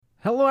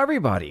Hello,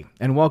 everybody,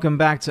 and welcome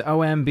back to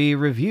OMB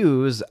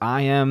Reviews.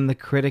 I am the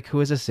critic who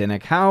is a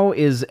cynic. How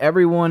is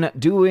everyone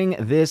doing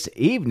this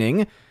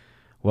evening?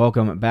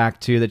 Welcome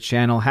back to the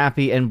channel.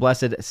 Happy and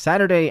blessed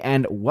Saturday,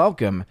 and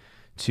welcome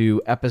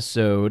to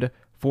episode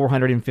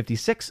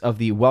 456 of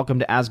the Welcome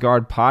to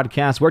Asgard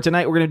podcast, where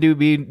tonight we're going to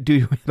be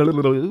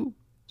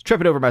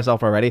tripping over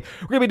myself already.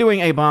 We're going to be doing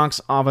a box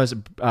office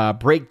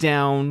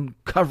breakdown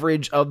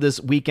coverage of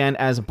this weekend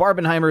as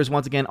Barbenheimer is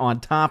once again on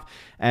top,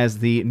 as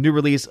the new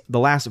release, The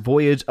Last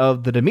Voyage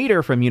of the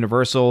Demeter from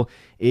Universal,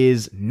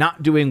 is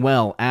not doing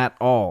well at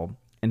all.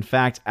 In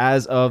fact,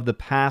 as of the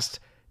past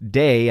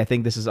day, I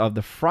think this is of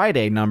the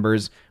Friday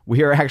numbers,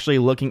 we are actually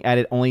looking at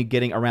it only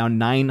getting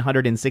around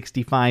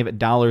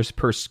 $965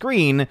 per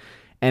screen,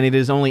 and it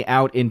is only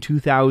out in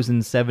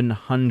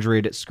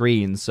 2,700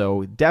 screens.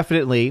 So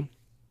definitely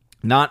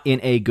not in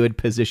a good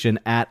position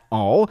at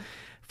all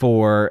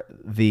for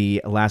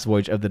The Last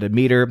Voyage of the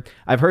Demeter.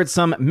 I've heard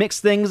some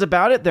mixed things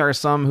about it. There are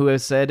some who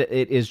have said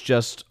it is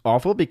just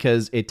awful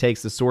because it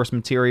takes the source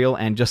material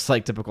and, just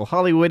like typical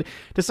Hollywood,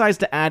 decides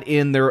to add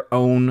in their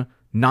own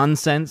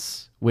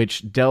nonsense,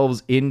 which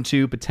delves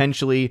into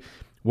potentially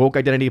woke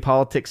identity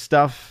politics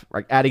stuff,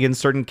 like adding in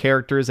certain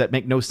characters that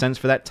make no sense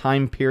for that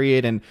time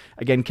period, and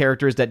again,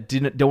 characters that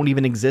don't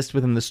even exist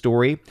within the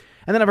story.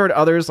 And then I've heard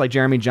others like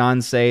Jeremy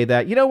Johns say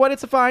that, you know what,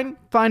 it's a fine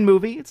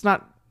movie. It's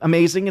not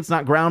amazing, it's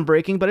not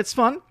groundbreaking, but it's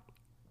fun.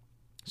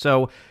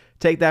 So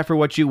take that for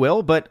what you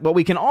will. But what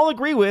we can all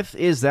agree with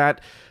is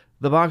that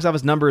the box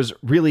office numbers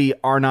really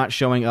are not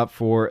showing up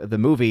for the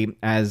movie.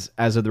 As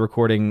of the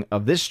recording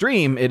of this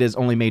stream, it has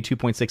only made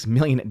 $2.6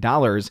 million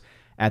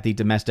at the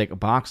domestic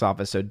box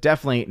office. So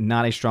definitely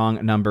not a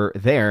strong number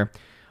there.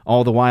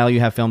 All the while, you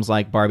have films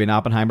like Barbie and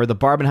Oppenheimer, the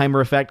Barbenheimer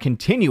effect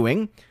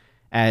continuing,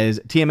 as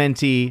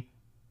TMNT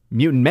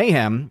Mutant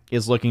Mayhem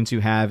is looking to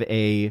have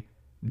a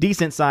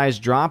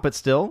decent-sized drop, but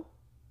still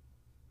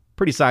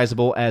pretty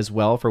sizable as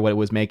well for what it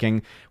was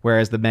making,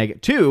 whereas the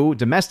Meg 2,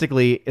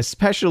 domestically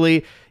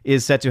especially,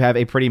 is set to have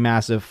a pretty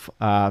massive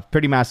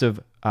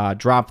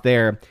drop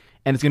there.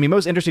 And it's going to be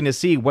most interesting to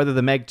see whether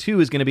the Meg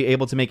 2 is going to be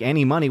able to make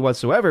any money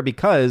whatsoever,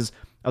 because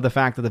of the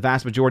fact that the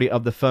vast majority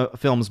of the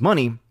film's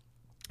money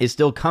is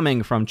still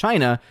coming from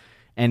China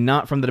and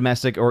not from the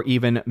domestic or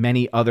even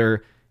many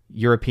other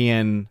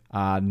European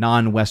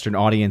non-Western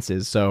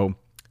audiences. So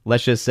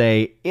let's just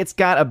say it's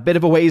got a bit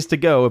of a ways to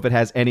go if it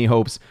has any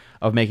hopes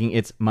of making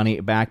its money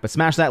back. But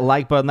smash that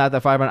like button,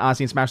 that 5 on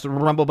Aussie, and smash the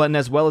rumble button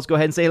as well. Let's go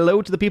ahead and say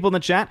hello to the people in the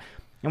chat,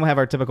 and we'll have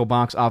our typical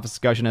box office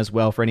discussion as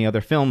well for any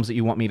other films that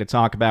you want me to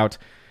talk about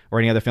or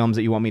any other films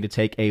that you want me to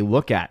take a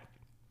look at.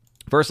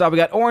 First off, we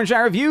got Orange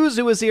Eye Reviews,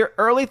 who is here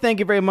early. Thank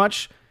you very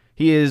much.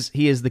 He is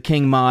the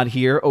king mod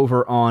here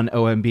over on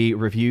OMB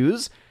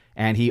Reviews,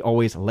 and he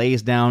always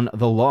lays down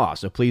the law.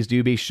 So please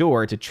do be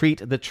sure to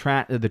treat the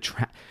chat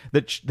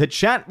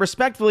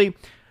respectfully.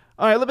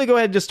 All right, let me go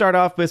ahead and just start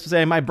off with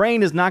saying my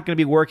brain is not going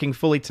to be working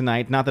fully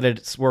tonight. Not that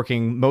it's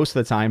working most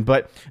of the time,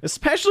 but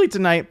especially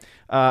tonight.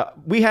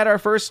 We had our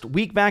first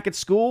week back at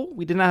school.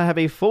 We did not have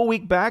a full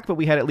week back, but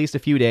we had at least a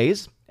few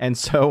days. And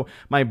so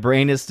my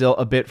brain is still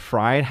a bit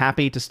fried.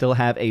 Happy to still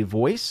have a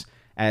voice,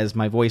 as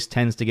my voice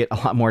tends to get a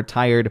lot more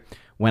tired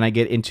when I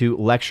get into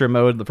lecture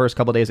mode. The first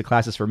couple of days of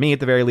classes for me, at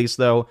the very least,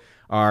 though,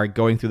 are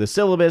going through the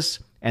syllabus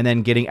and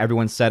then getting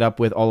everyone set up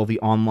with all of the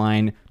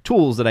online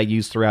tools that I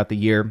use throughout the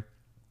year,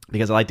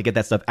 because I like to get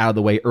that stuff out of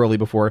the way early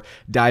before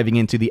diving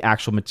into the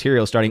actual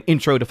material, starting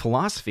Intro to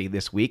Philosophy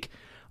this week.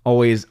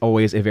 Always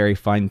a very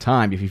fun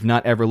time. If you've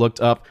not ever looked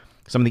up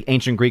some of the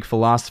ancient Greek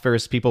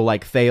philosophers, people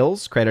like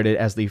Thales, credited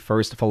as the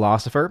first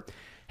philosopher,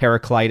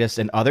 Heraclitus,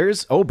 and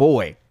others, oh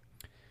boy,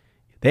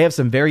 they have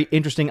some very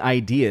interesting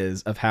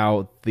ideas of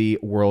how the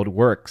world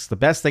works. The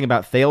best thing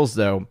about Thales,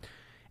 though,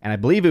 and I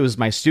believe it was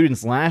my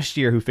students last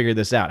year who figured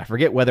this out. I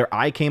forget whether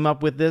I came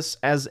up with this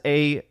as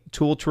a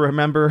tool to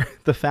remember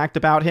the fact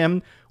about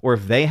him, or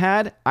if they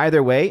had.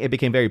 Either way, it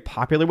became very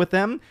popular with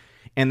them,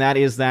 and that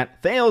is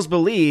that Thales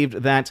believed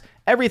that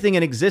everything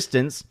in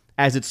existence,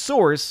 as its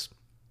source,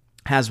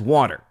 has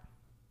water.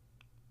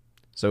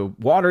 So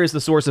water is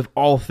the source of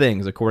all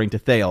things, according to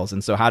Thales.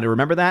 And so how to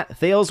remember that?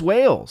 Thales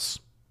whales.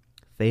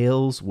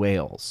 Thales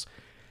whales.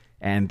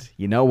 And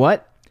you know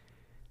what?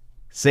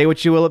 Say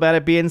what you will about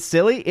it being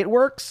silly, it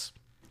works.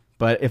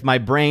 But if my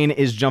brain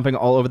is jumping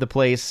all over the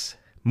place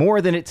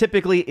more than it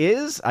typically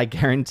is, I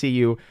guarantee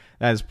you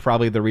that is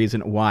probably the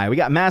reason why. We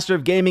got Master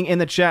of Gaming in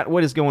the chat.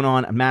 What is going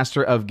on,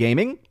 Master of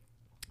Gaming?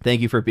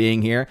 Thank you for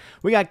being here.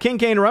 We got King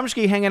Kane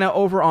Rumsky hanging out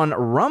over on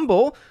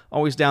Rumble,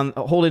 always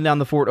holding down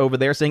the fort over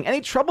there, saying,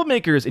 any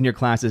troublemakers in your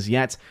classes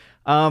yet?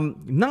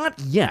 Not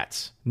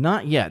yet.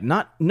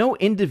 No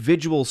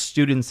individual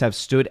students have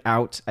stood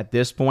out at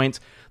this point.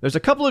 There's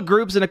a couple of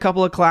groups and a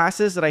couple of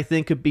classes that I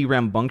think could be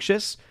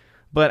rambunctious,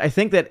 but I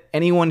think that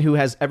anyone who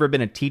has ever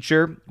been a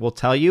teacher will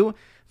tell you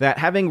that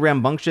having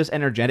rambunctious,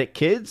 energetic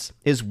kids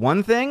is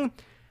one thing.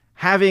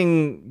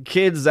 Having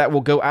kids that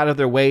will go out of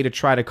their way to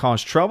try to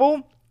cause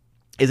trouble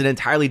is an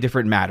entirely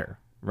different matter.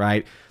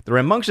 right? The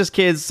rambunctious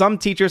kids, some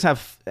teachers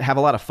have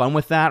a lot of fun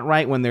with that,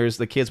 right? When there's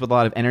the kids with a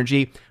lot of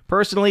energy.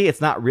 Personally,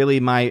 it's not really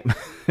my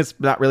it's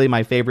not really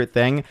my favorite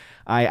thing.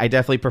 I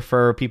definitely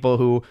prefer people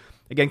who,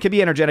 again, could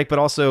be energetic, but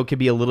also could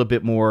be a little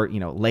bit more,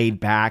 laid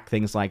back,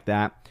 things like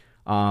that.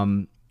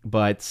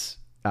 But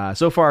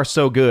so far,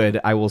 so good,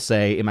 I will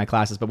say, in my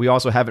classes. But we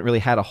also haven't really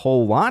had a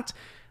whole lot.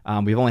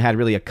 We've only had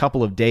really a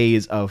couple of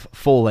days of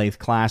full-length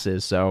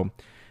classes, so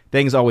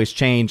things always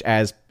change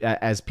as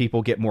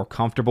people get more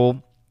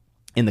comfortable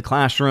in the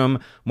classroom,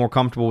 more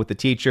comfortable with the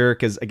teacher,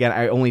 because, again,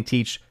 I only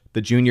teach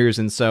the juniors,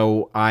 and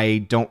so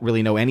I don't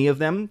really know any of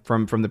them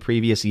from the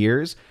previous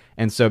years.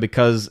 And so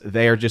because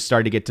they are just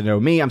starting to get to know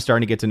me, I'm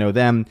starting to get to know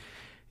them.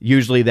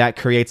 Usually that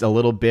creates a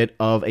little bit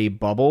of a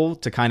bubble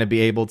to kind of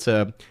be able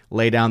to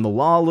lay down the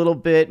law a little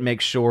bit,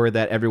 make sure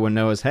that everyone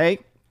knows, hey,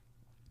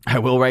 I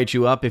will write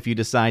you up if you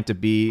decide to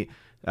be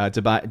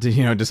decide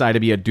to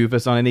be a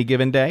doofus on any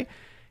given day.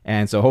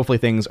 And so hopefully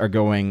things are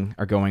going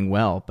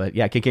well. But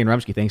yeah, KK and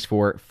Rumsky,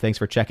 thanks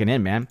for checking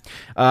in, man.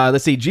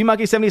 Let's see,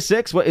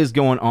 GMonkey76, what is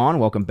going on?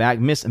 Welcome back,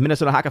 Miss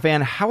Minnesota Hockey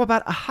fan. How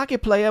about a hockey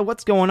player?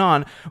 What's going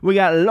on? We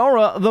got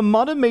Laura, the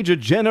modern Major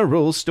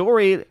General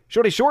story.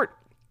 Shorty Short.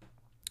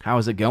 How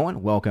is it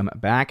going? Welcome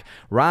back.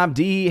 Rob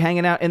D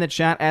hanging out in the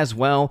chat as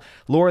well.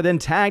 Laura then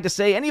tagged to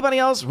say, anybody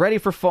else ready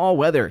for fall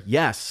weather?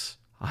 Yes.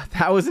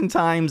 1,000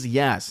 times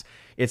yes.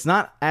 It's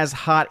not as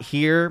hot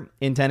here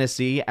in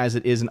Tennessee as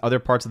it is in other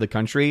parts of the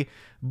country,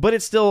 but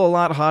it's still a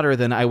lot hotter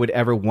than I would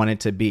ever want it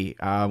to be.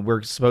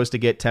 We're supposed to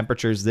get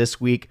temperatures this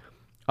week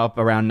up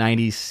around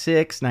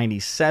 96,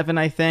 97,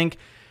 I think.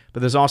 But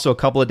there's also a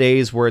couple of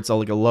days where it's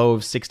like a low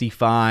of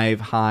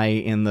 65, high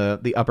in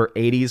the upper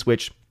 80s,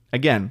 which,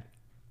 again,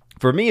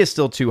 for me is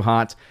still too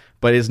hot,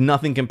 but is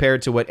nothing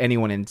compared to what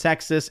anyone in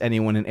Texas,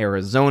 anyone in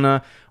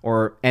Arizona,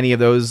 or any of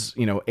those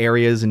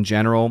areas in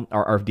general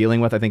are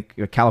dealing with. I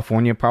think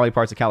California, probably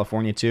parts of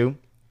California too.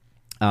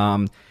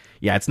 Yeah,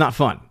 it's not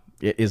fun.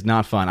 It is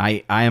not fun.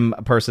 I am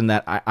a person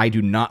that I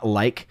do not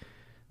like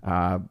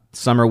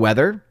summer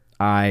weather.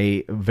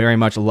 I very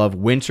much love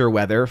winter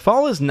weather.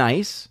 Fall is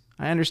nice.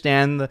 I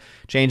understand the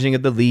changing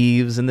of the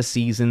leaves and the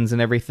seasons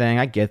and everything.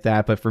 I get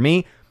that. But for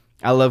me,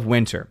 I love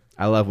winter.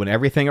 I love when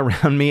everything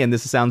around me, and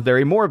this sounds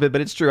very morbid, but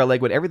it's true. I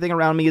like when everything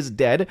around me is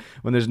dead,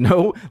 when there's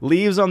no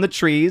leaves on the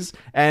trees,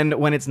 and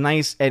when it's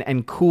nice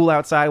and cool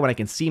outside, when I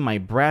can see my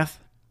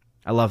breath.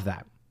 I love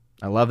that.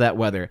 I love that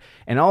weather.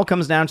 And it all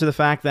comes down to the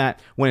fact that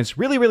when it's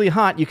really, really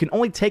hot, you can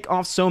only take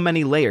off so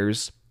many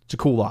layers to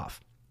cool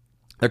off.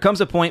 There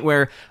comes a point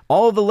where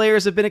all of the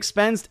layers have been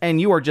expensed,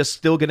 and you are just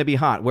still going to be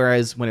hot.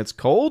 Whereas when it's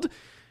cold,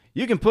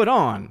 you can put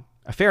on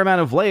a fair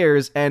amount of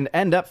layers and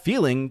end up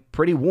feeling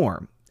pretty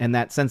warm. And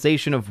that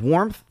sensation of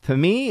warmth, to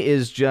me,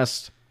 is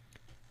just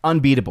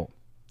unbeatable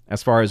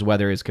as far as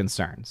weather is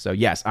concerned. So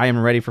yes, I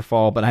am ready for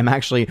fall, but I'm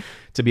actually,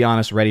 to be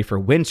honest, ready for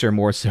winter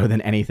more so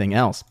than anything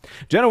else.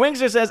 Jenna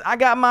Wingster says, I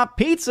got my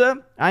pizza.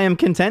 I am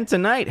content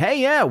tonight.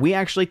 Hey, yeah,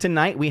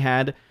 tonight we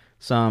had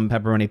some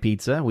pepperoni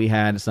pizza. We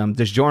had some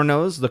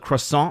DiGiorno's, the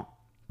croissant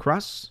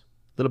crust,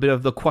 a little bit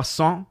of the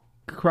croissant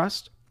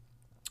crust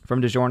from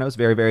DiGiorno's.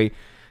 Very, very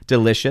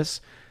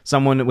delicious.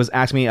 Someone was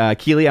asking me,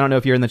 Keely, I don't know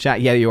if you're in the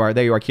chat. Yeah, you are.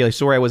 There you are, Keely.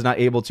 Sorry I was not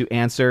able to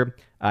answer.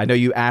 I know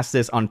you asked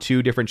this on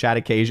 2 different chat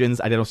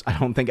occasions. I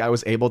don't think I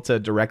was able to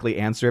directly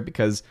answer it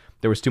because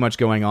there was too much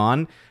going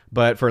on.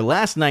 But for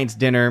last night's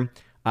dinner,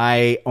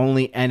 I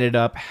only ended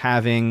up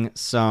having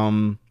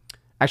some...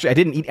 Actually, I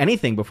didn't eat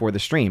anything before the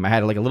stream. I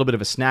had like a little bit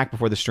of a snack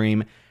before the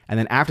stream. And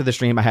then after the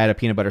stream, I had a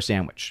peanut butter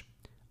sandwich.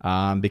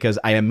 Because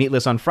I am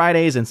meatless on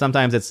Fridays, and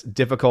sometimes it's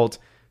difficult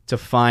to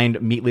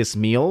find meatless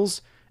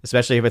meals,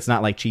 especially if it's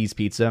not like cheese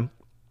pizza.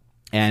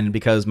 And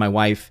because my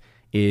wife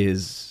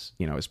is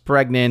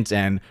pregnant,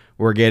 and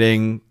we're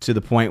getting to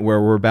the point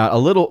where we're about a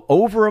little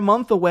over a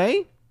month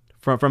away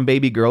from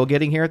baby girl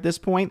getting here at this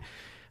point,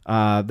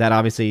 that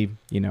obviously,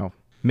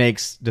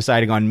 makes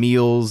deciding on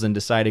meals and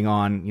deciding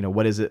on,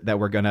 what is it that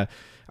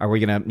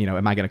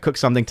am I going to cook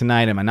something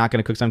tonight? Am I not going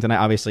to cook something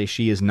tonight? Obviously,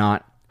 she is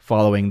not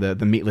following the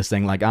meatless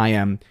thing like I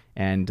am,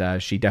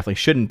 and she definitely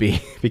shouldn't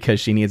be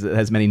because she needs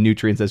as many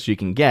nutrients as she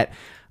can get.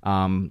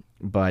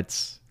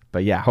 But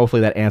yeah,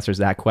 hopefully that answers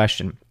that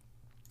question.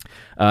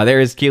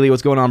 There is Keely.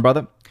 What's going on,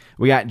 brother?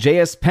 We got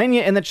JS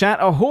Pena in the chat.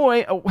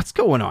 Ahoy. Oh, what's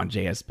going on,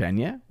 JS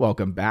Pena?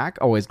 Welcome back.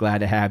 Always glad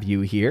to have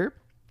you here.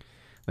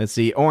 Let's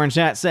see. Orange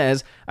Chat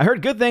says, I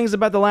heard good things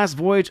about the last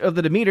voyage of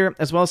the Demeter,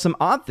 as well as some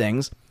odd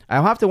things.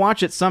 I'll have to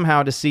watch it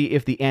somehow to see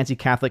if the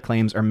anti-Catholic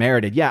claims are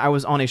merited. Yeah, I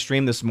was on a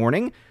stream this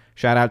morning.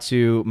 Shout out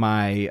to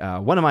my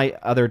one of my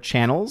other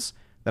channels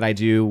that I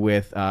do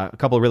with a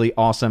couple of really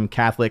awesome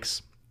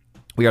Catholics.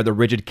 We are the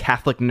Rigid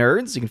Catholic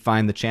Nerds. You can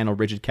find the channel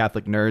Rigid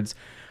Catholic Nerds.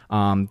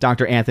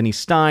 Dr. Anthony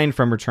Stein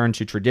from Return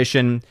to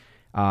Tradition.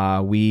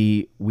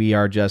 We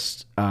are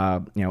just,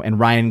 and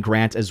Ryan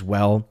Grant as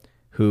well,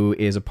 who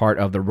is a part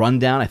of The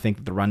Rundown. I think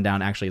that The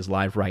Rundown actually is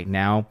live right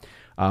now.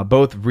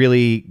 Both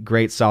really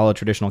great, solid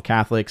traditional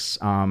Catholics.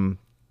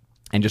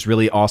 and just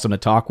really awesome to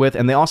talk with.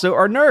 And they also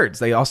are nerds.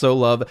 They also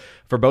love,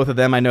 for both of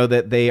them, I know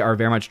that they are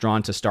very much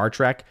drawn to Star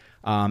Trek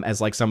as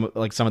like some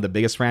of the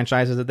biggest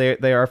franchises that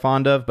they are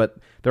fond of, but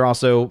they're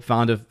also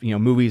fond of, you know,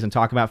 movies and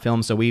talk about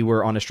films. So we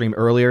were on a stream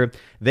earlier.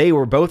 They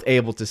were both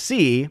able to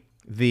see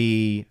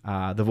the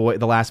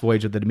last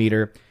voyage of the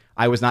Demeter.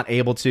 I was not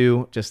able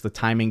to, just the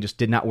timing just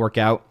did not work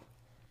out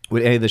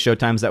with any of the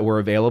showtimes that were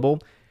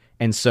available.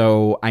 And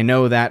so I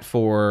know that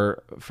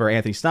for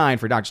Anthony Stein,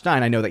 for Dr.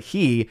 Stein, I know that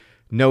he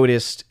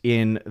noticed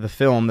in the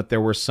film that there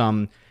were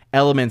some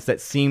elements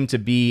that seemed to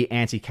be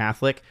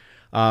anti-Catholic.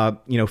 You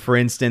know, for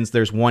instance,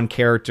 there's one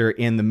character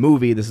in the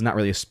movie, this is not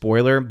really a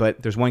spoiler,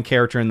 but there's one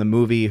character in the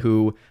movie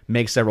who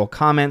makes several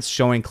comments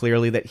showing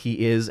clearly that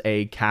he is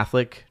a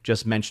Catholic,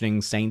 just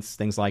mentioning saints,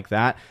 things like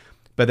that.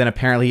 But then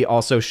apparently he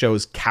also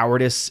shows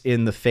cowardice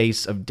in the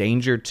face of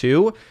danger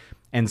too.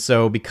 And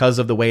so because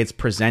of the way it's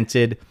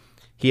presented,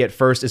 he at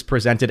first is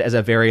presented as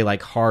a very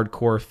like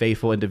hardcore,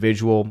 faithful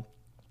individual,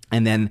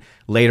 and then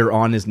later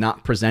on is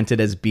not presented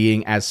as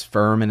being as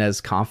firm and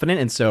as confident.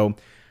 And so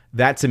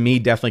that to me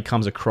definitely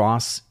comes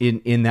across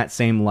in that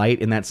same light,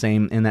 in that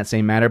same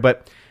manner.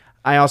 But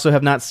I also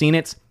have not seen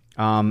it.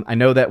 I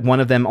know that one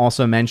of them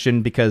also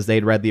mentioned, because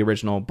they'd read the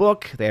original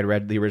book, they had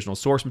read the original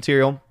source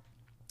material,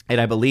 and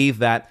I believe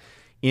that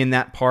in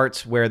that part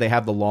where they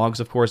have the logs,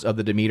 of course, of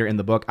the Demeter in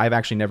the book, I've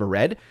actually never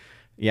read.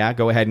 Yeah,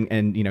 go ahead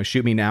and you know,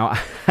 shoot me now.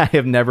 I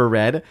have never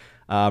read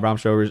Bram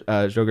Stoker's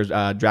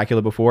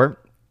Dracula before.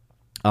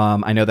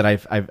 I know that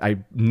I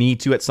need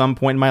to at some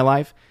point in my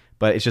life,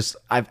 but it's just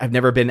I've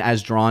never been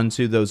as drawn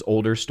to those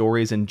older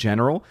stories in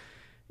general.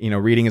 You know,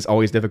 reading is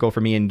always difficult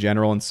for me in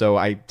general, and so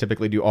I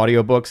typically do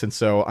audiobooks, and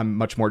so I'm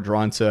much more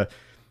drawn to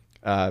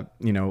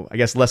you know, I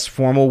guess less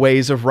formal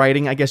ways of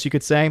writing, I guess you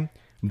could say.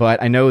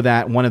 But I know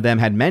that one of them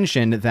had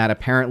mentioned that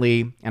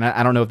apparently, and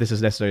I don't know if this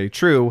is necessarily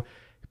true,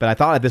 but I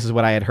thought that this is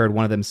what I had heard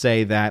one of them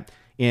say, that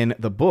in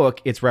the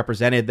book it's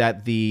represented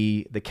that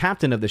the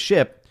captain of the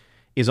ship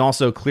is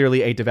also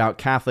clearly a devout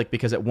Catholic,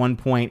 because at one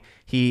point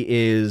he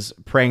is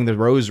praying the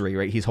rosary,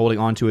 right? He's holding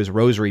on to his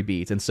rosary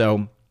beads. And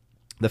so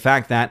the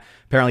fact that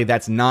apparently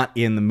that's not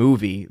in the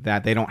movie,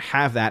 that they don't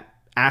have that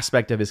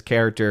aspect of his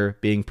character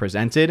being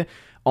presented,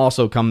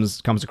 also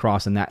comes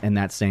across in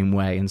that same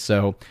way. And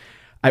so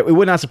it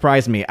would not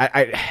surprise me.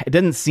 It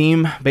didn't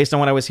seem, based on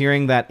what I was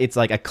hearing, that it's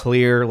like a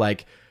clear,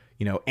 like,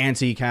 you know,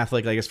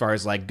 anti-Catholic, like as far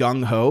as like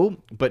gung-ho,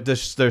 but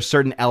there's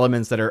certain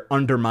elements that are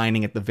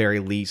undermining at the very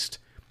least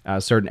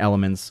certain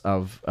elements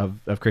of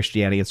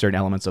Christianity and certain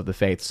elements of the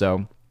faith.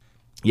 So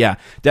yeah,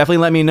 definitely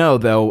let me know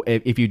though,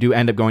 if you do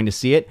end up going to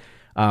see it,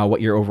 what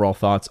your overall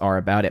thoughts are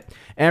about it.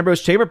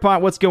 Ambrose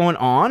Chamberpot, what's going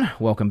on?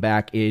 Welcome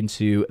back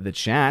into the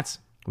chat.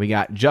 We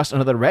got Just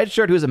Another Red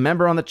Shirt, who's a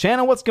member on the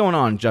channel. What's going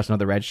on, Just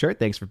Another Red Shirt?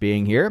 Thanks for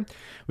being here.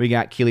 We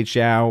got Keely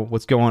Chow.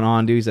 What's going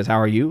on, dude? He says, how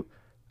are you?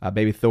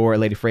 Baby Thor,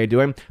 Lady Frey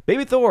doing?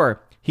 Baby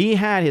Thor, he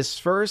had his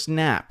first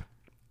nap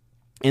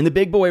in the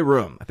big boy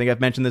room. I think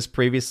I've mentioned this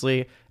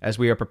previously as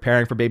we are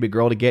preparing for baby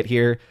girl to get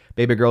here.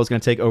 Baby girl is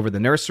going to take over the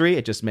nursery.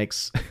 It just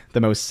makes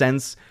the most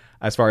sense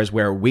as far as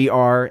where we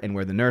are and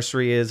where the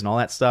nursery is and all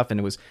that stuff. And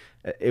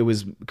it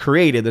was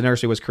created, the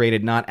nursery was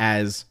created not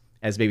as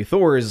baby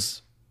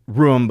Thor's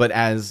room, but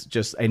as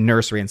just a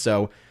nursery. And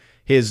so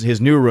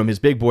his new room, his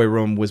big boy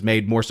room, was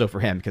made more so for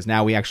him, because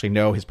now we actually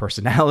know his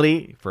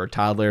personality. For a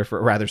toddler,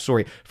 for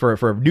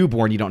a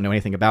newborn, you don't know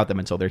anything about them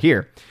until they're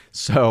here.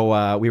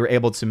 So we were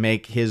able to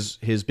make his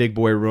big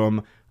boy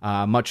room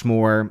much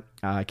more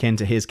akin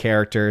to his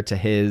character, to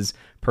his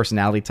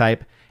personality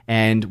type.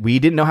 And we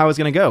didn't know how it was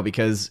going to go,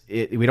 because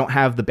we don't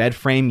have the bed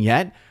frame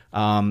yet,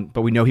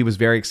 but we know he was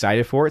very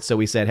excited for it. So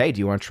we said, hey, do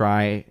you want to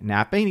try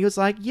napping? And he was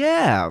like,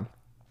 yeah.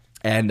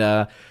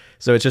 And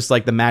so it's just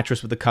like the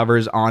mattress with the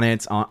covers on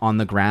it, on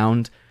the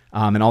ground,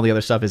 and all the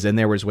other stuff is in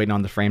there. We're just waiting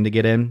on the frame to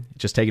get in.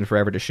 It's just taking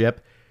forever to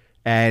ship.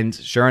 And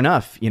sure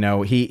enough, you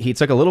know, he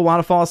took a little while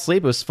to fall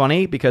asleep. It was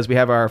funny because we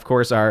have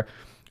our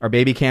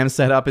baby cam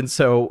set up, and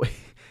so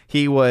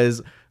he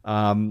was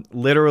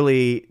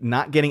literally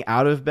not getting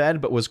out of bed,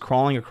 but was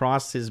crawling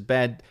across his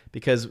bed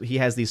because he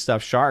has these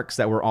stuffed sharks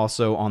that were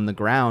also on the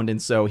ground.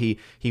 And so he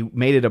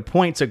made it a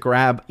point to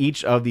grab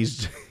each of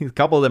these, a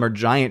couple of them are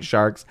giant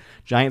sharks,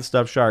 giant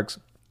stuffed sharks,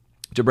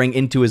 to bring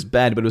into his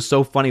bed. But it was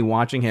so funny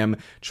watching him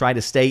try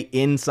to stay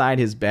inside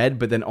his bed,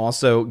 but then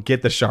also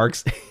get the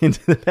sharks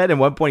into the bed. At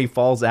one point he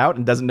falls out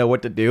and doesn't know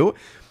what to do.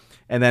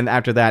 And then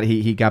after that,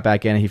 he got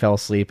back in and he fell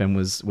asleep and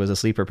was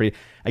asleep for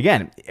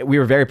again, we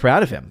were very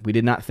proud of him. We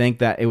did not think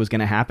that it was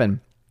going to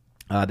happen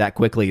that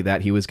quickly,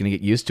 that he was going to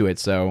get used to it.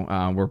 So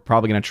we're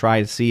probably going to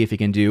try to see if he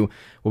can do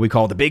what we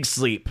call the big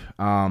sleep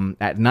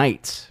at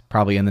night,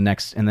 probably in the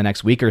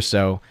next week or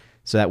so.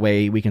 So that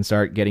way we can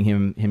start getting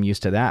him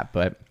used to that.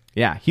 But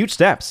yeah, huge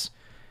steps.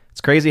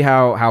 It's crazy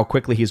how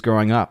quickly he's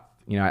growing up.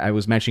 You know, I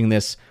was mentioning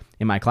this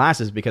in my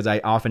classes because I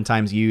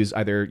oftentimes use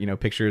either, you know,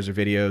 pictures or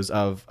videos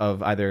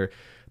of either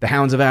the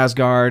Hounds of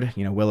Asgard,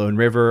 you know, Willow and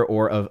River,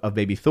 or of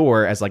baby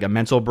Thor as like a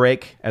mental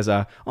break, as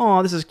a,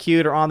 oh, this is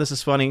cute, or oh, this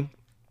is funny.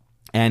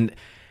 And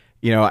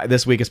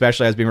This week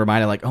especially, I was being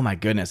reminded, like, oh my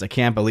goodness, I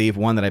can't believe,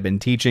 one, that I've been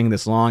teaching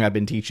this long. I've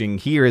been teaching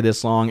here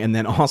this long. And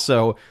then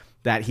also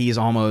that he's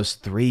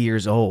almost 3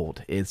 years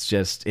old. It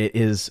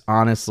is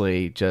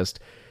honestly just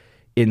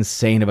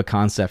insane of a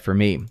concept for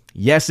me.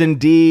 Yes,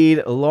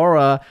 indeed,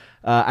 Laura.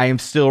 I am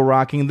still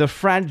rocking the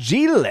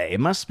Fragile. It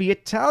must be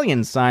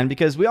Italian sign,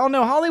 because we all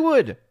know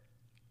Hollywood.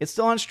 It's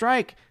still on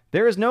strike.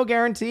 There is no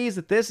guarantees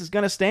that this is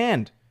going to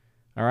stand.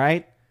 All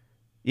right?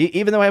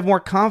 Even though I have more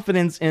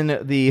confidence in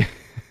the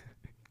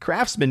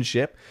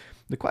craftsmanship,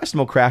 the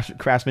questionable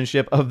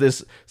craftsmanship of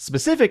this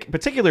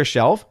particular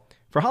shelf,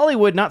 for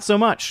Hollywood, not so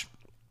much.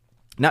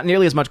 Not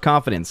nearly as much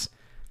confidence.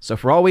 So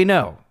for all we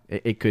know,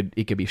 it could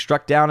be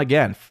struck down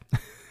again.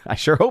 I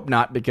sure hope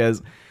not,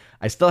 because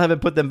I still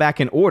haven't put them back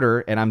in order,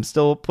 and I'm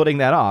still putting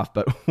that off,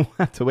 but we'll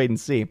have to wait and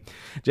see.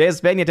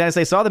 J.S. Benya, did I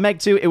say, saw the Meg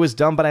 2, it was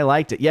dumb, but I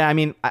liked it. Yeah, I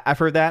mean, I've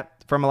heard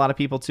that from a lot of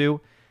people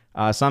too.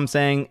 Some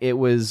saying it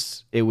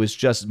was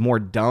just more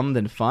dumb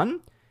than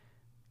fun.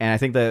 And I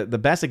think the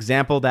best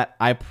example that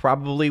I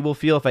probably will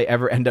feel if I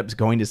ever end up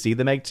going to see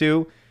the Meg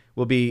 2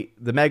 will be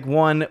the Meg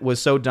 1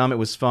 was so dumb it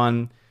was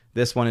fun.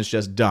 This one is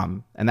just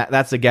dumb. And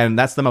that's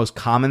the most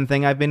common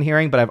thing I've been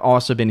hearing, but I've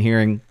also been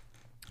hearing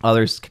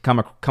others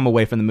come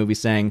away from the movie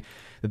saying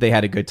that they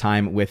had a good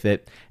time with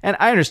it. And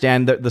I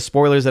understand the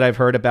spoilers that I've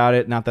heard about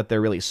it, not that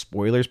they're really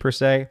spoilers per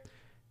se,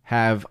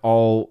 have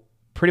all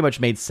pretty much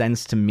made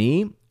sense to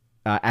me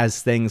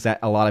as things that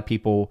a lot of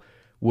people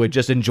would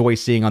just enjoy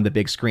seeing on the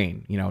big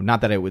screen.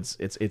 Not that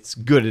it's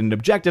good in an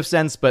objective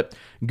sense, but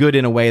good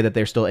in a way that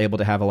they're still able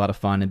to have a lot of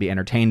fun and be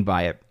entertained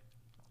by it.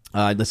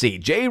 Let's see.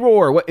 J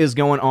Roar, what is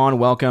going on?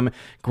 Welcome.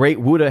 Great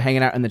Wuda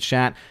hanging out in the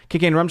chat.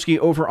 Kickin' Rumsky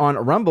over on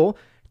Rumble.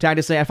 Tag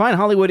to say, I find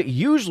Hollywood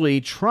usually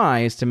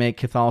tries to make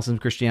Catholicism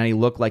and Christianity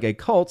look like a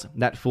cult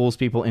that fools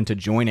people into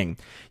joining.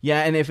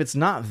 Yeah, and if it's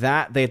not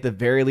that, they at the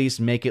very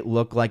least make it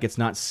look like it's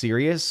not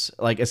serious.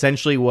 Like,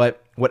 essentially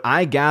what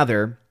I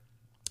gather,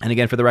 and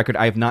again, for the record,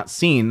 I have not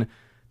seen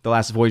The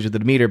Last Voyage of the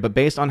Demeter, but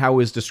based on how it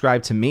was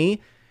described to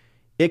me,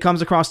 it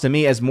comes across to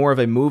me as more of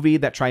a movie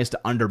that tries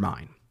to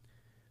undermine.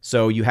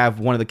 So you have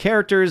one of the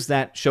characters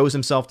that shows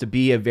himself to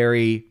be a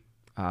very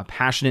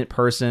passionate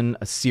person,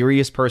 a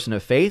serious person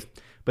of faith,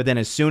 but then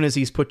as soon as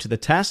he's put to the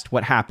test,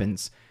 what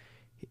happens?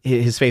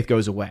 His faith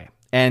goes away.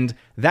 And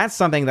that's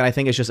something that I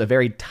think is just a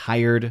very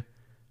tired,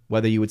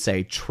 whether you would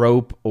say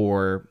trope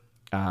or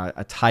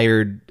a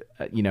tired,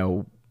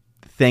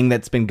 thing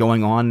that's been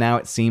going on now,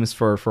 it seems,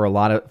 for a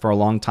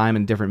long time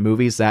in different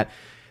movies, that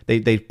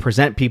they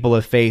present people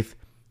of faith,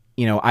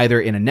 either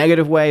in a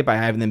negative way by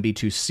having them be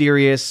too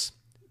serious,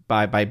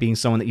 by being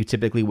someone that you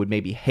typically would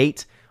maybe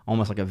hate,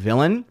 almost like a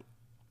villain,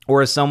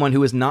 or as someone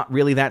who is not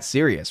really that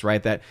serious,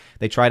 right? That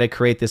they try to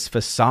create this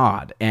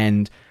facade.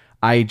 And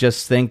I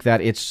just think that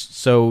it's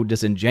so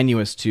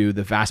disingenuous to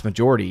the vast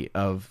majority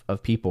of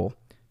people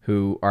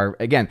who are,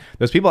 again,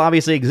 those people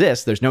obviously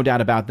exist. There's no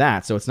doubt about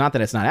that. So it's not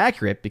that it's not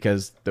accurate,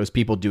 because those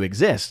people do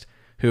exist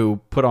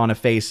who put on a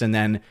face, and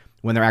then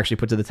when they're actually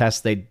put to the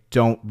test, they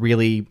don't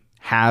really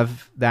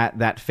have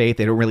that faith.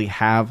 They don't really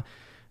have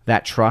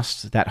that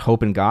trust, that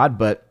hope in God.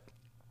 But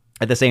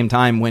at the same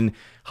time, when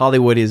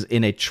Hollywood is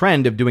in a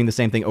trend of doing the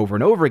same thing over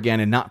and over again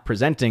and not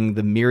presenting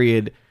the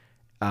myriad,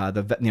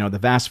 the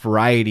vast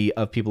variety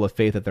of people of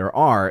faith that there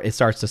are, it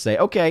starts to say,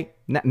 okay,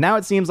 now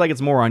it seems like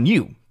it's more on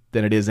you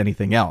than it is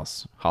anything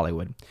else,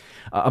 Hollywood.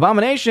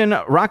 Abomination,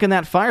 rocking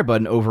that fire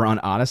button over on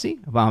Odyssey.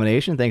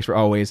 Abomination, thanks for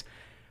always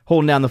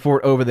holding down the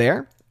fort over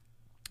there.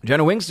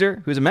 Jenna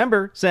Wingster, who's a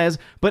member, says,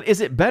 but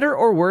is it better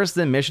or worse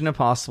than Mission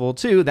Impossible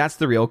 2? That's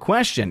the real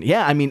question.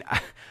 Yeah, I mean,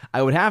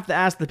 I would have to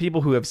ask the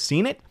people who have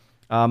seen it.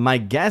 My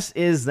guess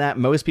is that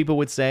most people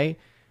would say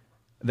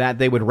that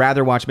they would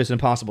rather watch Mission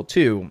Impossible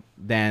 2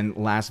 than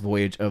Last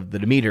Voyage of the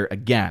Demeter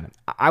again.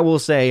 I will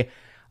say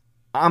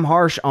I'm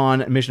harsh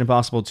on Mission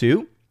Impossible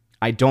 2.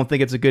 I don't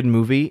think it's a good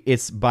movie.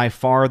 It's by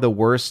far the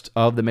worst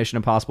of the Mission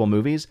Impossible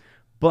movies.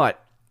 But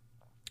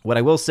what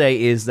I will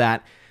say is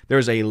that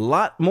there's a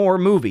lot more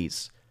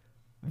movies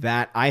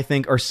that I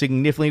think are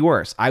significantly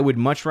worse. I would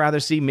much rather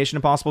see Mission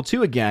Impossible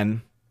 2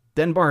 again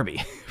than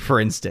Barbie,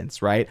 for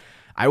instance, right?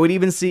 I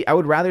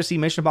would rather see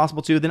Mission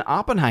Impossible 2 than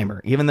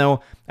Oppenheimer, even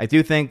though I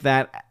do think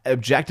that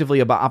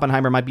objectively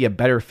Oppenheimer might be a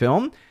better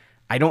film.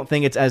 I don't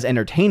think it's as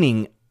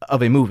entertaining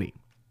of a movie.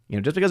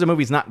 Just because a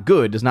movie's not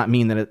good does not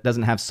mean that it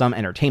doesn't have some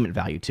entertainment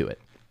value to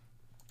it.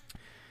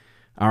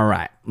 All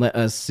right, let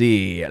us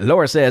see.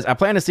 Laura says, I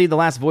plan to see The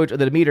Last Voyage of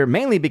the Demeter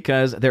mainly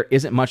because there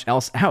isn't much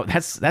else out.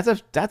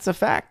 That's a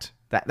fact.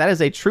 That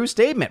is a true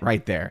statement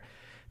right there.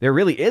 There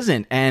really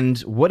isn't. And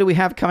what do we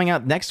have coming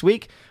out next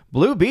week?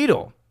 Blue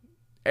Beetle.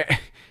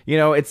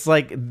 It's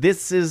like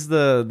this is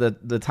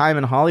the time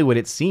in Hollywood,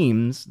 it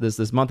seems,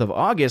 this month of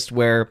August,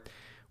 where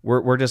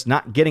we're just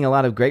not getting a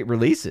lot of great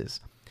releases.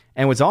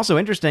 And what's also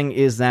interesting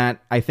is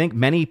that I think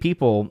many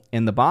people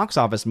in the box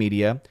office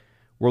media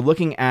were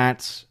looking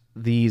at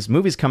these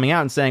movies coming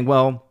out and saying,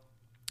 well,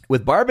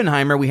 with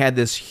Barbenheimer, we had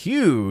this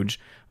huge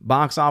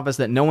box office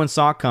that no one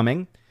saw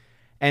coming.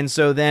 And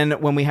so then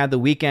when we had the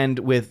weekend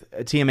with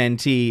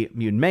TMNT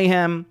Mutant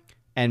Mayhem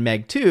and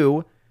Meg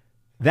 2,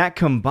 That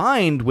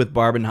combined with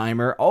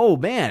Barbenheimer, oh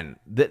man,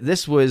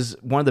 this was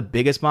one of the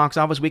biggest box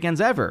office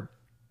weekends ever.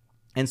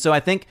 And so I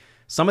think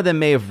some of them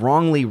may have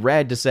wrongly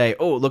read to say,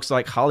 oh, it looks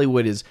like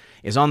Hollywood is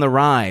on the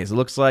rise. It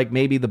looks like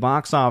maybe the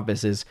box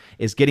office is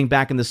getting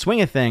back in the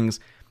swing of things.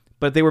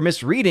 But they were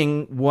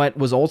misreading what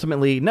was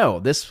ultimately, no,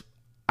 this,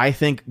 I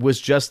think, was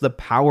just the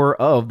power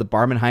of the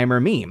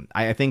Barbenheimer meme.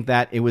 I think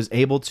that it was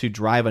able to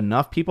drive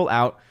enough people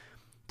out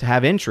to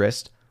have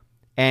interest.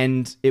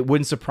 And it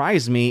wouldn't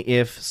surprise me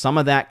if some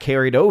of that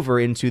carried over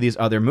into these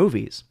other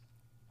movies.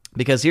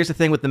 Because here's the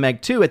thing with the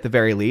Meg 2, at the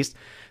very least,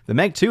 the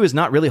Meg 2 is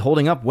not really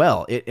holding up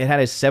well. It had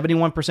a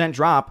 71%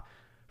 drop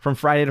from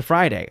Friday to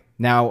Friday.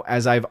 Now,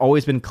 as I've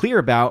always been clear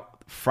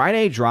about,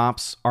 Friday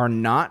drops are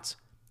not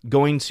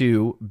going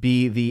to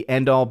be the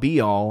end-all,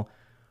 be-all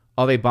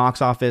of a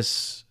box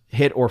office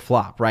hit or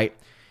flop, right?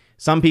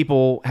 Some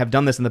people have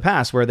done this in the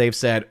past where they've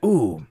said,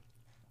 ooh,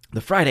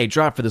 the Friday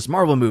drop for this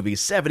Marvel movie,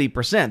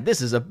 70%. This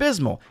is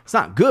abysmal. It's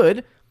not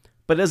good,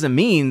 but it doesn't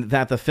mean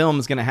that the film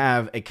is going to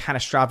have a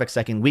catastrophic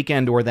second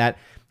weekend or that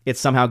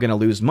it's somehow going to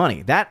lose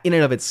money. That in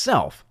and of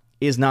itself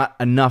is not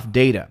enough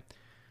data.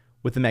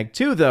 With the Meg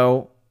 2,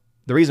 though,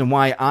 the reason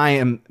why I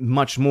am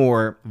much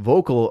more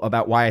vocal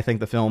about why I think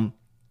the film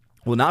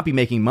will not be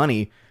making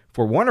money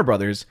for Warner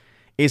Brothers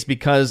is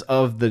because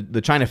of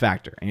the China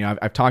factor. And,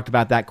 I've talked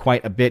about that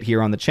quite a bit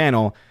here on the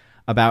channel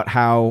about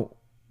how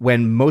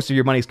when most of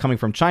your money is coming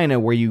from China,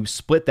 where you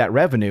split that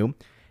revenue,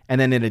 and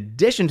then in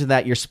addition to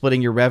that, you're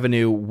splitting your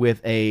revenue with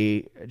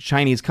a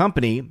Chinese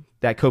company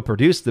that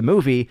co-produced the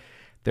movie,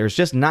 there's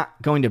just not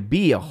going to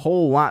be a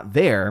whole lot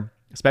there,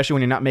 especially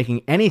when you're not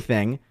making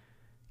anything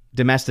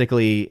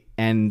domestically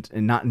and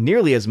not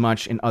nearly as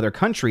much in other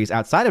countries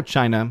outside of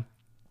China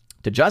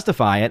to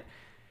justify it.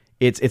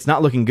 It's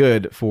not looking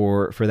good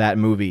for that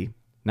movie.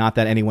 Not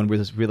that anyone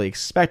was really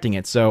expecting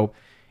it. So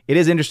it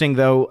is interesting,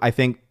 though. I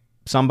think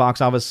some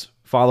box office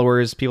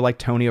followers, people like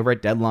Tony over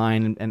at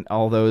Deadline and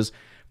all those,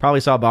 probably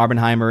saw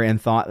Barbenheimer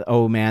and thought,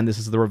 oh man, this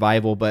is the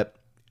revival. But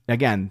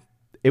again,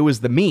 it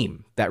was the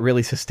meme that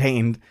really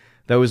sustained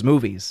those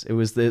movies. It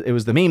was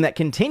the meme that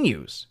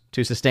continues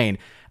to sustain.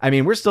 I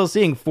mean, we're still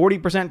seeing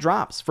 40%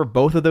 drops for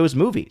both of those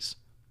movies.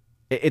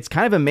 It's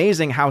kind of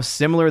amazing how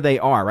similar they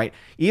are, right?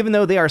 Even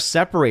though they are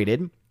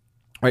separated,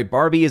 right?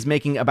 Barbie is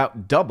making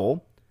about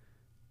double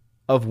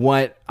of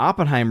what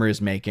Oppenheimer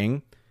is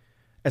making.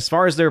 As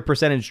far as their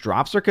percentage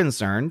drops are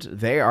concerned,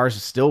 they are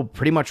still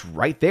pretty much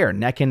right there,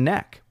 neck and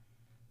neck,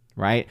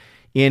 right?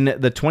 In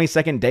the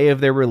 22nd day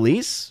of their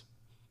release,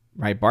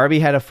 right, Barbie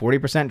had a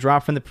 40%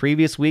 drop from the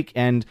previous week,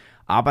 and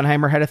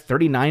Oppenheimer had a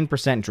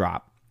 39%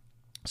 drop.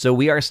 So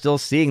we are still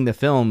seeing the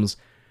films,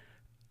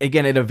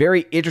 again, in a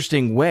very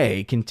interesting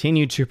way,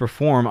 continue to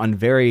perform on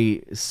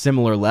very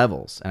similar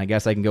levels. And I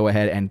guess I can go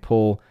ahead and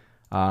pull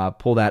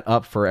that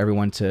up for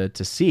everyone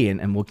to see,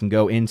 and we can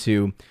go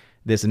into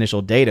this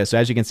initial data. So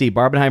as you can see,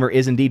 Barbenheimer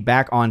is indeed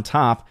back on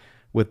top,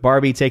 with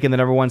Barbie taking the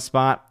number one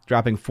spot,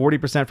 dropping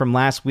 40% from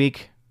last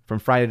week from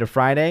Friday to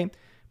Friday,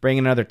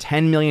 bringing another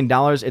 $10 million.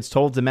 Its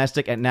total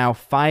domestic at now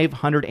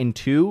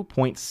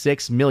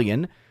 $502.6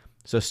 million.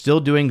 So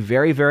still doing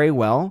very, very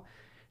well.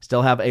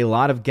 Still have a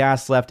lot of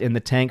gas left in the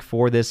tank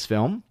for this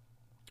film.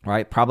 All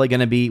right, probably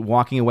going to be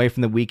walking away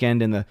from the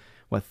weekend in the,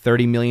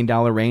 $30 million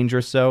range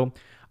or so.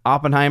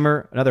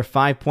 Oppenheimer, another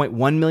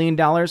 $5.1 million,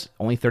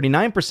 only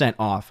 39%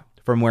 off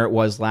from where it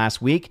was last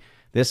week.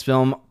 This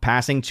film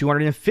passing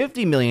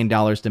 $250 million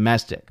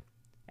domestic.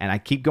 And I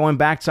keep going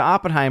back to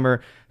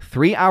Oppenheimer.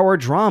 3-hour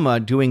drama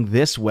doing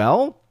this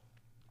well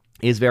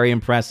is very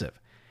impressive.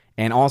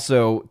 And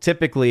also,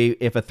 typically,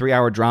 if a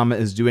 3-hour drama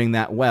is doing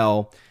that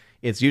well,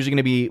 it's usually going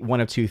to be one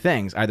of two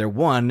things. Either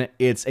one,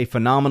 it's a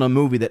phenomenal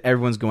movie that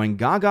everyone's going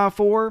gaga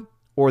for,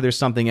 or there's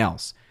something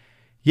else.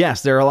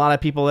 Yes, there are a lot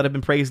of people that have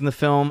been praising the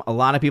film, a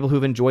lot of people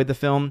who've enjoyed the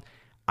film.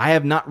 I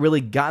have not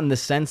really gotten the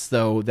sense,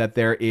 though, that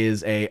there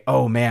is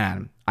oh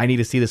man, I need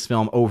to see this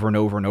film over and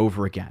over and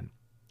over again.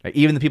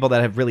 Even the people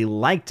that have really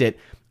liked it,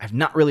 I've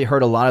not really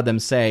heard a lot of them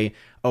say,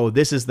 oh,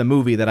 this is the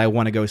movie that I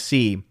want to go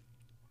see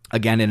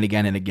again and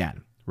again and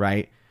again,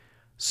 right?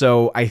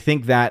 So I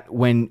think that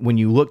when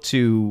you look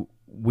to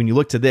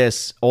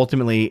this,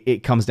 ultimately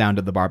it comes down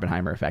to the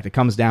Barbenheimer effect. It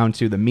comes down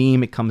to the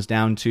meme. It comes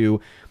down to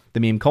the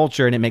meme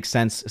culture, and it makes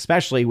sense,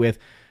 especially with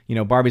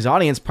Barbie's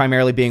audience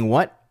primarily being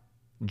what?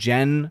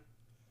 Gen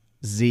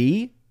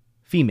Z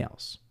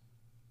females.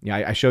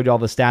 I showed you all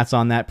the stats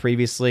on that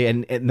previously,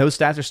 and those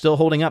stats are still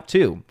holding up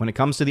too. When it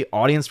comes to the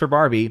audience for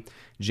Barbie,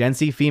 Gen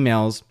Z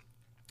females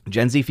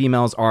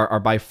are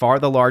by far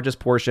the largest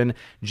portion.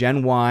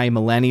 Gen Y,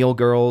 millennial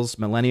girls,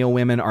 millennial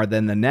women are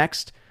then the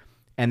next,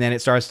 and then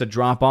it starts to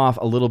drop off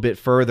a little bit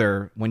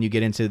further when you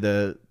get into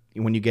the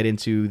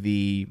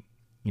the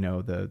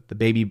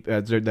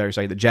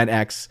Gen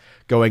X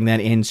going then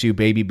into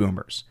baby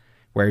boomers,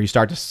 where you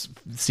start to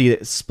see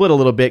it split a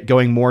little bit,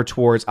 going more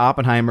towards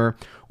Oppenheimer,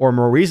 or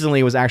more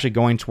recently was actually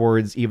going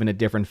towards even a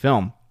different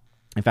film.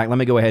 In fact, let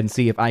me go ahead and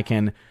see if I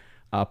can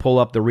pull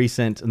up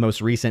the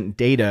most recent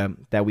data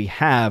that we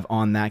have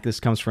on that. This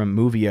comes from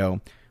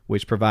Movio,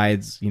 which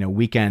provides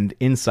weekend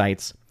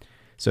insights.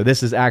 So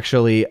this is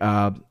actually,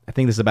 I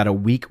think this is about a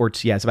week or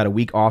two. Yeah, it's about a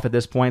week off at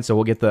this point. So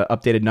we'll get the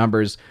updated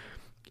numbers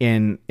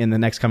in the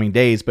next coming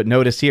days. But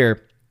notice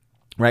here,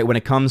 right, when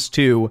it comes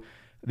to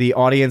the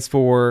audience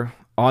for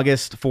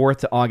August 4th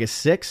to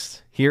August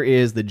 6th, here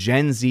is the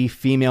Gen Z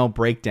female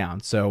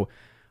breakdown. So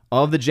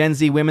of the Gen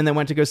Z women that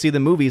went to go see the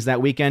movies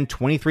that weekend,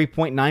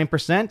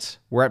 23.9%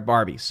 were at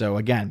Barbie. So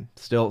again,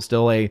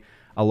 still a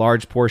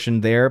large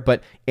portion there.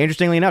 But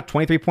interestingly enough,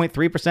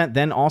 23.3%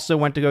 then also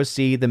went to go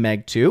see the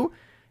Meg 2,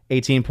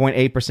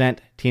 18.8%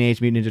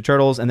 Teenage Mutant Ninja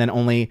Turtles, and then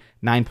only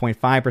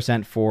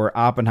 9.5% for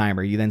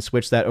Oppenheimer. You then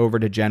switch that over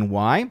to Gen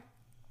Y.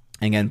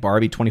 Again,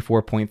 Barbie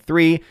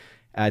 24.3%,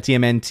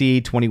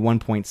 TMNT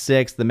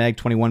 21.6%, the Meg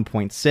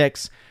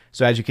 21.6%.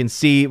 So as you can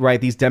see, right,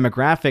 these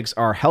demographics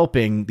are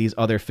helping these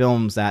other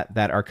films that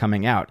are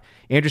coming out.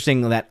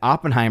 Interesting that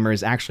Oppenheimer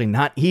is actually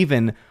not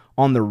even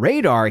on the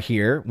radar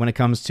here when it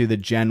comes to the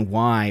Gen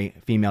Y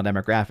female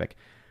demographic.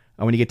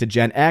 When you get to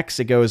Gen X,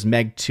 it goes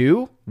Meg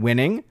 2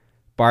 winning,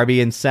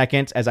 Barbie in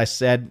second. As I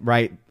said,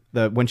 right,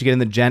 once you get in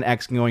the Gen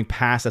X going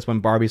past, that's when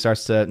Barbie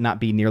starts to not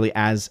be nearly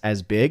as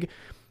big.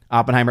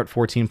 Oppenheimer at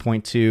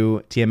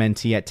 14.2,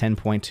 TMNT at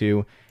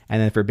 10.2,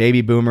 and then for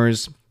baby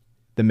boomers,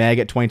 the Meg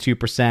at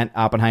 22%,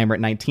 Oppenheimer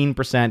at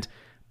 19%,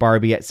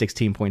 Barbie at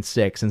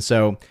 16.6%. And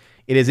so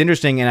it is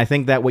interesting, and I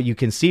think that what you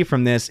can see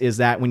from this is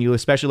that when you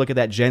especially look at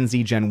that Gen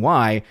Z, Gen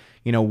Y,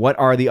 what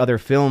are the other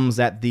films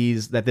that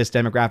this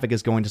demographic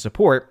is going to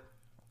support,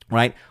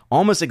 right?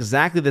 Almost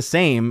exactly the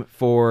same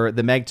for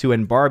the Meg 2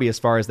 and Barbie as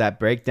far as that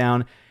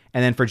breakdown.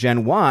 And then for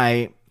Gen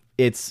Y,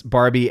 it's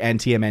Barbie and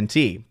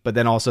TMNT, but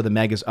then also the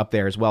Meg is up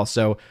there as well.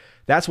 So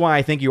that's why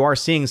I think you are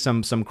seeing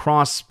some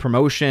cross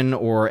promotion,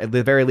 or at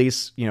the very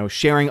least,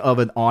 sharing of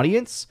an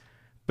audience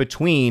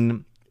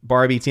between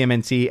Barbie,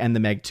 TMNT, and the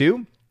Meg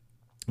 2,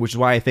 which is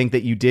why I think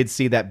that you did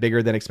see that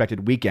bigger than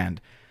expected weekend.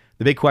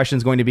 The big question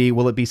is going to be,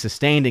 will it be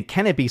sustained, and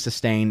can it be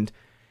sustained?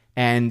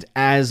 And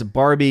as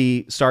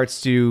Barbie starts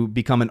to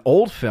become an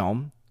old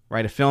film,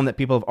 right, a film that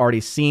people have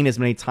already seen as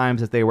many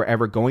times as they were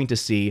ever going to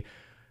see,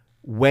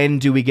 when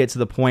do we get to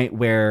the point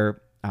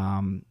where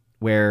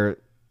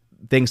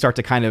things start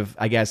to kind of,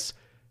 I guess,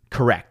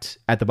 correct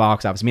at the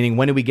box office? Meaning,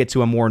 when do we get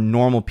to a more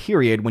normal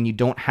period when you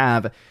don't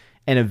have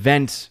an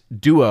event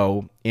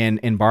duo in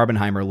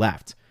Barbenheimer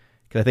left?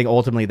 Because I think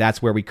ultimately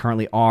that's where we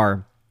currently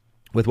are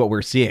with what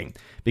we're seeing.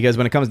 Because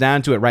when it comes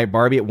down to it, right,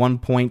 Barbie at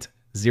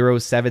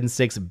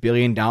 $1.076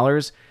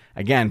 billion,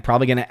 again,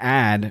 probably going to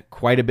add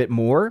quite a bit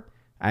more.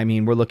 I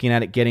mean, we're looking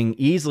at it getting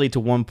easily to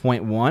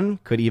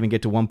 1.1, could even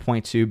get to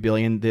 1.2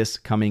 billion this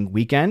coming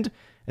weekend,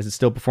 as it's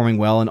still performing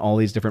well in all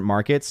these different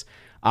markets.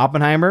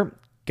 Oppenheimer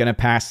going to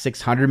pass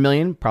 600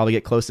 million, probably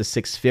get close to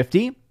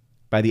 650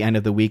 by the end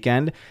of the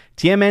weekend.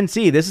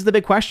 TMNT, this is the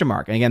big question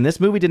mark. And again,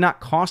 this movie did not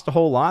cost a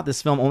whole lot.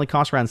 This film only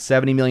cost around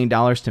 $70 million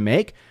to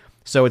make.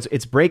 So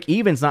its break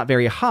even's not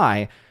very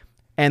high.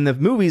 And the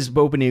movie's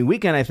opening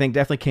weekend, I think,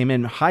 definitely came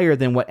in higher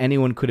than what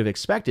anyone could have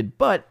expected.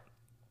 But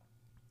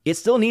it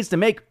still needs to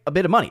make a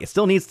bit of money. It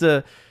still needs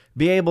to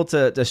be able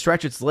to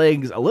stretch its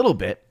legs a little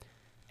bit.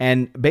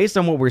 And based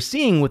on what we're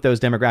seeing with those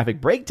demographic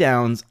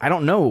breakdowns, I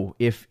don't know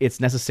if it's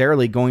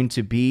necessarily going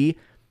to be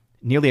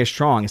nearly as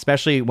strong,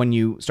 especially when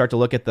you start to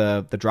look at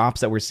the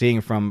drops that we're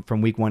seeing from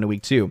week 1 to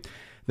week 2.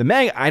 The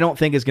Meg, I don't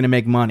think is going to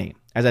make money.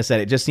 As I said,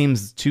 it just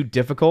seems too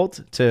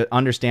difficult to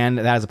understand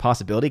that as a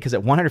possibility, because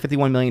at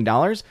 $151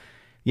 million,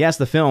 yes,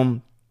 the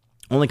film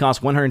only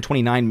cost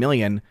 $129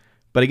 million.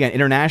 But again,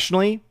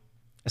 internationally,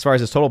 as far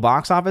as its total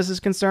box office is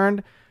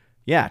concerned,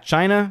 yeah,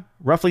 China,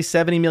 roughly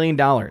 $70 million.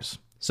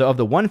 So of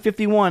the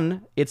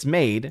 151 it's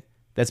made,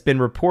 that's been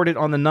reported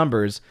on the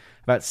numbers,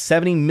 about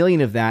 70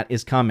 million of that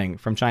is coming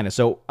from China.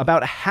 So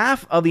about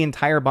half of the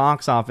entire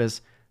box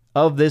office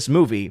of this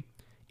movie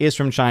is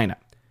from China.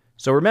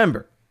 So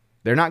remember,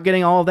 they're not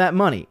getting all of that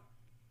money.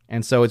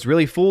 And so it's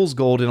really fool's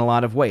gold in a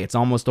lot of ways. It's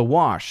almost a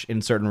wash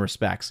in certain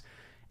respects.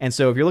 And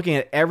so if you're looking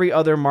at every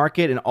other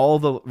market and all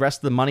the rest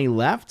of the money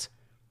left,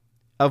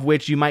 of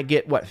which you might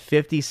get,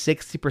 50,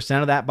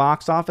 60% of that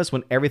box office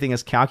when everything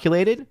is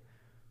calculated,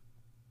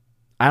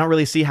 I don't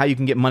really see how you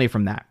can get money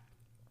from that.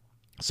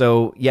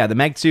 So yeah, the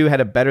Meg 2 had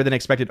a better than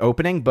expected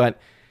opening, but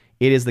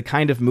it is the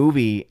kind of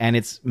movie, and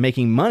it's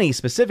making money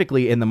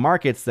specifically in the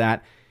markets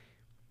that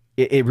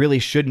it really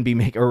shouldn't be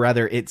making, or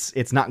rather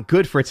it's not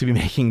good for it to be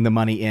making the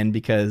money in,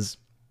 because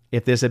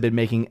if this had been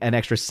making an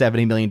extra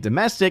 70 million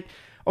domestic,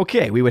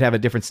 okay, we would have a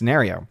different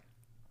scenario.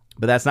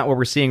 But that's not what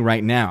we're seeing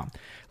right now.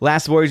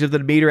 Last Voyage of the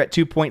Demeter at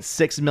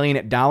 $2.6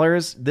 million.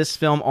 This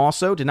film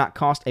also did not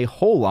cost a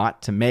whole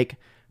lot to make,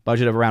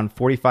 budget of around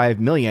 $45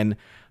 million.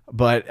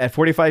 But at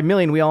 $45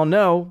 million, we all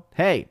know,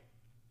 hey,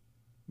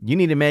 you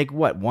need to make,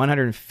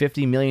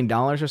 $150 million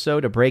or so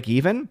to break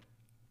even?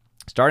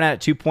 Starting out at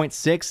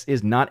 2.6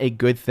 is not a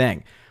good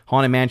thing.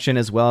 Haunted Mansion,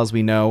 as well as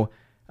we know,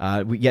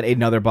 we get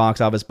another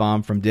box office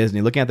bomb from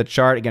Disney. Looking at the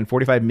chart, again,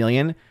 $45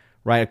 million,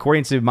 right?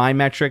 According to my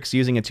metrics,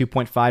 using a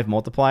 2.5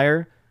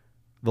 multiplier,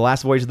 The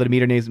Last Voyage of the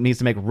Demeter needs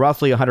to make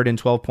roughly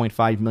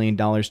 $112.5 million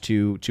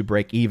to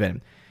break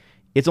even.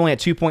 It's only at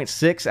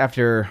 2.6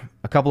 after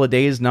a couple of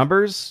days'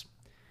 numbers.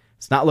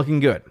 It's not looking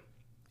good.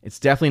 It's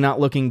definitely not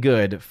looking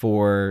good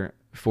for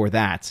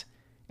that.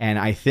 And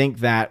I think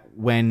that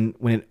when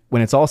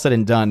it's all said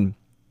and done,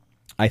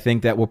 I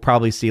think that we'll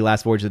probably see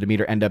Last Voyage of the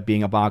Demeter end up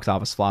being a box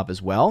office flop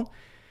as well.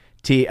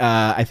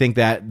 I think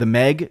that the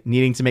Meg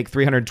needing to make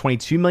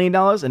 $322 million,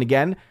 and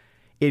again,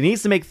 it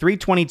needs to make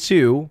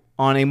 $322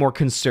 on a more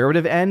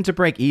conservative end to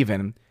break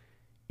even.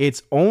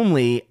 It's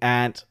only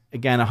at,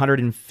 again,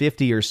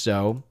 150 or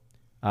so.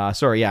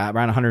 Around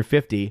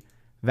 150.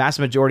 Vast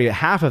majority,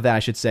 half of that, I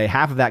should say,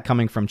 half of that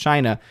coming from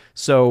China.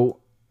 So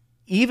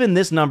even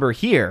this number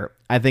here,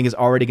 I think, is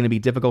already going to be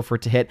difficult for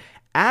it to hit.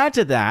 Add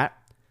to that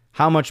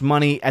how much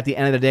money at the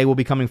end of the day will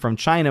be coming from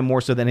China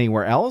more so than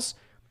anywhere else.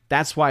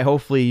 That's why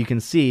hopefully you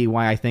can see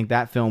why I think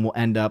that film will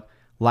end up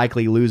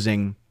likely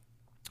losing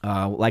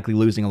a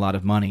lot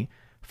of money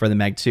for the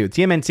Meg 2.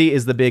 TMNT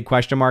is the big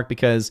question mark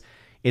because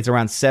it's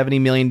around $70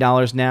 million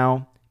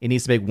now. It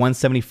needs to make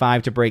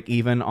 175 to break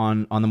even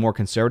on the more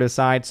conservative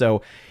side.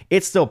 So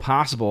it's still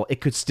possible.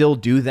 It could still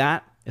do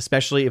that,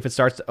 especially if it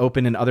starts to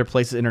open in other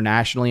places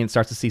internationally and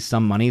starts to see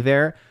some money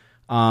there.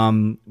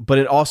 But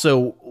it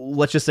also,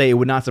 let's just say, it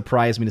would not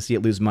surprise me to see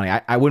it lose money.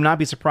 I would not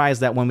be surprised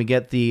that when we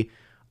get the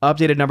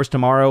updated numbers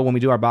tomorrow, when we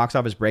do our box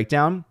office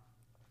breakdown,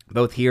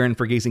 both here and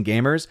for Geeks and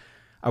Gamers,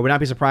 I would not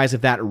be surprised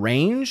if that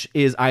range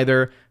is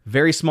either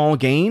very small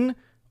gain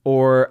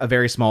or a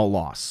very small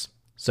loss.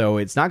 So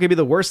it's not going to be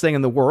the worst thing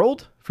in the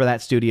world for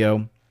that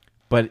studio,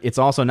 but it's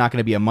also not going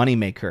to be a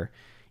moneymaker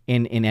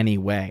in any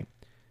way.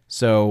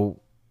 So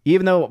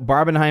even though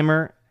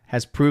Barbenheimer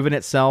has proven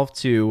itself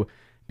to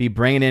be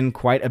bringing in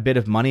quite a bit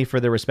of money for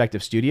their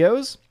respective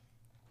studios,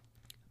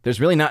 there's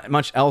really not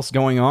much else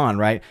going on,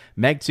 right?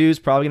 Meg 2 is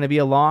probably going to be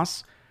a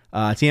loss.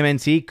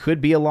 TMNT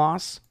could be a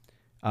loss.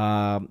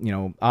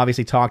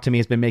 Obviously Talk to Me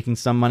has been making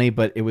some money,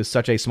 but it was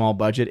such a small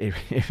budget.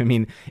 If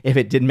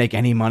it didn't make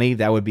any money,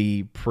 that would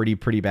be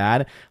pretty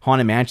bad.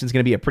 Haunted Mansion is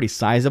going to be a pretty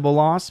sizable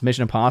loss.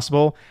 Mission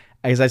Impossible,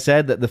 as I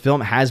said, the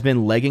film has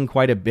been lagging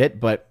quite a bit,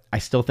 but I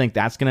still think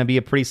that's going to be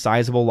a pretty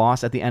sizable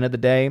loss at the end of the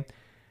day.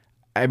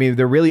 I mean,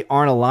 there really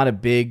aren't a lot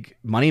of big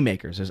money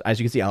makers. There's, as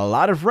you can see, a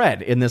lot of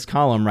red in this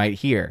column right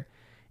here.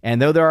 And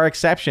though there are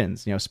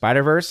exceptions,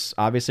 Spider-Verse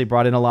obviously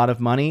brought in a lot of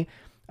money.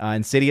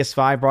 Insidious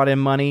 5 brought in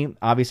money.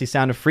 Obviously,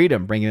 Sound of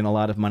Freedom bringing in a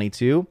lot of money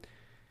too.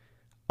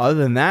 Other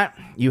than that,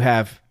 you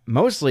have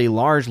mostly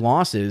large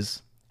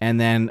losses and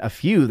then a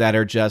few that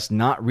are just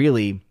not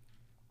really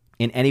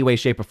in any way,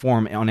 shape, or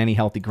form on any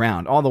healthy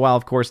ground. All the while,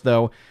 of course,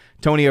 though,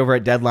 Tony over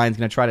at Deadline is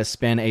going to try to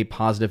spin a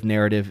positive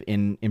narrative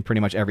in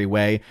pretty much every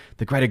way.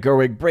 The Greta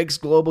Gerwig breaks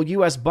global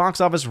U.S. box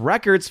office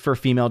records for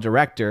female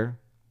director.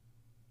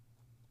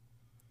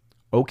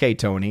 Okay,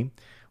 Tony.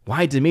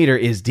 Why Demeter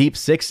is deep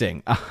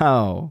sixing.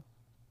 Oh,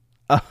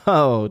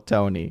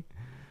 Tony.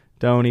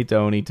 Tony.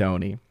 All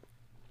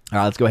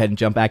right, let's go ahead and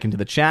jump back into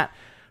the chat.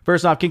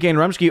 First off, Kincaid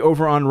Rumsky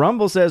over on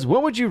Rumble says,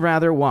 what would you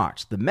rather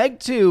watch, the Meg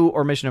 2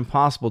 or Mission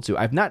Impossible 2?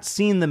 I've not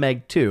seen the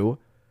Meg 2,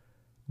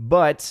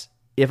 but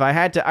if I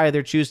had to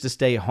either choose to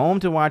stay home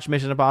to watch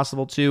Mission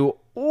Impossible 2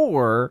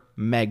 or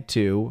Meg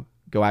 2,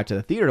 go out to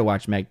the theater to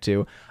watch Meg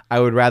 2, I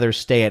would rather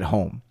stay at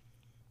home.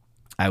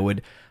 I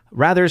would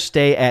rather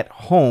stay at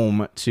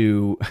home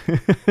to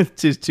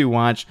to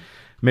watch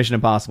Mission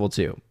Impossible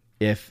 2.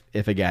 If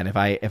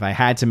I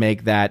had to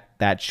make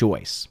that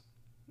choice.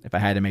 If I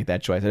had to make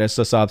that choice. I just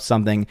saw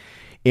something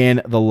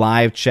in the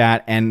live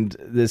chat, and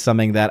this is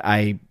something that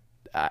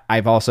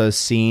I've also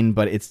seen,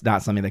 but it's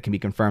not something that can be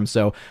confirmed.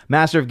 So,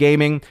 Master of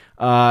Gaming,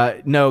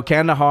 no,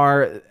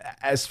 Kandahar,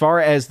 as far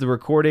as the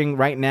recording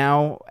right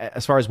now,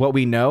 as far as what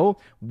we know,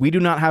 we do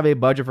not have a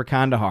budget for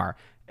Kandahar.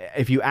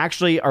 If you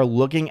actually are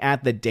looking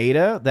at the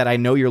data that I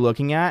know you're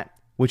looking at,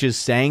 which is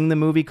saying the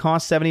movie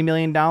cost $70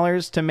 million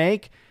to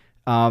make,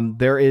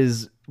 there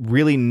is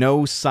really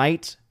no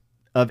site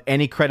of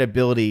any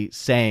credibility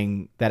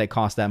saying that it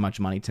cost that much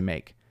money to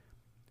make.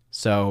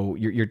 So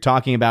you're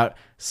talking about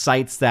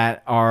sites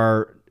that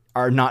are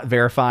not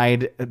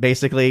verified,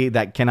 basically,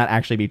 that cannot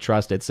actually be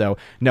trusted. So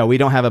no, we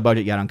don't have a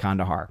budget yet on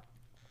Kandahar.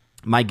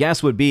 My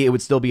guess would be it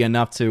would still be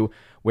enough to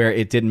where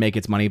it didn't make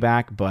its money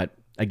back. But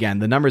again,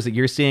 the numbers that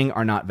you're seeing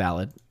are not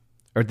valid,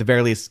 or at the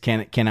very least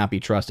cannot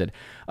be trusted.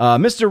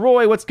 Mr.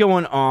 Roy, what's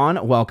going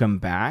on? Welcome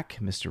back,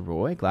 Mr.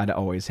 Roy. Glad to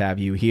always have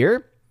you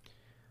here.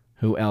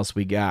 Who else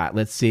we got?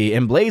 Let's see.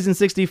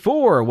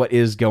 Emblazon64, what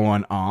is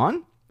going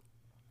on?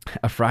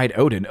 A fried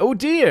Odin. Oh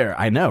dear.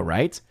 I know,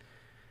 right?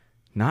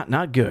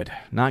 Not good.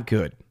 Not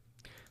good.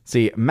 Let's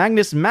see.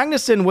 Magnus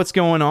Magnuson, what's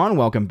going on?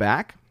 Welcome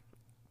back.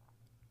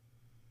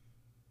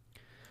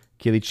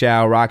 Keely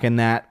Chow rocking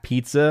that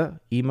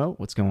pizza emote.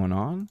 What's going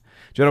on?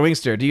 Jonah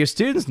Wingster, do your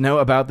students know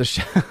about the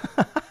show?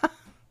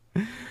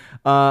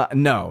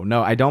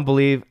 No, I don't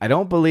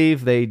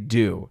believe they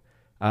do.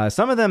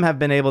 Some of them have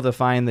been able to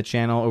find the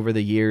channel over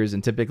the years,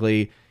 and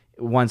typically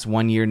once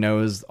one year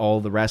knows, all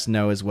the rest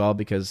know as well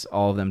because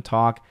all of them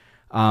talk.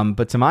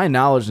 But to my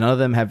knowledge, none of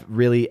them have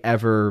really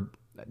ever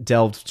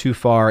delved too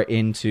far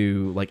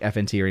into like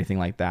FNT or anything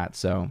like that.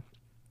 So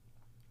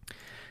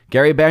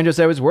Gary Banjo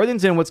says,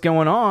 Worthington, what's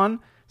going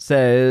on?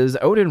 says,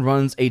 Odin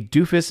runs a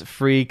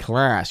doofus-free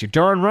class. You're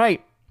darn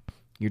right.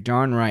 You're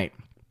darn right.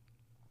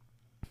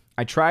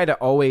 I try to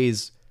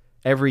always,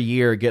 every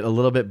year, get a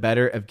little bit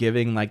better of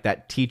giving like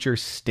that teacher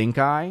stink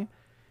eye.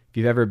 If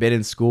you've ever been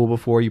in school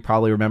before, you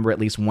probably remember at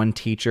least one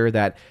teacher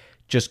that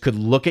just could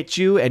look at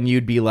you and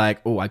you'd be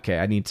like, oh, okay,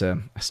 I need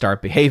to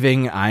start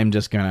behaving. I'm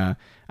just gonna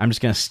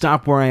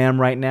stop where I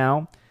am right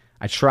now.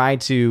 I try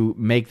to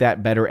make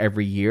that better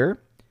every year.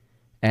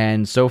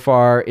 And so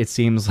far it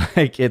seems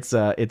like it's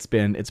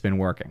been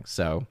working.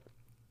 So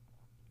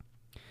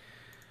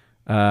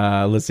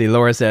let's see.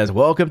 Laura says,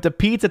 welcome to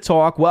Pizza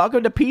Talk.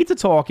 Welcome to Pizza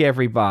Talk,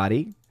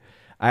 everybody.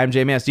 I'm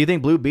JMS. Do you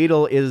think Blue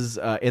Beetle is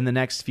in the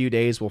next few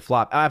days will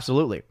flop?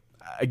 Absolutely.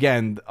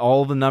 Again,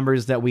 all the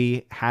numbers that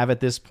we have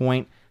at this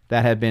point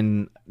that have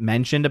been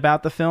mentioned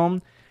about the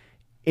film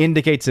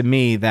indicate to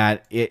me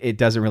that it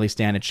doesn't really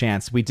stand a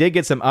chance. We did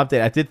get some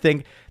update. I did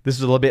think this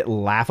was a little bit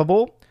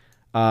laughable.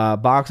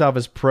 Box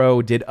Office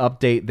Pro did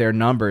update their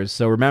numbers.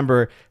 So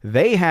remember,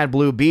 they had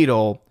Blue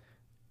Beetle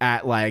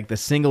at like the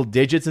single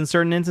digits in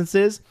certain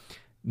instances.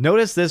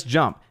 Notice this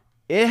jump.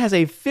 It has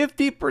a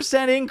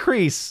 50%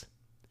 increase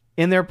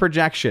in their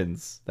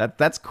projections.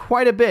 That's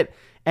quite a bit.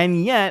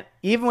 And yet,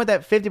 even with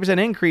that 50%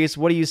 increase,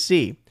 what do you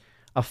see?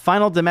 A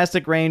final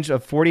domestic range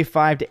of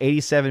 45 to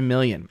 87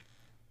 million.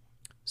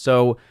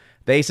 So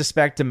they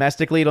suspect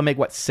domestically it'll make,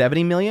 what,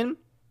 70 million?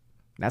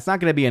 That's not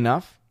going to be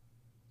enough.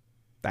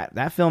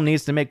 That film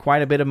needs to make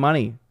quite a bit of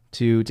money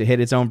to hit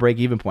its own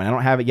break-even point. I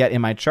don't have it yet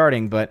in my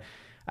charting, but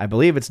I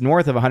believe it's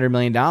north of $100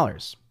 million.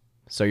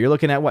 So you're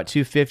looking at, what,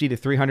 $250 to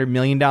 $300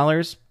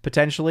 million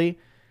potentially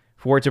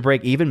for it to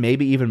break even,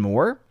 maybe even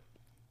more.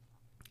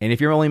 And if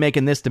you're only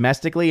making this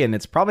domestically, and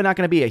it's probably not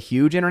going to be a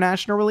huge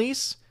international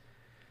release,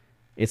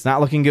 it's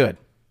not looking good.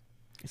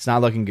 It's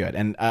not looking good.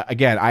 And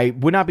again, I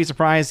would not be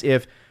surprised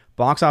if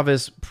Box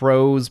Office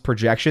Pro's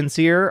projections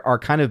here are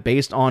kind of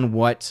based on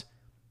what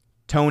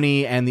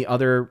Tony and the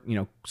other,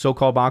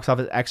 so-called box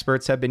office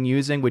experts have been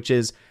using, which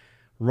is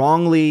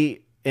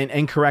wrongly and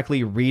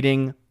incorrectly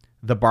reading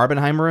the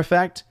Barbenheimer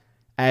effect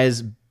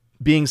as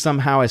being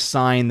somehow a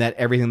sign that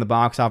everything in the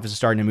box office is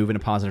starting to move in a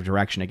positive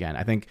direction again.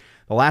 I think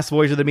The Last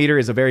Voyage of the Meter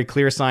is a very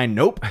clear sign.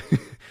 Nope,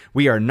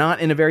 we are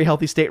not in a very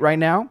healthy state right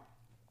now.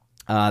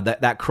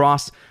 That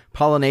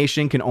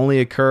cross-pollination can only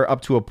occur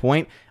up to a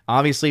point.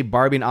 Obviously,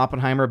 Barbie and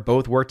Oppenheimer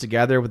both work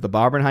together with the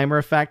Barbenheimer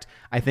effect.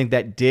 I think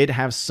that did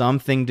have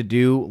something to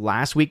do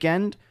last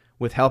weekend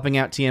with helping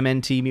out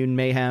TMNT, Mutant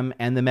Mayhem,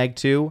 and the Meg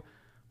 2.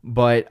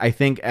 But I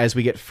think as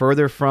we get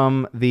further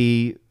from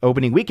the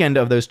opening weekend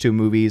of those two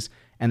movies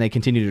and they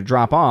continue to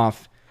drop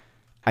off,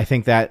 I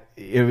think that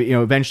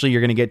eventually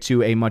you're going to get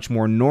to a much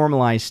more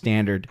normalized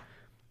standard.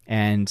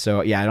 And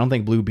so, yeah, I don't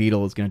think Blue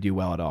Beetle is going to do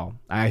well at all.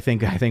 I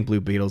think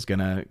Blue Beetle is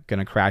gonna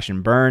crash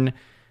and burn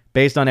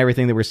based on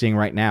everything that we're seeing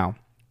right now.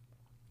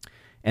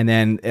 And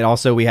then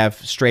we have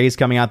Strays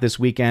coming out this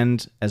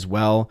weekend as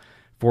well,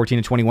 14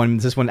 to 21.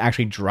 This one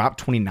actually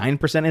dropped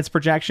 29% in its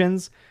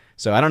projections.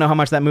 So I don't know how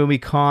much that movie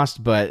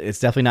cost, but it's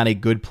definitely not a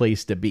good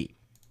place to be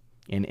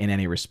in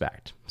any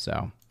respect.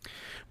 So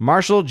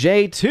Marshall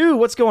J2,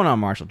 what's going on,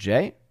 Marshall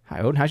J? Hi,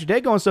 Odin. How's your day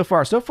going so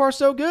far? So far,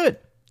 so good. A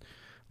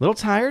little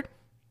tired,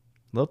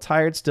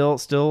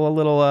 still a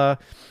little,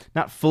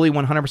 not fully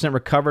 100%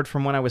 recovered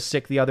from when I was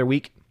sick the other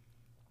week.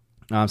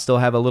 Still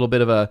have a little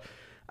bit of a,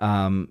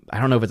 I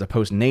don't know if it's a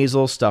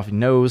post-nasal, stuffy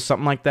nose,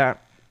 something like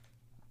that.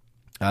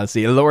 Let's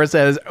see. Laura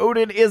says,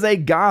 Odin is a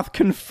goth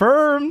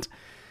confirmed.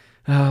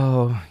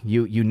 Oh,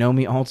 you know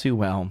me all too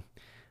well.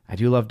 I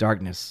do love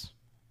darkness.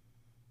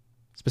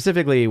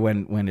 Specifically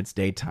when it's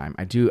daytime.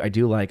 I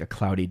do like a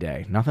cloudy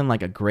day. Nothing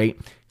like a great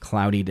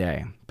cloudy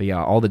day. But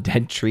yeah, all the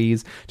dead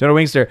trees. Donald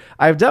Wingster,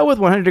 I've dealt with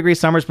 100-degree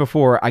summers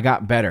before. I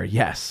got better.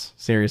 Yes,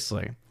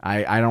 seriously.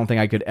 I don't think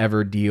I could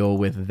ever deal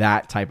with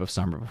that type of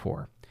summer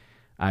before.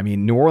 I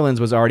mean, New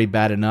Orleans was already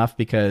bad enough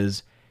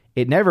because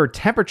it never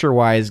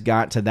temperature-wise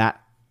got to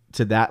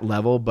that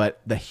level,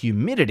 but the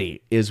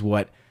humidity is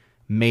what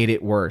made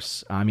it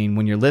worse. I mean,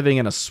 when you're living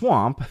in a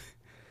swamp,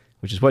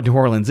 which is what New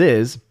Orleans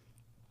is,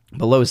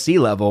 below sea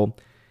level,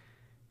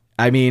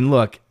 I mean,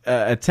 look,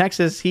 a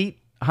Texas heat,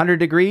 100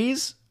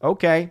 degrees,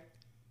 okay.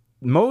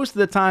 Most of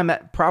the time,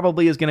 that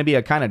probably is going to be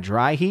a kind of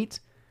dry heat.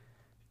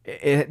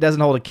 It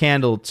doesn't hold a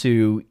candle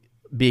to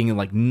being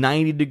like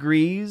 90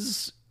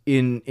 degrees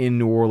in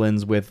New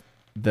Orleans with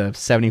the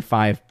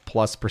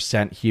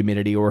 75+%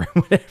 humidity or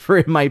whatever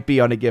it might be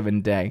on a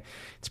given day.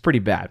 It's pretty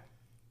bad,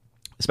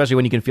 especially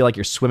when you can feel like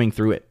you're swimming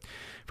through it.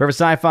 Forever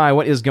Sci-Fi,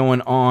 what is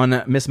going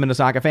on? Miss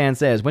Minnesota fan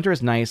says, winter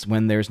is nice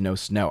when there's no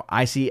snow.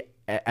 I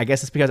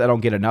guess it's because I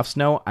don't get enough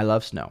snow. I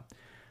love snow.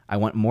 I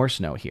want more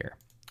snow here.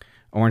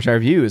 Orange Eye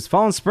Reviews,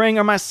 fall and spring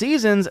are my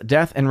seasons,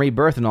 death and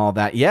rebirth and all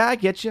that. Yeah, I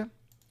get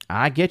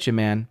you,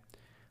 man.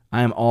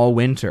 I am all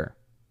winter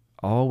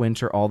all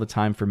the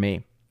time for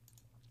me.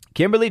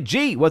 Kimberly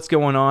G, what's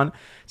going on?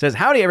 Says,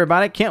 howdy,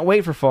 everybody. Can't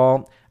wait for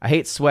fall. I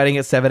hate sweating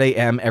at 7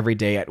 a.m. every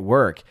day at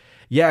work.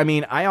 Yeah, I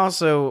mean,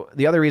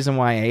 the other reason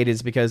why I hate it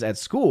is because at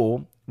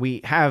school,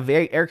 we have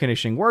air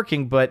conditioning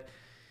working, but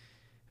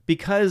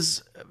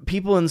because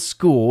people in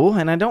school,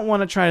 and I don't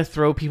want to try to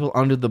throw people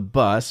under the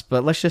bus,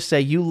 but let's just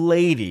say you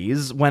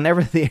ladies,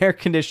 whenever the air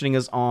conditioning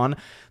is on,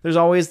 there's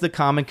always the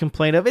common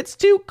complaint of, it's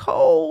too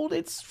cold,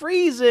 it's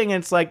freezing.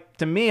 And it's like,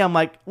 to me, I'm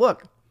like,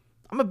 look,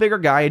 I'm a bigger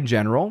guy in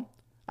general.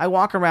 I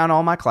walk around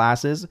all my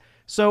classes,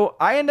 so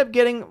I end up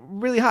getting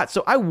really hot.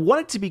 So I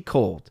want it to be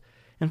cold.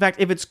 In fact,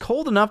 if it's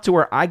cold enough to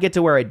where I get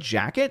to wear a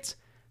jacket,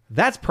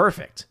 that's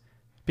perfect.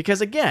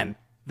 Because again,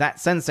 that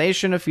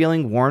sensation of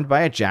feeling warmed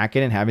by a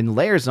jacket and having the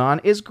layers on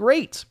is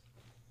great.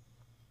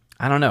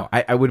 I don't know.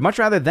 I would much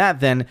rather that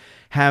than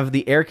have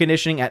the air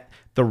conditioning at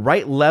the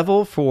right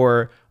level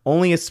for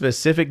only a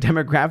specific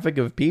demographic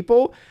of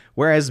people.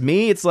 Whereas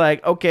me, it's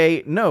like,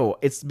 okay, no,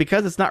 it's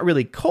because it's not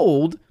really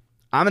cold.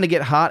 I'm going to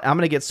get hot, I'm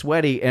going to get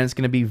sweaty, and it's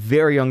going to be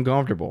very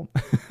uncomfortable.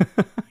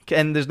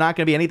 And there's not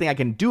going to be anything I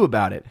can do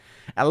about it.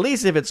 At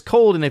least if it's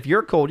cold, and if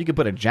you're cold, you can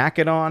put a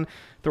jacket on,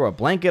 throw a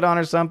blanket on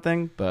or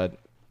something. But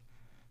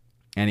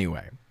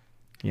anyway,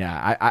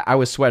 yeah, I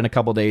was sweating a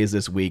couple days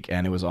this week,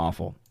 and it was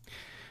awful.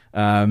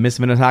 Miss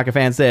Minotaka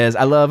fan says,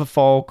 I love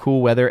fall,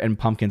 cool weather, and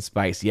pumpkin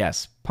spice.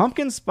 Yes,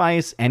 pumpkin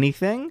spice,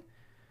 anything?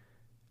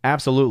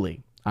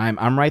 Absolutely.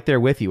 I'm right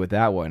there with you with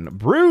that one.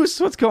 Bruce,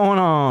 what's going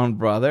on,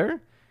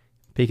 brother?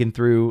 Peeking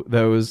through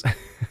those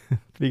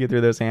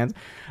hands.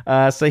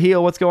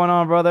 Sahil, what's going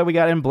on, brother? We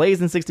got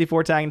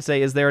Emblazing64 tagging to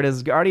say, is there an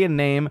Asgardian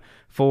name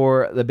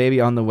for the baby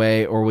on the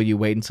way, or will you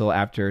wait until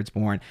after it's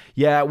born?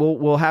 Yeah,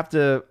 we'll have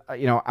to,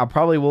 I'll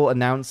probably will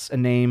announce a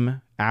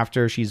name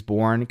after she's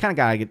born. Kind of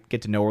gotta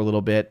get to know her a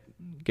little bit,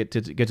 get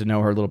to know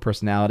her little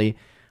personality.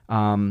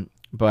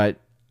 But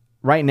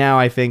right now,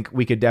 I think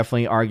we could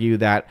definitely argue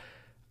that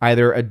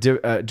either a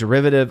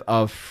derivative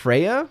of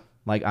Freya,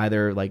 like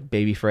either like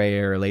Baby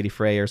Freya or Lady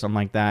Freya or something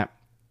like that,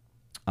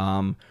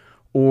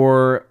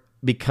 or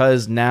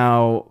because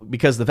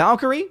the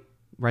Valkyrie,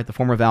 right, the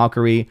former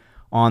Valkyrie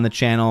on the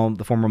channel,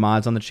 the former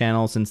mods on the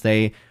channel, since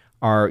they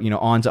are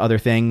on to other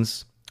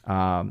things,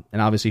 and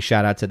obviously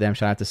shout out to them,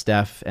 shout out to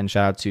Steph, and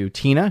shout out to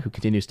Tina, who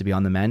continues to be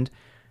on the mend.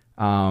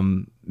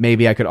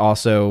 Maybe I could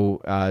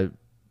also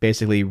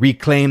basically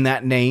reclaim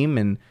that name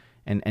and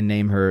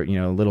name her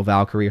Little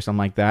Valkyrie or something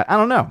like that. I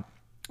don't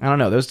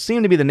know. Those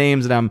seem to be the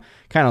names that I'm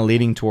kind of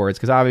leaning towards,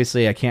 because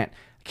obviously I can't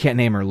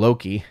name her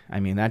Loki. I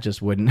mean, that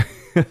just wouldn't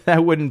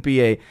that wouldn't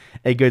be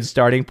a good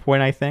starting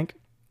point, I think.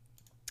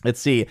 Let's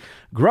see.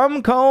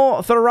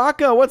 Grumko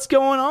Tharaka, what's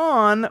going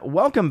on?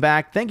 Welcome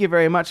back. Thank you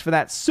very much for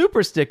that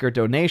super sticker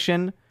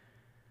donation.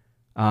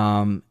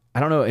 I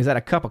don't know. Is that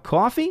a cup of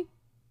coffee?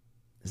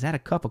 Is that a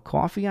cup of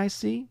coffee I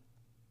see?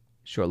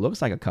 Sure, it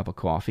looks like a cup of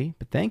coffee,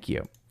 but thank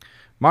you.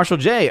 Marshall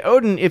J.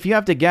 Odin, if you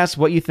have to guess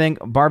what you think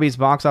Barbie's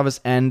box office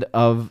end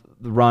of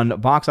the run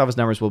box office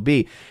numbers will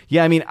be.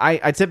 Yeah, I mean,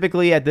 I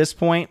typically at this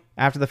point,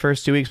 after the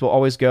first 2 weeks, will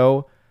always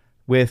go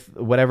with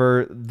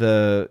whatever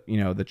the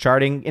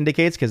charting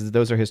indicates, because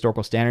those are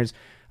historical standards.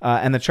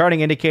 And the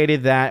charting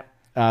indicated that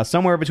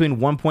somewhere between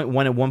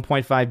 $1.1 and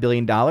 $1.5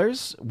 billion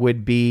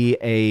would be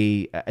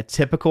a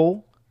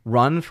typical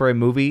run for a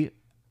movie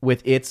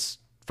with its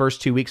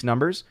first 2 weeks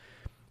numbers.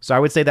 So I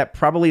would say that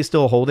probably is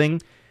still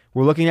holding.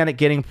 We're looking at it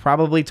getting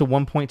probably to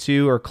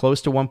 1.2 or close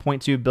to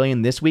 1.2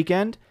 billion this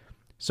weekend.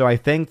 So I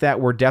think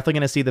that we're definitely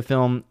going to see the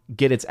film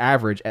get its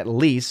average at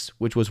least,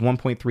 which was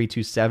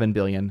 1.327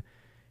 billion.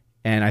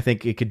 And I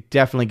think it could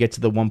definitely get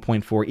to the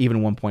 1.4,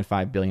 even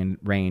 1.5 billion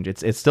range.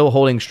 It's still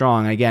holding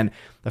strong. Again,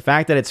 the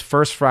fact that its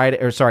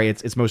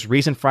its most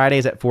recent Friday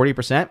is at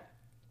 40%.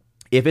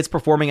 If it's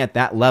performing at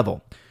that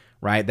level,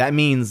 right, that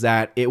means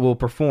that it will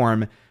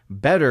perform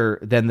better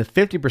than the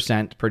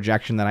 50%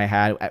 projection that I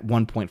had at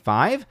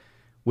 1.5,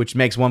 which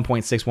makes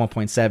 1.6,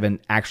 1.7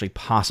 actually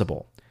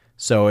possible.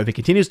 So if it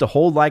continues to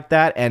hold like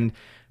that, and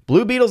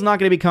Blue Beetle's not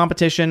going to be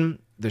competition,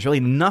 there's really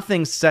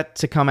nothing set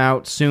to come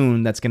out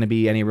soon that's going to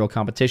be any real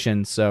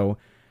competition. So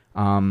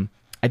I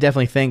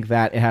definitely think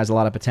that it has a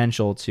lot of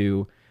potential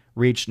to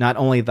reach not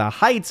only the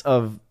heights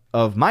of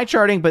my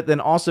charting, but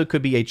then also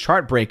could be a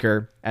chart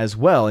breaker as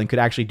well, and could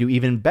actually do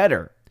even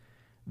better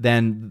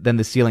than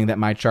the ceiling that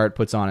my chart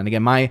puts on. And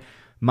again,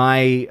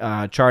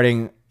 my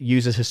charting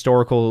uses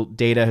historical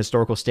data,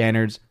 historical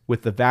standards,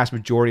 with the vast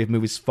majority of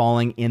movies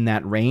falling in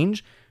that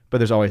range, but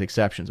there's always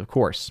exceptions, of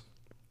course.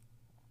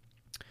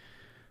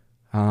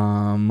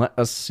 Let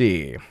us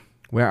see.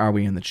 Where are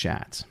we in the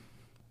chat?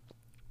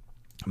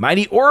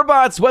 Mighty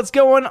Orbots, what's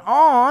going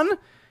on?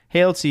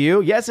 Hail to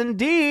you. Yes,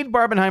 indeed,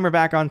 Barbenheimer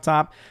back on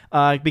top.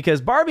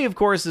 Because Barbie, of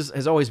course,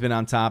 has always been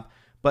on top.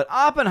 But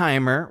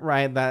Oppenheimer,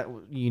 right, that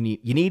you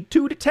need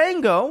two to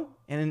tango.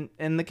 And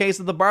in the case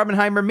of the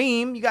Barbenheimer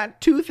meme, you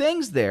got two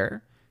things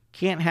there.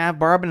 Can't have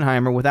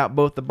Barbenheimer without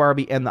both the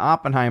Barbie and the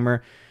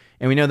Oppenheimer.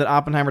 And we know that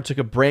Oppenheimer took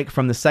a break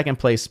from the second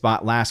place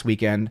spot last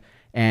weekend.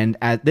 And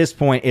at this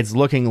point, it's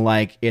looking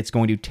like it's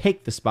going to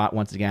take the spot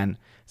once again,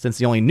 since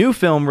the only new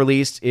film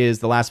released is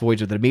The Last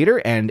Voyage of the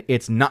Demeter, and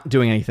it's not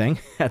doing anything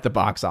at the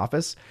box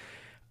office.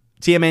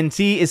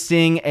 TMNT is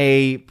seeing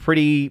a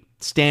pretty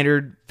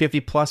standard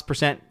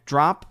 50+%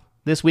 drop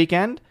this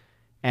weekend,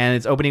 and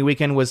its opening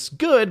weekend was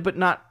good, but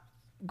not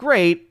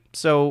great.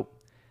 So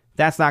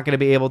That's not going to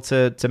be able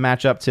to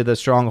match up to the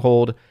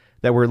stronghold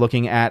that we're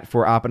looking at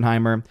for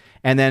Oppenheimer.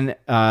 And then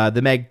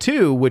the Meg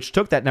 2, which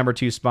took that number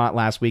 2 spot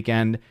last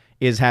weekend,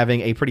 is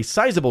having a pretty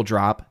sizable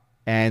drop.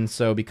 And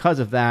so because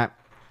of that,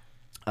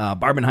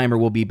 Barbenheimer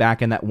will be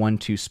back in that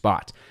 1-2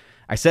 spot.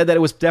 I said that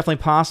it was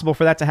definitely possible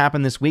for that to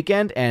happen this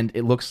weekend, and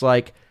it looks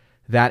like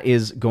that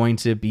is going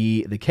to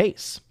be the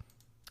case.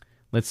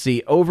 Let's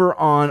see. Over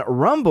on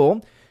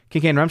Rumble,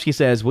 Kincaid Rumsky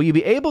says, will you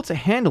be able to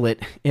handle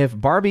it if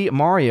Barbie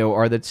Mario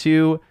are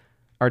two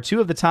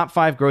of the top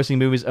 5 grossing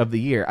movies of the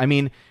year? I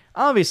mean,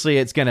 obviously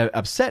it's going to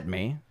upset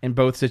me in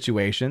both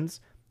situations.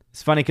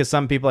 It's funny because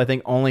some people I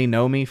think only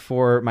know me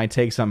for my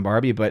takes on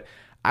Barbie, but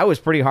I was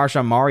pretty harsh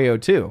on Mario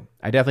too.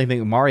 I definitely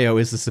think Mario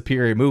is the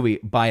superior movie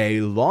by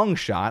a long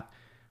shot,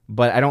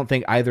 but I don't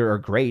think either are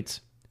great.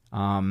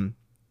 In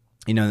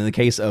the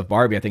case of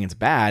Barbie, I think it's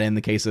bad. In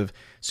the case of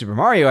Super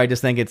Mario, I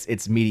just think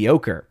it's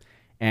mediocre.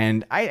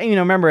 And I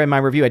remember in my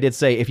review, I did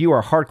say, if you are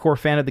a hardcore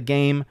fan of the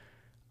game,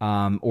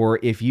 or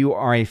if you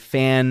are a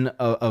fan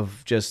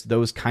of just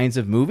those kinds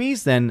of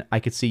movies, then I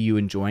could see you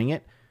enjoying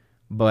it.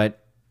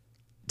 But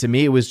to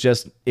me, it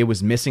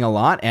was missing a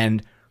lot.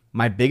 And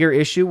my bigger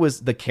issue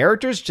was the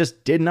characters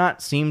just did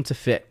not seem to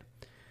fit.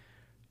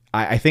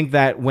 I think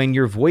that when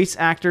your voice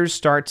actors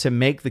start to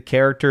make the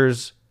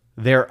characters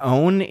their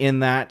own,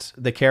 in that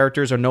the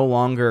characters are no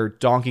longer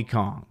Donkey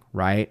Kong,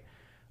 right?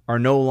 Are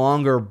no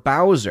longer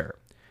Bowser,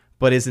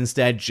 but is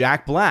instead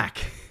Jack Black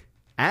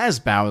as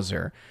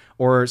Bowser,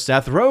 or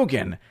Seth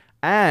Rogen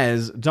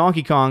as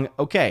Donkey Kong.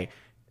 Okay,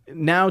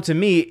 now to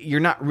me, you're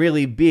not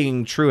really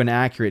being true and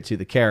accurate to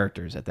the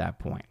characters at that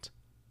point.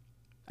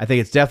 I think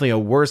it's definitely a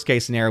worst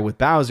case scenario with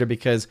Bowser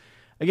because,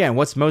 again,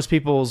 what's most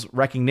people's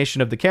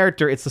recognition of the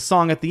character? It's the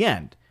song at the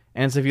end.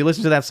 And so if you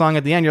listen to that song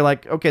at the end, you're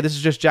like, okay, this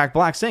is just Jack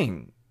Black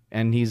singing,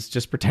 and he's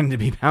just pretending to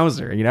be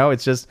Bowser.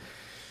 It's just...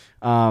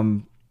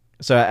 so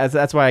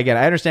that's why, again,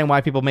 I understand why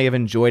people may have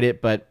enjoyed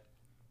it, but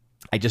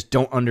I just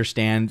don't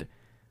understand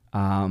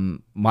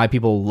why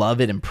people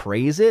love it and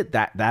praise it.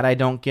 That I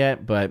don't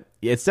get, but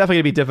it's definitely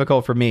going to be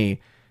difficult for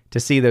me to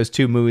see those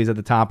 2 movies at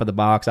the top of the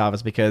box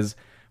office because,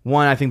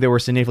 one, I think there were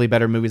significantly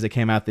better movies that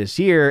came out this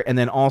year, and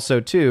then also,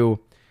 2,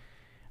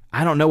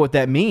 I don't know what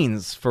that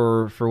means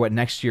for what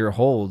next year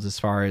holds as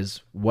far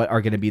as what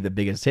are going to be the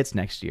biggest hits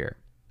next year.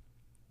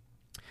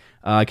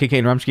 KK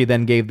and Rumsky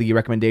then gave the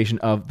recommendation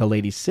of The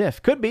Lady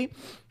Sif. Could be.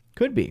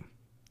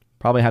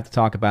 Probably have to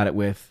talk about it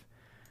with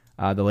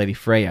the Lady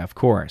Freya, of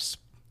course.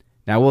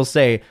 Now, we'll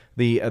say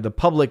the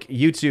public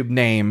YouTube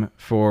name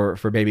for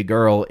Baby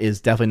Girl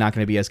is definitely not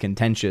going to be as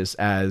contentious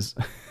as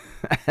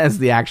as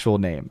the actual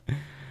name.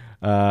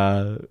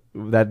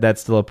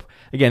 That's still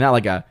again not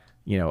like an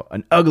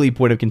ugly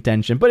point of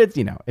contention, but it's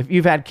if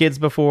you've had kids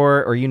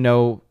before or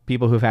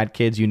people who've had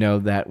kids,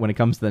 that when it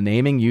comes to the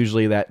naming,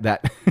 usually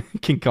that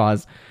can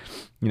cause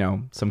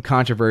some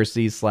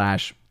controversy /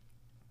 some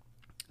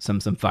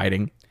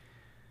fighting.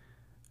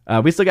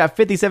 We still got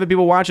 57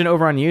 people watching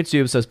over on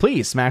YouTube, so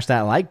please smash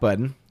that like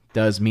button.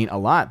 Does mean a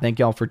lot. Thank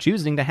y'all for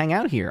choosing to hang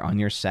out here on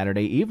your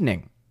Saturday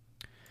evening.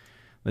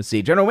 Let's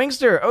see. General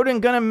Wingster, Odin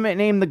gonna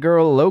name the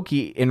girl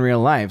Loki in real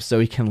life so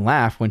he can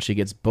laugh when she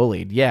gets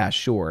bullied. Yeah,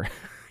 sure.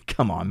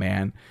 Come on,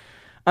 man.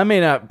 I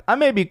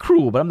may be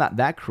cruel, but I'm not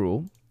that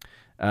cruel.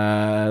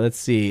 Let's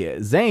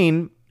see.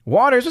 Zane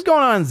Waters, what's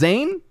going on,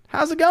 Zane?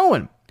 How's it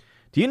going?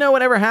 Do you know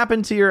whatever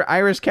happened to your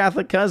Irish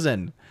Catholic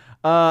cousin?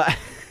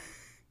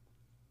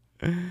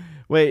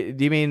 Wait,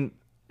 do you mean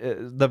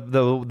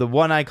the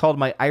one I called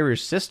my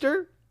Irish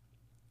sister?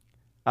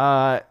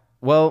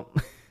 Well,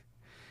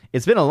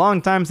 it's been a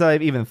long time since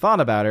I've even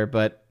thought about her,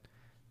 but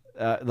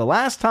the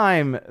last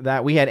time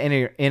that we had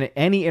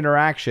any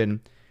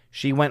interaction,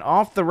 she went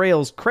off the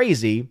rails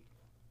crazy,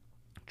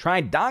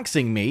 tried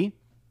doxing me,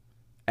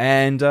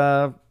 and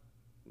I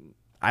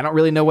don't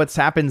really know what's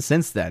happened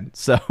since then.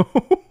 So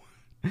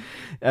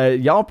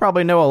y'all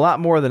probably know a lot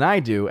more than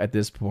I do at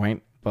this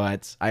point,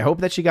 but I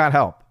hope that she got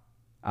help.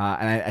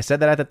 And I said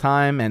that at the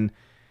time, and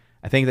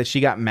I think that she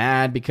got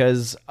mad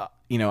because,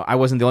 I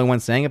wasn't the only one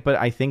saying it, but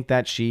I think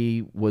that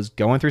she was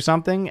going through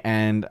something,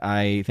 and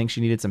I think she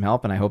needed some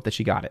help, and I hope that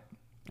she got it.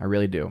 I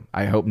really do.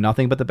 I hope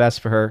nothing but the best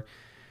for her.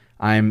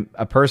 I'm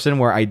a person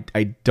where I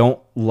don't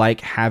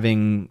like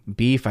having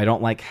beef. I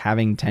don't like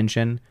having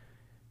tension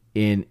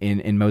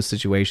in most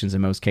situations, in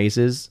most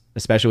cases,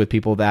 especially with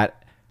people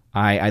that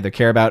I either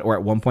care about or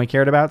at one point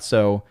cared about.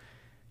 So,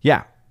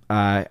 yeah,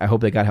 I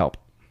hope they got help.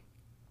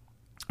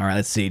 All right,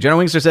 let's see.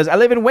 General Wingster says, I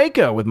live in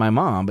Waco with my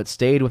mom, but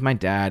stayed with my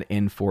dad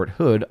in Fort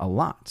Hood a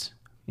lot.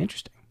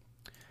 Interesting.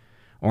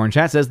 Orange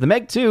Chat says, The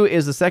Meg 2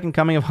 is the second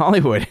coming of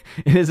Hollywood.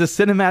 It is a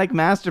cinematic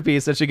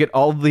masterpiece that should get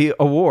all the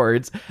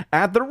awards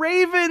at the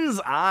Ravens.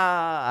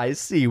 Ah, I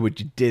see what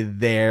you did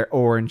there,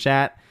 Orange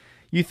Chat.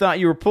 You thought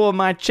you were pulling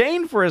my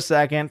chain for a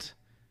second.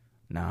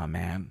 Nah,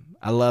 man.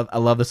 I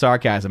love the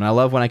sarcasm, and I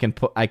love when I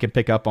can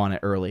pick up on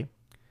it early.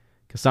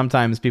 Because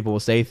sometimes people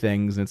will say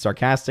things and it's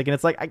sarcastic, and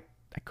it's like, I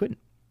couldn't.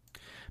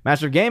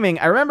 Master of Gaming,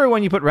 I remember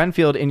when you put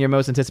Renfield in your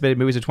most anticipated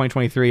movies of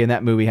 2023, and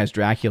that movie has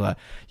Dracula.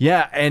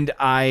 Yeah, and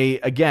I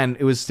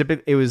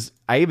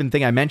even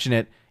think I mentioned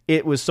it.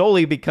 It was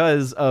solely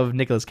because of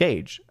Nicolas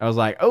Cage. I was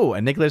like, oh,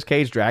 a Nicolas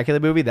Cage Dracula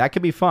movie? That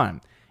could be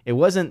fun. It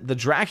wasn't the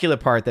Dracula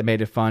part that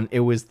made it fun.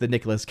 It was the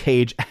Nicolas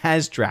Cage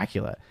as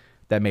Dracula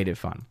that made it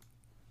fun.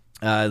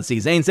 Let's see.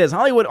 Zane says,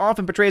 Hollywood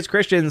often portrays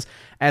Christians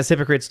as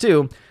hypocrites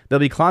too. They'll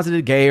be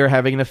closeted gay or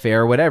having an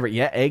affair or whatever.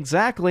 Yeah,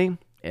 exactly.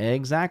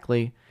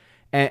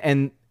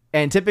 And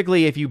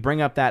typically if you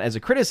bring up that as a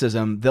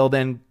criticism, they'll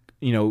then,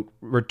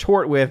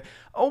 retort with,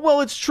 oh, well,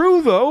 it's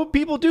true though.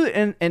 People do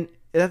it. And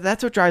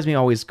that's what drives me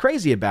always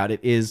crazy about it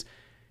is,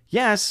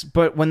 yes,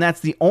 but when that's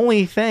the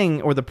only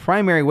thing or the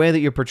primary way that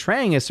you're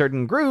portraying a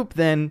certain group,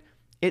 then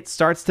it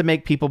starts to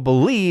make people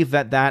believe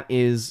that that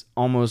is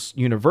almost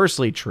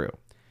universally true.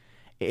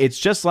 It's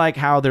just like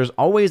how there's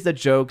always the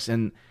jokes,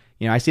 and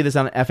I see this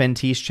on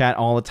FNT's chat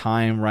all the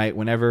time, right?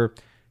 Whenever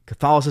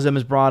Catholicism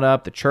is brought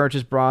up, the church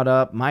is brought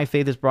up, my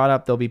faith is brought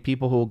up, there'll be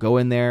people who will go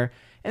in there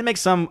and make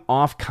some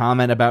off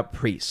comment about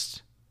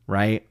priests,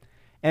 right?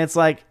 And it's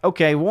like,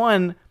 okay,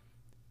 one,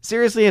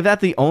 seriously, if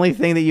that's the only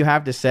thing that you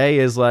have to say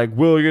is like,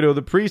 well,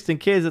 the priest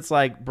and kids, it's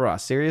like, bruh,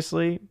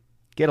 seriously?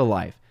 Get a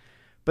life.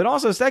 But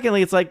also,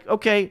 secondly, it's like,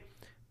 okay,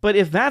 but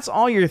if that's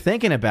all you're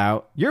thinking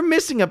about, you're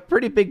missing a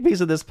pretty big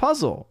piece of this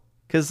puzzle.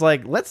 Because,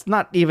 let's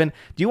not even...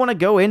 Do you want to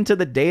go into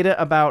the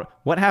data about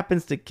what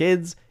happens to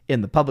kids in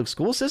the public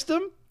school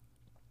system?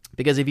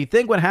 Because if you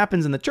think what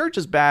happens in the church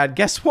is bad,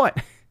 guess what?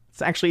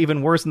 It's actually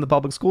even worse in the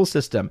public school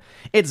system.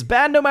 It's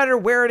bad no matter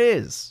where it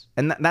is.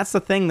 And that's the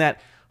thing that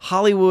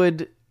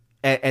Hollywood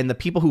and the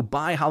people who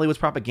buy Hollywood's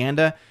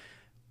propaganda,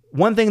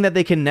 one thing that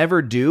they can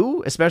never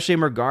do, especially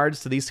in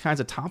regards to these kinds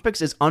of topics,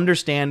 is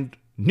understand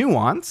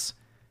nuance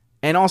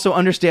and also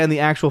understand the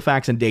actual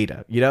facts and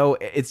data.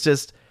 It's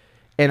just...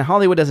 And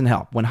Hollywood doesn't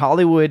help. When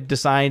Hollywood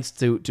decides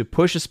to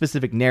push a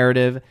specific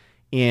narrative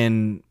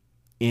in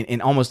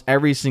almost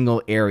every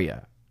single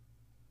area,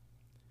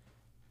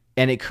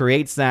 and it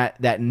creates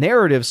that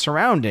narrative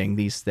surrounding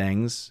these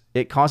things,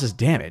 it causes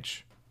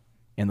damage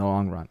in the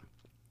long run.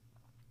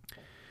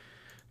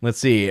 Let's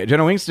see.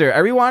 General Wingster, I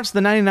rewatched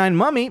the 99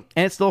 Mummy,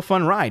 and it's still a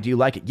fun ride. Do you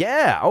like it?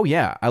 Yeah. Oh,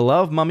 yeah. I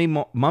love Mummy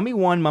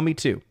 1, Mummy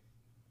 2.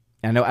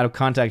 I know out of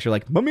context, you're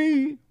like,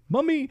 Mummy.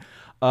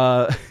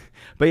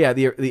 But yeah,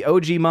 the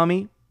OG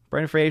Mummy,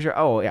 Brendan Fraser.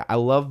 Oh, yeah. I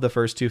love the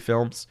first two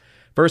films.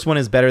 First one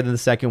is better than the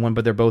second one,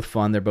 but they're both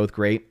fun. They're both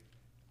great.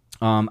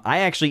 I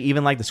actually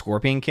even like The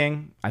Scorpion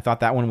King. I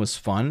thought that one was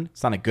fun.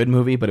 It's not a good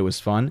movie, but it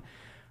was fun.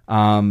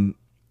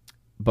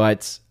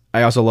 But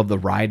I also love the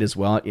ride as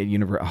well.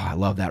 I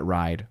love that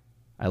ride.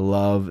 I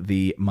love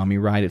the Mummy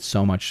ride. It's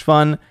so much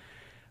fun.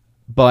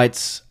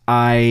 But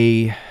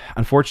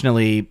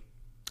unfortunately,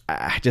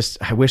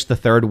 I wish the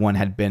third one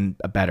had been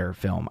a better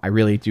film. I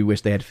really do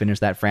wish they had finished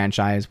that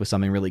franchise with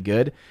something really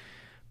good.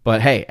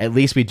 But hey, at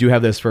least we do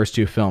have those first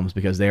two films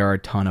because they are a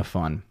ton of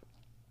fun.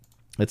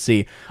 Let's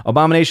see.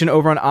 Abomination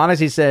over on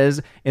Odyssey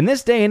says, in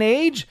this day and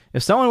age,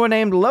 if someone were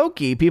named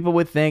Loki, people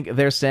would think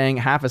they're saying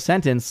half a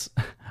sentence.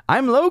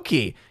 I'm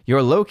Loki.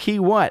 You're Loki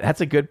what?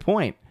 That's a good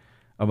point,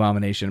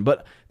 Abomination.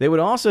 But they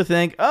would also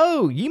think,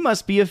 oh, you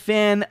must be a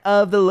fan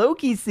of the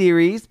Loki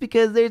series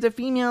because there's a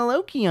female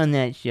Loki on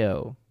that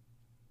show.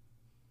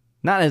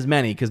 Not as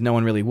many because no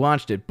one really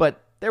watched it,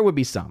 but there would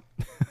be some.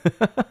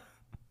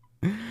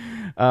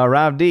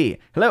 Rob D.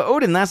 Hello,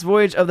 Odin. Last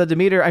Voyage of the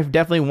Demeter. I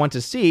definitely want to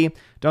see.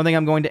 Don't think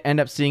I'm going to end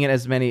up seeing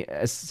as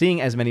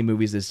many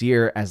movies this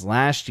year as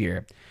last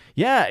year.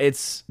 Yeah,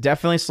 it's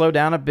definitely slowed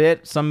down a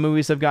bit. Some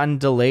movies have gotten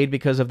delayed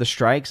because of the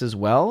strikes as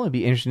well. It'd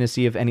be interesting to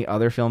see if any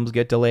other films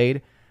get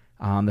delayed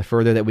the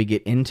further that we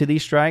get into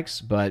these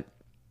strikes. But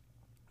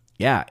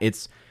yeah,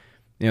 it's...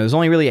 there's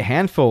only really a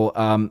handful.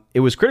 It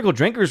was Critical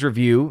Drinker's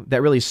review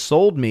that really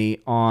sold me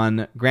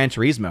on Gran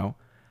Turismo.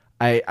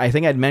 I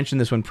think I'd mentioned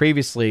this one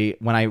previously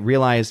when I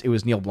realized it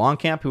was Neil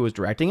Blomkamp who was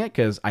directing it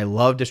because I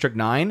love District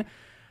 9.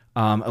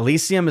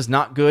 Elysium is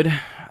not good.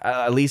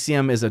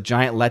 Elysium is a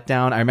giant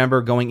letdown. I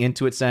remember going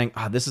into it saying,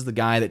 this is the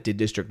guy that did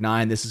District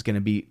 9. This is going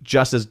to be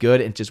just as good.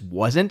 It just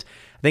wasn't.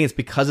 I think it's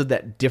because of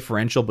that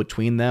differential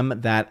between them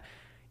that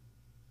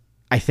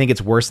I think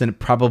it's worse than it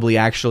probably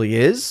actually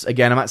is.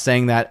 Again, I'm not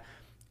saying that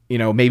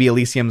maybe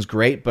Elysium's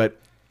great, but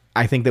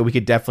I think that we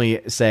could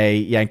definitely say,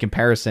 in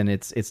comparison,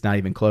 it's not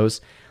even close.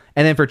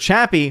 And then for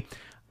Chappie,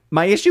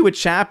 my issue with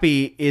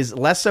Chappie is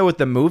less so with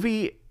the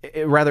movie,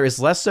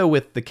 is less so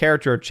with the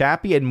character of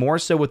Chappie and more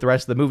so with the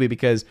rest of the movie,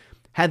 because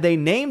had they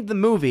named the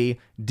movie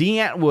D.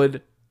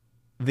 Antwood,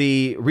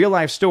 the real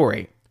life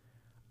story,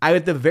 I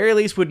at the very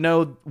least would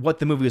know what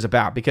the movie was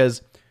about.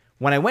 Because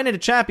when I went into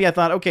Chappie, I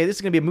thought, okay, this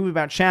is going to be a movie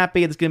about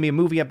Chappie. It's going to be a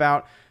movie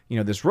about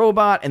this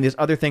robot and there's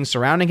other things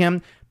surrounding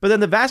him. But then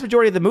the vast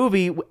majority of the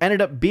movie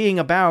ended up being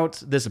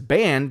about this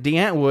band, D.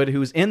 Antwood,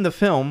 who's in the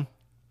film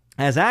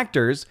as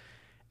actors,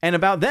 and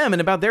about them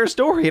and about their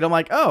story. And I'm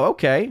like, oh,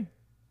 okay.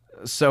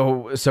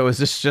 So is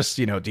this just,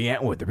 D.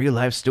 Antwood, the real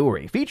life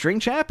story featuring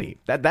Chappie?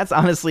 That's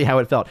honestly how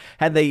it felt.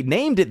 Had they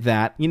named it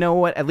that, you know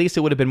what? At least it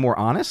would have been more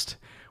honest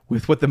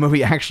with what the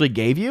movie actually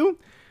gave you.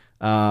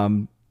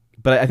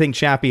 But I think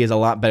Chappie is a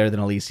lot better than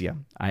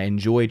Elysium. I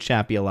enjoyed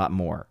Chappie a lot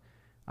more.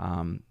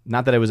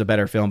 Not that it was a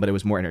better film, but it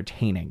was more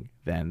entertaining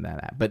than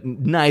that. But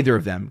neither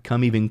of them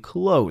come even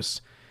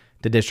close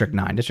to District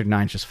 9. District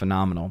 9 is just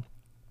phenomenal.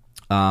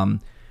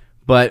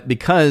 But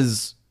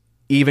because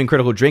even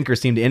Critical Drinker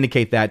seemed to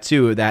indicate that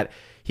too, that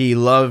he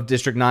loved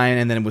District 9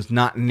 and then it was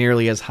not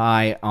nearly as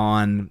high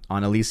on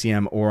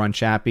Elysium or on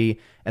Chappie,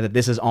 and that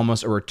this is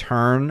almost a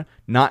return,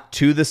 not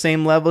to the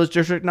same level as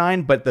District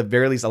 9, but at the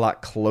very least a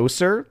lot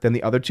closer than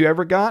the other two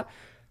ever got,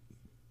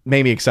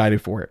 made me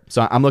excited for it.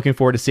 So I'm looking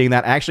forward to seeing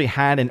that. I actually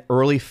had an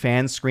early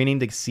fan screening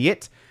to see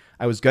it.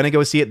 I was going to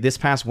go see it this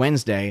past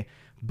Wednesday,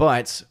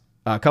 but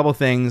a couple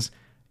things.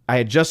 I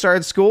had just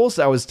started school,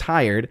 so I was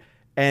tired.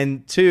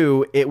 And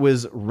two, it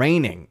was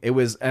raining. It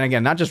was, and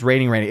again, not just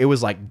raining. It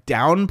was like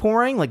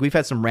downpouring. Like we've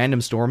had some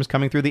random storms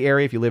coming through the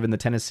area. If you live in the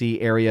Tennessee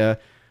area,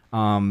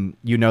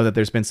 you know that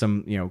there's been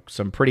some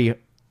pretty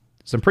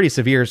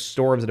severe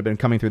storms that have been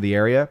coming through the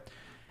area.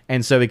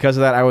 And so because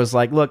of that, I was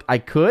like, look, I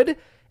could.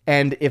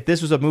 And if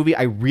this was a movie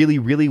I really,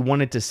 really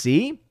wanted to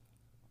see,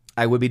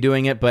 I would be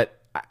doing it. But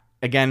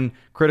again,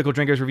 Critical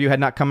Drinker's review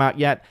had not come out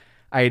yet.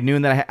 I had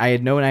known that I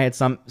had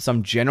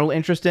some general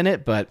interest in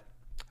it, but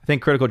I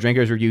think Critical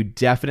Drinker's review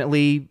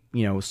definitely,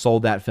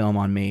 sold that film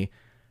on me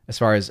as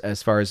far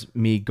as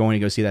me going to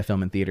go see that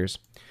film in theaters.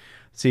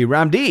 See,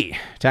 Ram D,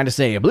 time to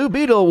say, Blue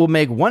Beetle will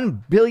make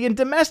 $1 billion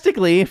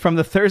domestically from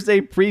the Thursday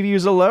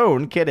previews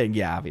alone. Kidding.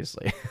 Yeah,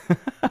 obviously.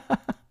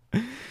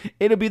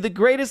 It'll be the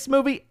greatest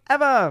movie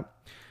ever.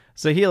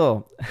 So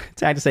he'll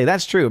tag to say,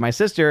 that's true. My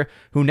sister,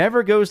 who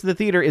never goes to the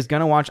theater, is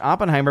going to watch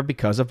Oppenheimer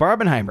because of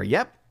Barbenheimer.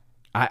 Yep.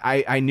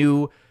 I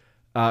knew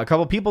a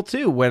couple people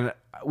too when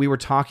we were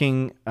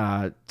talking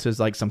to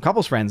like some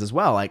couples friends as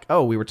well. Like,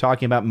 we were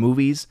talking about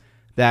movies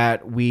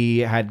that we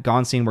had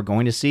we're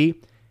going to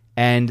see.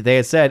 And they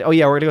had said, oh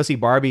yeah, we're going to go see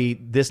Barbie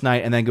this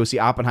night and then go see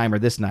Oppenheimer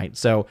this night.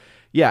 So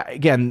yeah,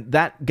 again,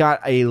 that got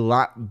a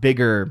lot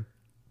bigger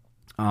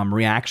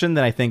reaction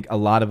than I think a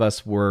lot of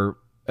us were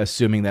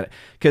assuming that,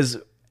 because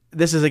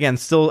this is, again,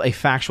 still a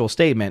factual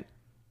statement,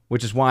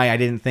 which is why I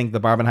didn't think the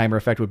Barbenheimer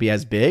effect would be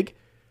as big,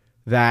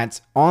 that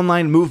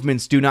online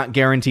movements do not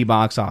guarantee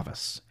box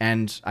office.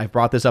 And I've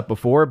brought this up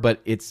before, but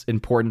it's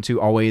important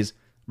to always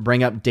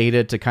bring up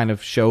data to kind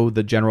of show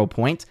the general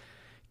point.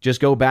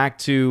 Just go back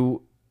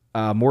to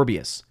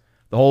Morbius.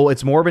 The whole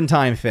It's Morbin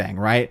Time thing,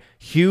 right?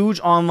 Huge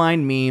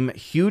online meme,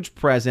 huge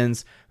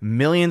presence,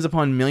 millions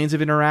upon millions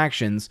of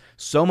interactions,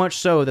 so much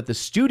so that the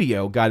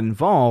studio got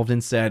involved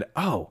and said,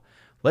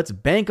 let's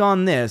bank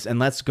on this and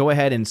let's go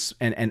ahead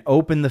and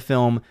open the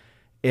film.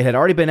 It had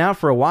already been out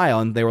for a while,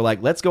 and they were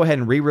like, let's go ahead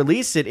and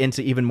re-release it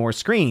into even more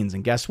screens.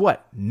 And guess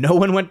what? No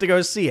one went to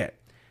go see it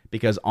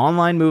because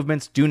online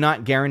movements do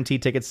not guarantee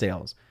ticket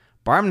sales.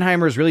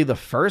 Barbenheimer is really the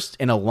first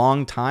in a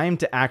long time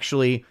to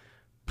actually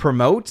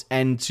promote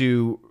and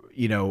to,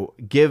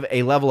 give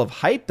a level of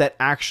hype that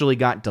actually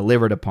got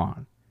delivered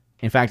upon.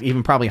 In fact,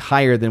 even probably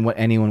higher than what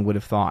anyone would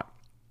have thought.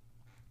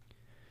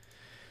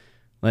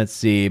 Let's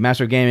see.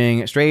 Master of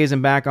Gaming, Strays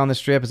and Back on the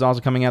Strip is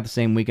also coming out the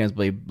same weekend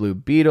as Blue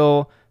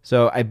Beetle.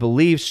 So I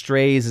believe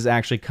Strays is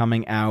actually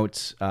coming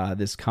out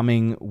this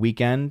coming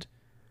weekend.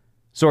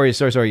 Sorry.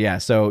 Yeah.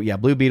 So yeah,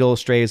 Blue Beetle,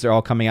 Strays, they're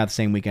all coming out the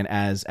same weekend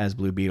as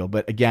Blue Beetle.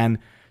 But again,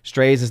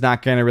 Strays is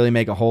not going to really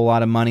make a whole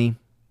lot of money.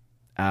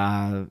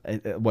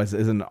 It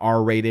is an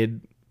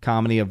R-rated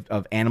comedy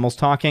of animals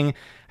talking.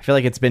 I feel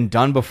like it's been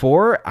done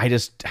before. I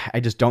just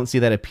don't see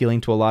that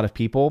appealing to a lot of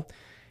people.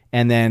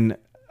 And then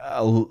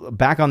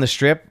Back on the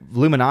Strip,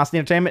 Luminosity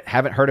Entertainment,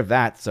 haven't heard of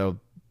that, so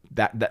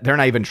that they're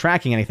not even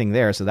tracking anything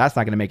there, so that's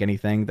not going to make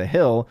anything. The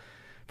Hill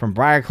from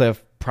Briarcliff,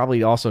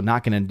 probably also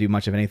not going to do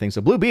much of anything.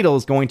 So Blue Beetle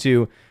is going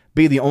to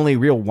be the only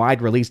real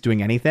wide release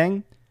doing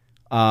anything.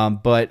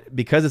 But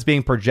because it's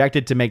being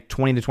projected to make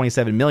 20 to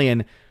 27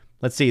 million,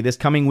 let's see, this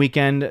coming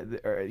weekend,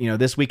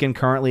 this weekend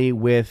currently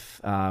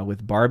with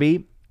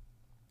Barbie.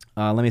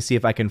 Let me see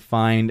if I can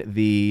find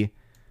the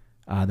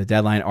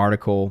Deadline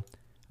article.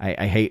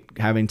 I hate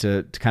having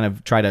to kind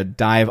of try to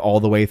dive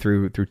all the way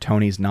through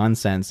Tony's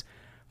nonsense,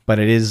 but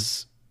he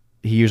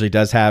usually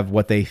does have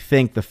what they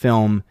think the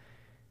film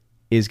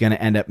is going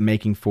to end up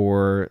making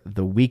for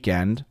the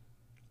weekend.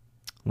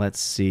 Let's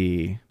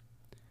see.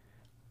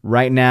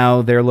 Right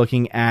now, they're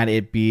looking at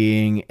it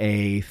being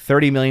a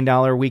 $30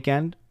 million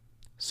weekend.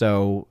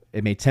 So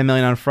it made $10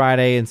 million on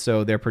Friday, and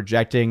so they're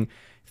projecting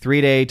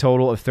 3-day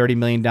total of $30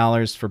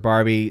 million for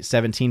Barbie,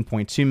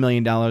 $17.2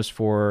 million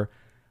for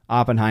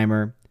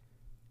Oppenheimer,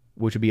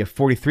 which would be a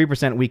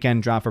 43%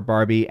 weekend drop for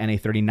Barbie and a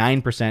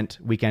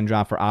 39% weekend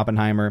drop for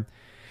Oppenheimer.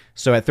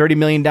 So at $30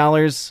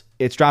 million,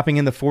 it's dropping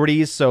in the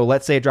 40s. So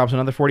let's say it drops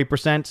another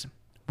 40%.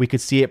 We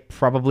could see it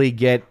probably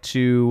get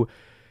to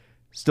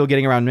still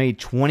getting around maybe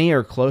 20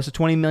 or close to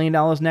 $20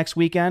 million next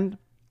weekend.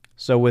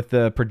 So with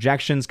the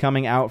projections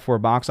coming out for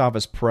Box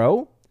Office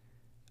Pro,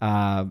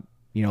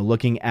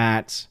 looking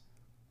at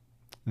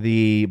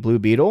the Blue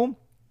Beetle,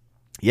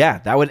 yeah,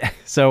 that would...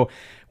 So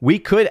we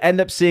could end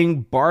up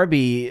seeing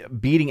Barbie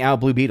beating out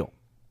Blue Beetle.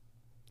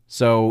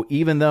 So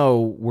even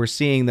though we're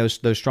seeing those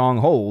strong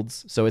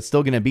holds, so it's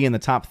still going to be in the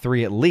top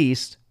 3 at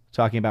least,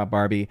 talking about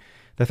Barbie,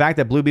 the fact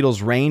that Blue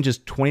Beetle's range is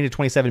 20 to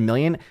 27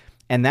 million,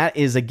 and that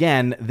is,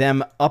 again,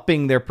 them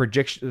upping their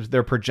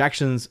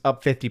projections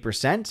up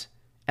 50%.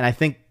 And I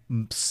think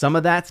some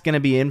of that's going to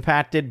be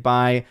impacted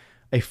by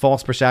a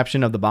false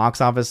perception of the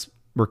box office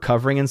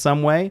recovering in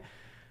some way.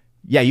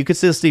 Yeah, you could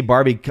still see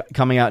Barbie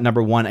coming out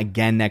number 1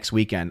 again next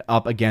weekend,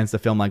 up against a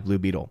film like Blue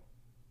Beetle.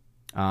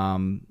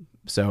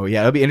 So yeah,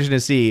 it'll be interesting to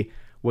see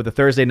what the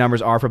Thursday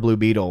numbers are for Blue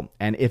Beetle,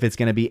 and if it's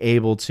going to be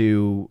able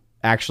to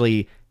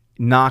actually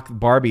knock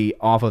Barbie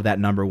off of that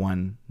number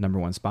one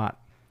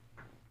spot.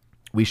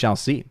 We shall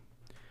see.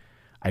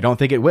 I don't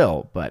think it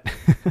will, but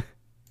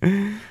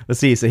let's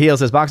see. Sahil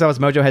says Box Office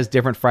Mojo has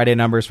different Friday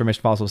numbers for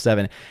Mission Impossible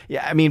 7.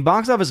 Yeah, I mean,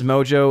 Box Office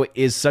Mojo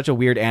is such a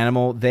weird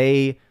animal.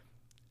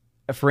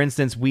 For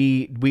instance,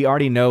 we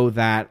already know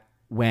that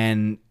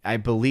when, I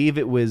believe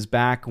it was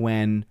back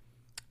when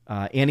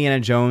Indiana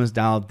Jones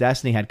Dial of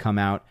Destiny had come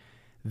out,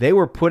 they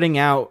were putting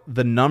out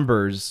the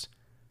numbers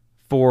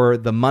for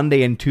the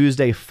Monday and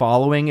Tuesday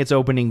following its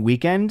opening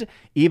weekend,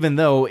 even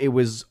though it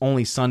was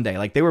only Sunday.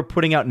 Like, they were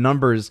putting out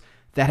numbers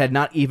that had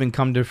not even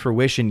come to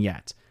fruition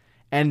yet.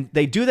 And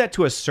they do that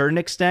to a certain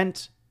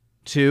extent,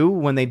 too,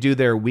 when they do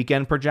their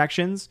weekend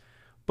projections.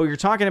 But you're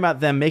talking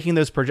about them making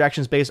those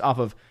projections based off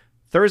of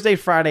Thursday,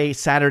 Friday,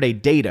 Saturday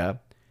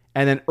data,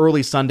 and then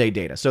early Sunday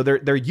data. So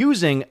they're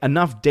using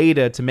enough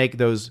data to make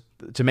those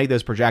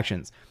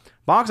projections.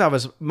 Box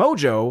Office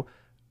Mojo,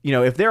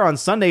 if they're on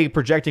Sunday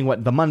projecting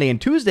what the Monday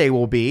and Tuesday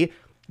will be,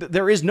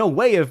 there is no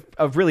way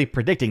of really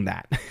predicting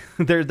that.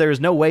 There's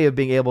no way of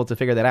being able to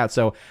figure that out.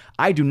 So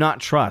I do not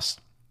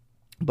trust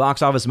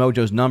Box Office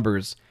Mojo's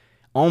numbers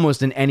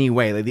almost in any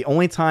way. Like, the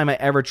only time I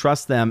ever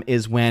trust them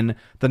is when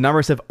the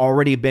numbers have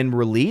already been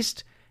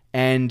released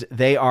and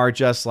they are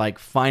just like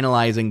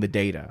finalizing the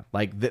data.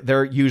 Like,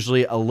 they're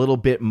usually a little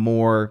bit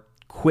more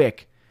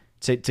quick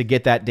to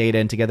get that data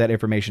and to get that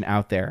information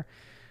out there.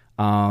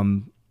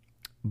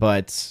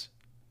 But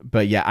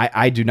yeah,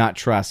 I do not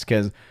trust,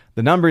 because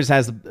the numbers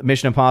has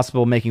Mission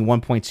Impossible making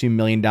 $1.2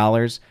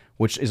 million,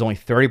 which is only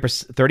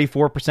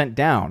 34%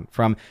 down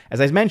from,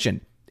 as I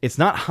mentioned, it's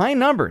not high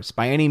numbers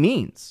by any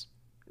means.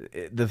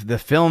 The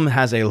film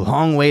has a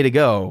long way to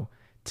go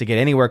to get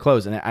anywhere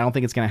close, and I don't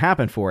think it's going to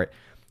happen for it.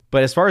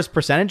 But as far as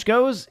percentage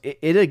goes,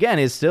 it again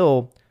is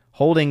still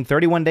holding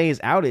 31 days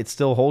out. It's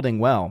still holding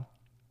well.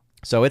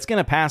 So it's going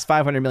to pass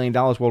 $500 million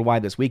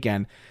worldwide this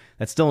weekend.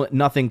 That's still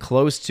nothing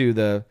close to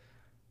the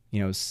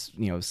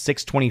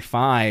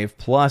 625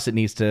 plus it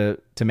needs to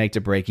make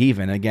to break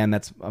even. Again,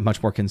 that's a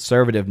much more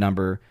conservative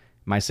number,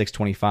 my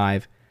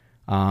 625.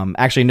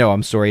 Actually, no,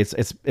 I'm sorry.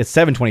 It's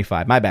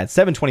 725. My bad.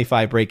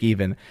 725 break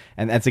even.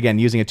 And that's, again,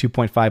 using a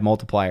 2.5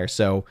 multiplier.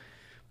 So,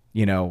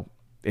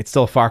 it's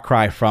still a far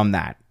cry from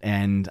that.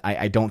 And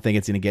I don't think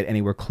it's going to get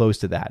anywhere close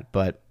to that.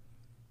 But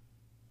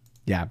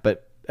yeah,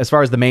 but as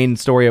far as the main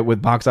story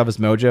with Box Office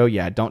Mojo,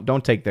 yeah, do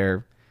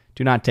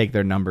not take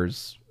their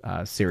numbers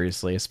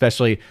seriously,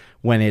 especially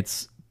when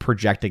it's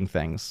projecting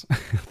things.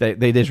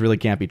 they just really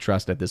can't be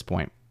trusted at this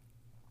point.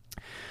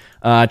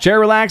 Chair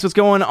Relax, what's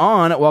going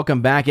on?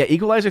 Welcome back. Yeah,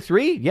 Equalizer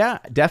 3, yeah,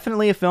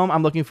 definitely a film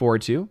I'm looking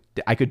forward to.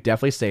 I could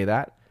definitely say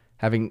that,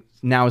 having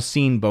now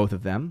seen both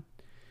of them.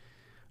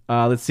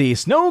 Let's see,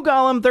 Snow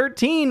Golem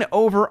 13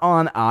 over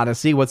on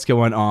Odyssey. What's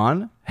going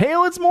on?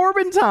 Hail, it's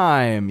Morbin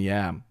time.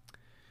 Yeah,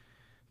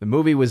 the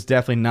movie was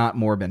definitely not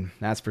Morbin,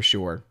 that's for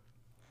sure.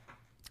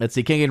 Let's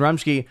see, King and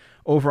Rumsky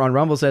over on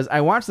Rumble says,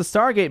 I watched the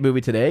Stargate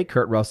movie today,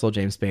 Kurt Russell,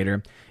 James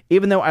Spader.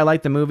 Even though I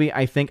liked the movie,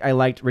 I think I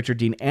liked Richard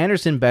Dean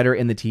Anderson better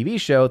in the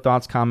TV show.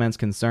 Thoughts, comments,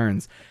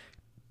 concerns?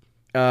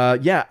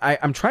 Yeah,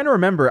 I'm trying to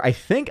remember. I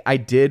think I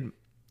did,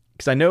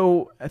 because I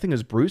think it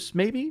was Bruce,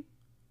 maybe?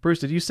 Bruce,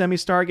 did you send me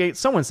Stargate?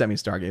 Someone sent me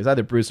Stargate. It was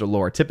either Bruce or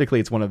Laura. Typically,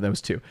 it's one of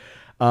those two.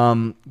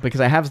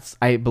 Because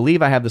I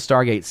believe I have the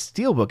Stargate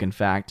Steelbook, in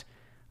fact.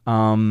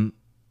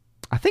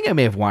 I think I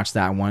may have watched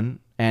that one,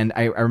 and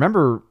I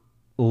remember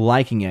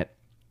liking it,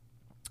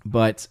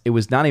 but it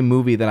was not a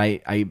movie that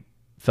I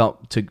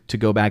felt to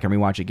go back and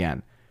rewatch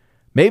again.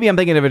 Maybe I'm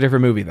thinking of a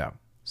different movie, though.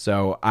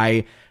 So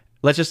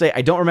let's just say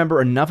I don't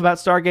remember enough about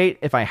Stargate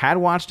if I had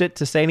watched it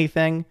to say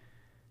anything,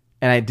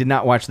 and I did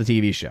not watch the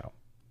TV show.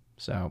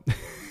 So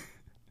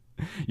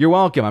you're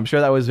welcome. I'm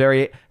sure that was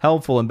very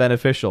helpful and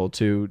beneficial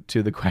to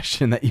the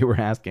question that you were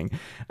asking.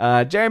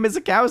 Jerry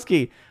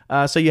Mizakowski,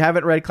 so you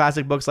haven't read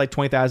classic books like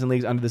 20,000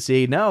 Leagues Under the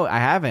Sea? No, I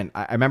haven't.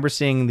 I remember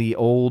seeing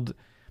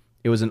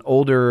it was an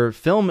older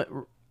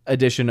film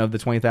edition of the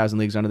 20,000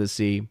 Leagues Under the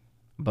Sea.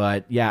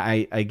 But yeah,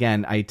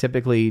 I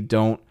typically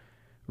don't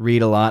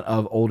read a lot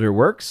of older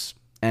works,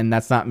 and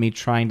that's not me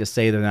trying to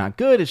say they're not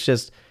good. It's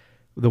just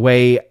the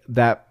way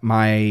that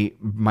my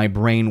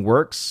brain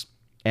works,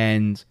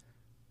 and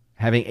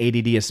having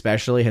ADD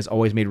especially has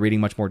always made reading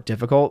much more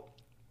difficult,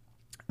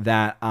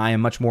 that I am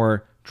much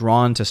more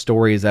drawn to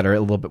stories that are a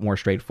little bit more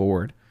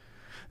straightforward.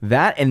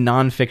 That and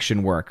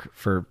nonfiction work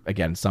for,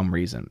 again, some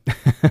reason.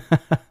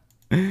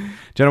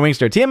 General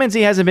Wingster,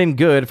 TMNT hasn't been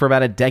good for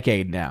about a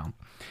decade now.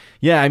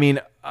 Yeah, I mean,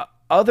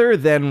 other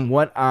than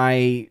what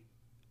I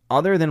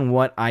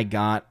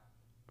got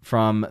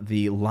from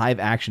the live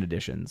action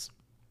editions.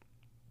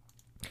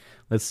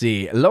 Let's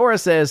see. Laura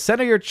says,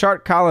 center your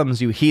chart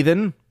columns, you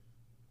heathen.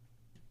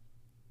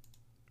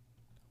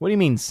 What do you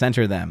mean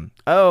center them?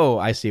 Oh,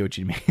 I see what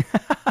you mean.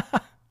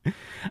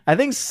 I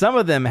think some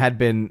of them had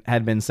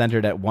been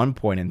centered at one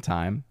point in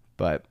time,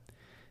 but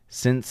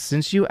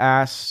since you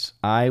asked,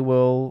 I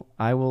will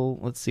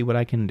let's see what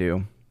I can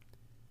do.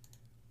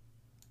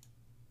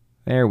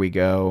 There we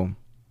go.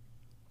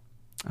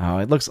 Oh,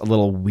 it looks a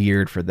little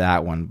weird for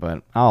that one,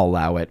 but I'll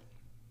allow it.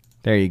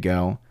 There you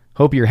go.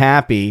 Hope you're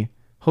happy.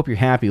 Hope you're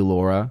happy,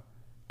 Laura.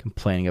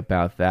 Complaining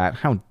about that.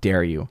 How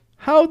dare you?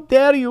 How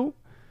dare you?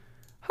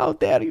 How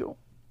dare you?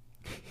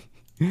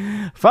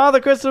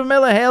 Father Christopher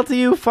Miller, hail to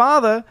you,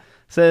 Father.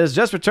 Says,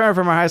 just returned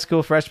from our high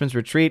school freshman's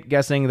retreat.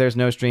 Guessing there's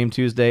no stream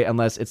Tuesday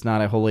unless it's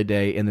not a holy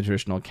day in the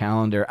traditional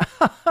calendar.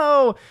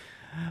 Oh,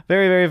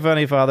 very, very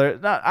funny, Father.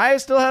 Now, I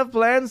still have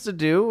plans to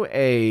do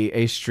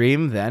a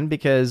stream then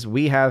because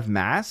we have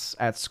Mass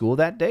at school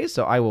that day.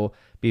 So I will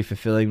be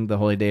fulfilling the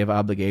holy day of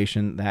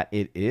obligation that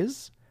it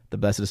is. The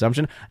Blessed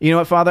Assumption. You know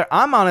what, Father?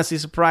 I'm honestly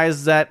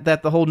surprised that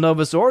the whole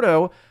Novus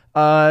Ordo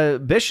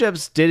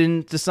bishops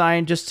didn't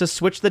decide just to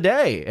switch the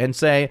day and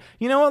say,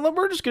 you know what,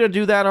 we're just going to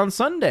do that on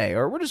Sunday,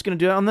 or we're just going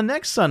to do it on the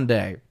next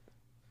Sunday.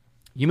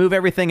 You move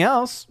everything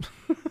else.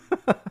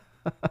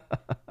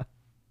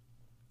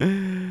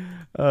 Man.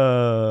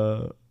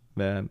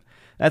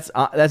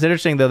 That's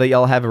interesting, though, that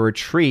y'all have a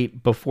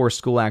retreat before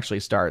school actually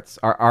starts.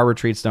 Our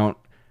retreats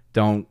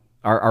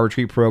our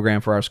retreat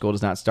program for our school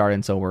does not start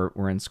until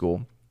we're in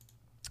school.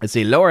 Let's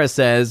see. Laura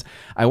says,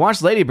 I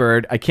watched Lady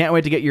Bird. I can't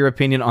wait to get your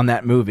opinion on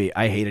that movie.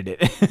 I hated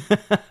it.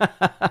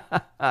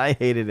 I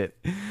hated it.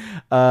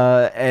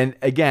 And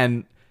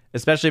again,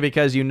 especially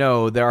because,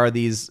 there are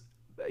these,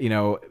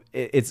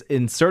 it's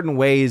in certain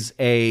ways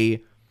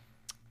not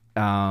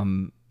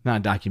a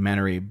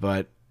documentary,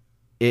 but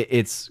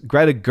it's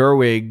Greta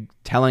Gerwig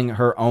telling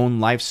her own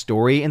life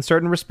story in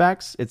certain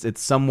respects.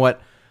 It's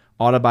somewhat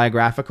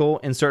autobiographical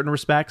in certain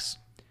respects.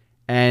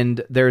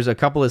 And there's a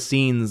couple of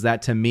scenes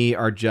that to me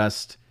are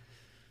just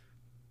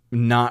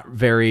not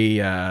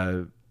very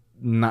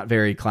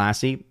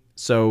classy.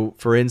 So,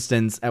 for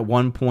instance, at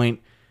one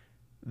point,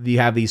 you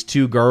have these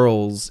two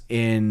girls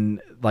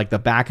in like the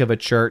back of a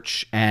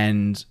church,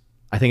 and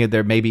I think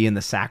they're maybe in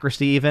the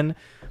sacristy even,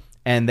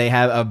 and they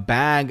have a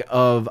bag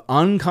of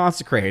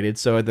unconsecrated.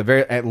 So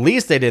at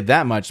least they did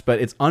that much, but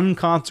it's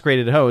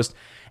unconsecrated host,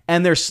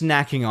 and they're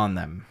snacking on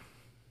them.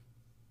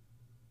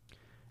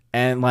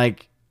 And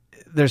like,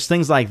 there's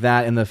things like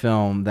that in the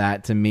film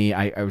that to me,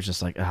 I was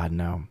just like,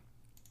 no.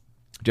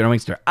 General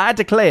Wingster, I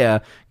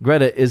declare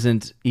Greta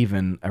isn't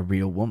even a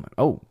real woman.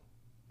 Oh,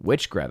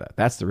 which Greta?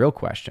 That's the real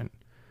question.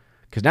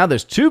 Because now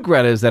there's two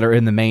Gretas that are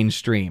in the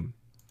mainstream.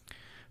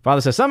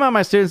 Father says, somehow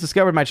my students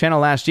discovered my channel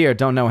last year.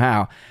 Don't know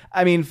how.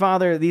 I mean,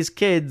 Father, these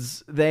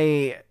kids,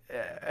 they,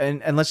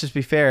 and let's just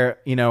be fair,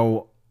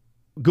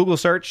 Google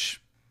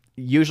search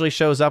usually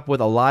shows up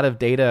with a lot of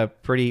data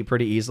pretty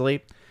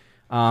easily.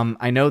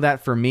 I know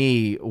that for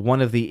me, one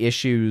of the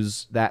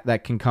issues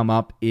that can come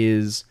up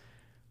is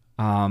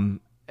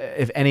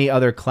if any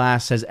other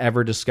class has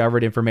ever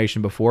discovered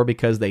information before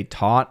because they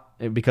talk,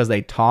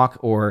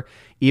 or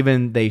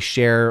even they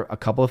share a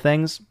couple of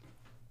things,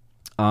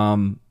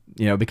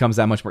 it becomes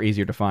that much more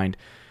easier to find.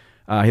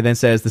 He then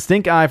says, the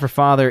stink eye for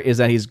Father is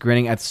that he's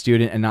grinning at the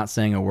student and not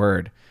saying a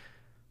word.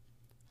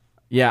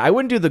 Yeah, I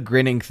wouldn't do the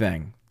grinning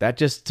thing. That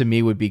just, to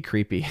me, would be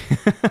creepy.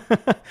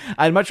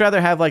 I'd much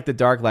rather have like the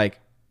dark,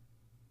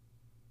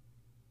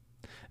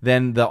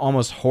 than the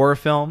almost horror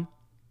film.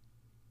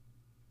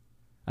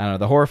 I don't know.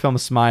 The horror film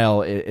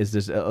smile is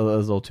just a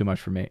little too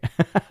much for me.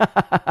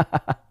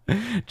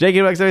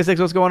 JKX76,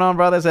 what's going on,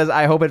 brother? Says,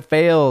 I hope it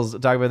fails.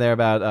 Talking about there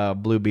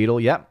about Blue Beetle.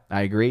 Yep,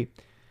 I agree.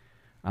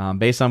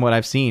 Based on what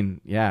I've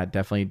seen, yeah,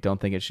 definitely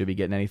don't think it should be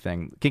getting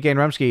anything. Kike and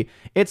Rumsky,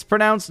 it's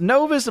pronounced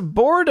Novus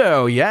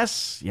Bordeaux.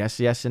 Yes,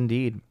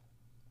 indeed.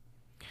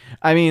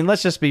 I mean,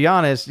 let's just be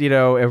honest. If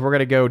we're going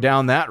to go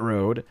down that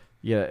road,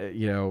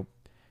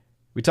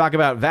 we talk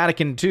about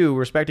Vatican II,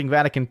 respecting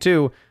Vatican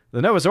II.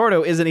 The Novus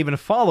Ordo isn't even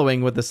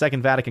following what the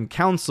Second Vatican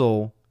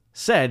Council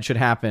said should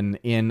happen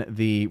in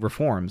the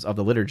reforms of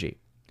the liturgy.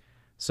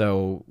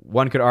 So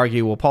one could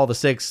argue, well, Paul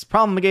VI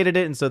promulgated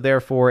it, and so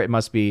therefore it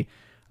must be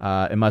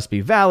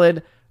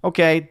valid.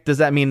 Okay, does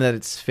that mean that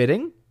it's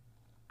fitting?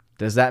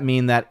 Does that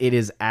mean that it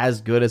is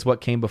as good as what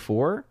came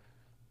before?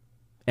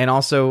 And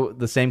also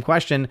the same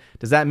question,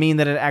 does that mean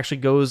that it actually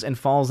goes and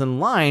falls in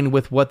line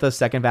with what the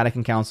Second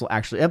Vatican Council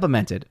actually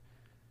implemented?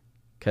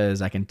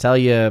 Because I can tell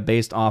you,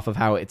 based off of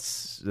how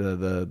it's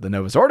the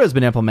Novus Ordo has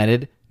been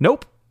implemented,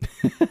 nope.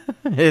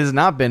 It has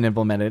not been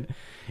implemented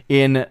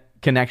in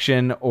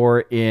connection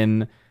or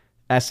in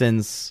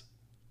essence,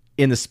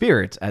 in the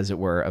spirit, as it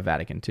were, of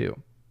Vatican II.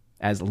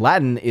 As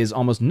Latin is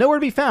almost nowhere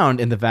to be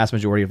found in the vast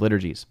majority of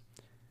liturgies.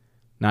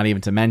 Not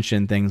even to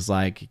mention things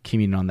like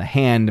communion on the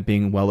hand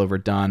being well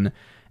overdone,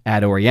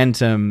 Ad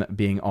Orientem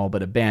being all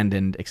but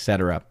abandoned,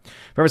 etc.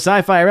 For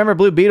sci-fi, I remember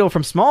Blue Beetle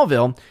from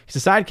Smallville. He's a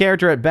side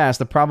character at best.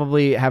 They'll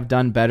probably have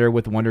done better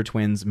with Wonder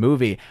Twins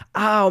movie.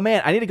 Oh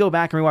man, I need to go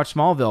back and rewatch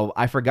Smallville.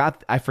 I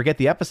forget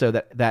the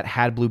episode that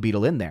had Blue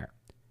Beetle in there,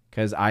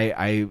 because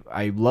I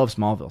love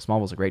Smallville.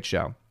 Smallville's a great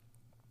show.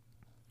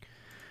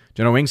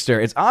 General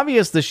Wingster, it's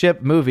obvious the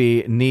ship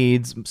movie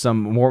needs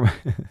some more.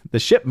 The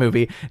ship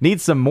movie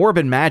needs some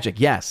Morbin magic.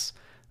 Yes,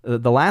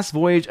 the last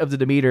voyage of the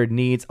Demeter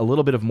needs a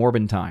little bit of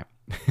Morbin time.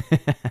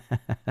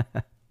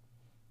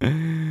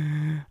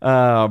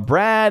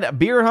 Brad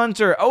Beer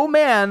Hunter. Oh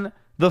man,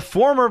 the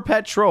former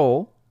pet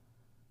troll.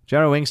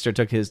 General Wingster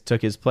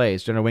took his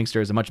place. General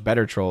Wingster is a much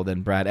better troll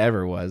than Brad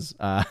ever was.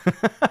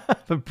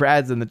 But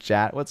Brad's in the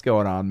chat. What's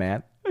going on,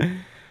 man?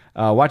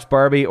 Watch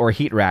Barbie or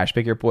Heat Rash.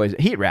 Pick your poison.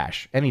 Heat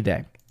Rash any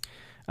day.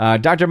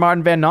 Dr.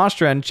 Martin Van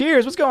Nostrand.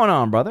 Cheers. What's going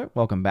on, brother?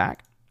 Welcome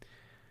back.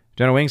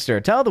 General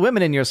Wingster. Tell the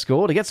women in your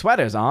school to get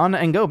sweaters on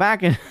and go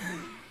back and...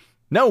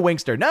 No,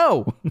 Wingster,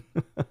 no.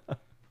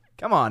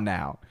 Come on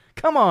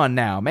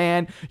now,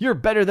 man. You're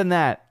better than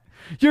that.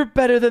 You're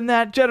better than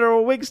that,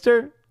 General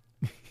Wingster.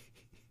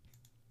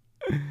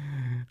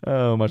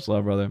 Oh, much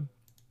love, brother.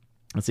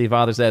 Let's see.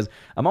 Father says,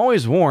 I'm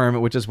always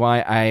warm, which is why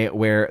I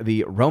wear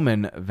the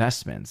Roman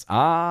vestments.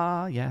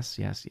 Ah, yes.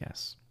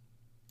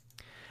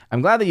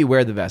 I'm glad that you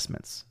wear the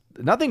vestments.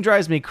 Nothing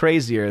drives me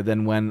crazier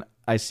than when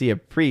I see a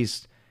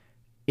priest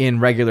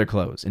in regular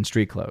clothes, in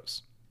street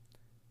clothes.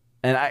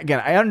 And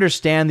I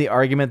understand the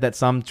argument that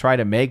some try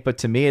to make, but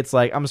to me, it's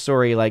like, I'm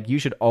sorry, like, you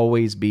should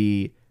always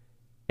be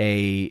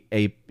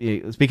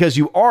it's because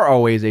you are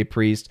always a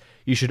priest,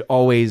 you should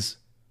always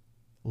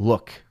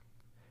look.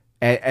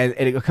 And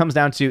it comes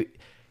down to,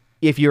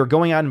 if you're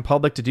going out in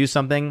public to do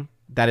something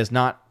that is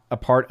not a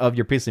part of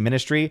your priestly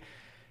ministry,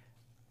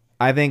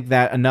 I think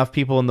that enough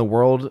people in the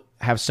world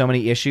have so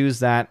many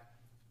issues that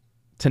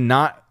to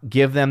not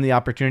give them the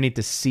opportunity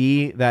to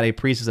see that a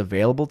priest is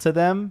available to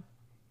them,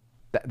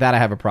 that I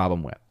have a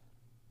problem with.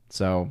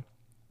 So,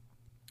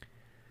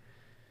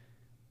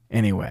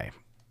 anyway.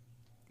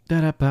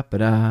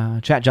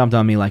 Chat jumped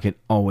on me like it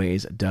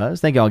always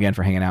does. Thank you all again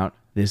for hanging out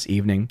this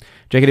evening.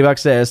 Jakey Buck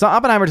says, saw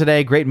Oppenheimer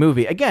today. Great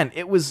movie.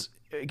 Was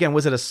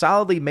it a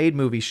solidly made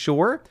movie?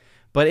 Sure.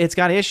 But it's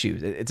got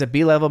issues. It's a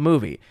B-level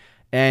movie.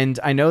 And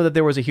I know that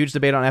there was a huge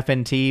debate on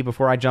FNT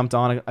before I jumped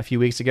on a few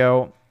weeks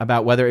ago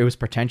about whether it was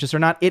pretentious or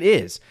not. It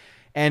is.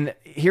 And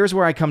here's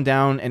where I come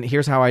down, and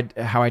here's how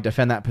I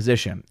defend that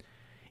position.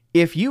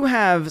 If you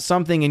have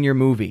something in your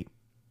movie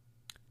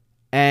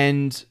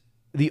and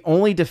the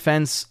only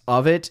defense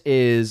of it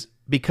is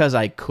because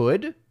I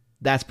could,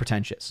 that's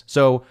pretentious.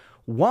 So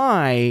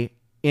why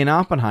in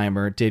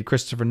Oppenheimer did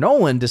Christopher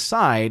Nolan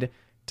decide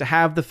to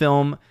have the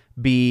film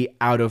be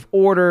out of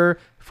order,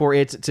 for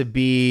it to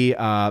be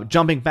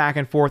jumping back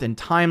and forth in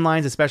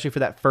timelines, especially for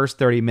that first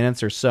 30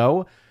 minutes or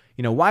so?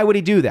 You know, why would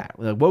he do that?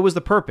 What was the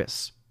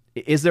purpose?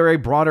 Is there a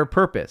broader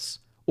purpose?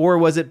 Or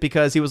was it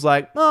because he was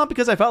like, oh,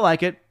 because I felt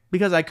like it,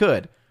 because I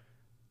could?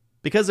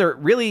 Because there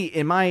really,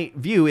 in my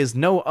view, is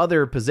no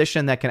other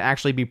position that can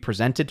actually be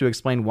presented to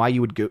explain why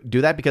you would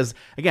do that. Because,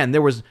 again,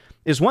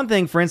 there's one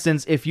thing, for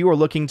instance, if you were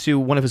looking to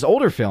one of his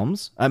older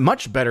films, a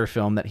much better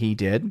film that he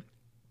did,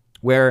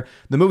 where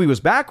the movie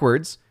was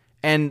backwards,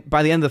 and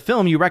by the end of the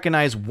film, you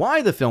recognize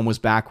why the film was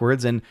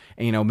backwards, and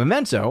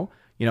Memento,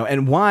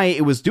 and why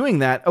it was doing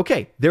that.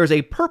 Okay, there's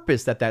a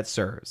purpose that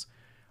serves.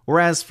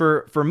 Whereas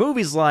for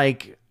movies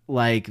like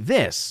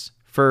this,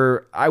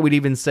 I would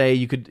even say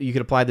you could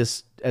apply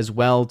this as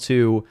well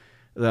to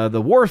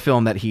the war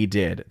film that he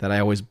did, that I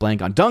always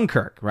blank on,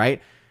 Dunkirk,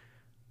 right?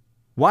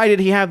 Why did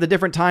he have the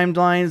different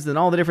timelines and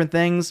all the different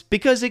things?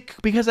 Because I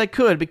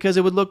could, because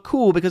it would look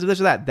cool, because of this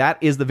or that. That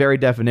is the very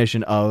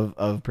definition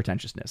of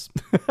pretentiousness.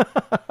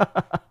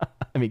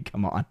 I mean,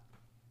 come on.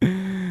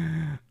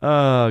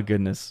 Oh,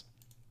 goodness.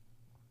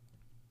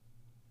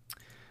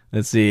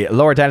 Let's see.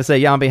 Laura Tata say,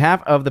 yeah, on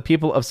behalf of the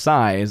people of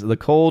size, the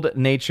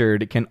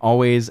cold-natured can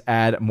always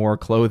add more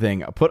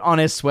clothing. Put on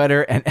his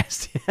sweater and...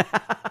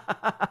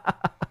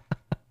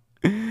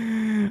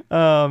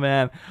 Oh,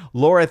 man.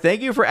 Laura,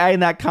 thank you for adding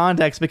that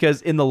context,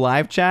 because in the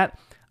live chat,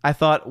 I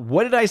thought,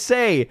 what did I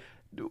say?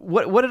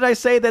 What did I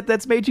say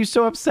that's made you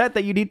so upset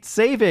that you need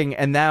saving?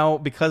 And now,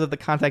 because of the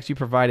context you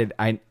provided,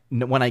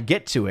 when I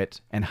get to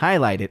it and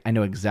highlight it, I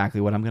know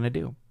exactly what I'm going to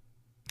do.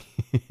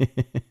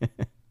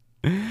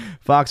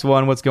 Fox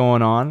One, what's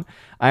going on?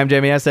 I am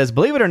Jamie S. says,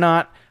 believe it or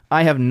not,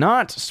 I have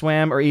not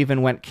swam or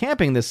even went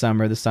camping this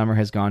summer. The summer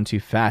has gone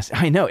too fast.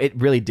 I know, it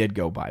really did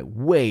go by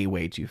way,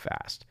 way too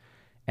fast.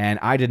 And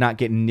I did not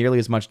get nearly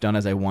as much done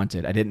as I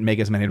wanted. I didn't make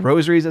as many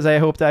rosaries as I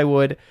hoped I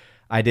would.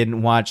 I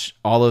didn't watch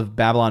all of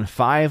Babylon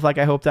 5 like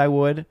I hoped I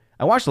would.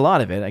 I watched a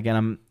lot of it. Again,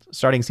 I'm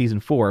starting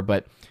season 4,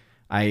 but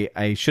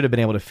I should have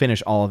been able to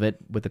finish all of it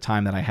with the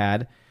time that I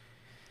had.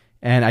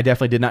 And I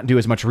definitely did not do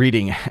as much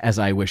reading as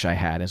I wish I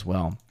had as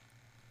well.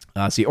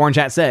 See, Orange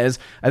Hat says,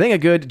 I think a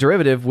good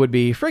derivative would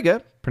be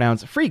Frigga,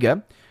 pronounced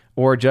Frigga,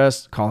 or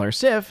just call her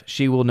Sif.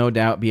 She will no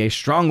doubt be a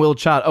strong-willed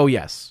child. Oh,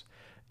 yes.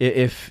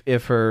 if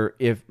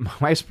my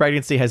wife's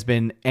pregnancy has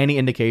been any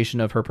indication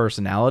of her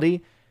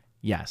personality,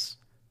 yes.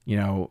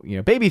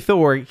 Baby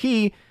Thor,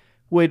 he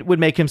would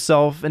make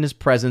himself and his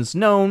presence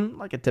known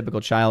like a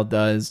typical child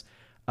does.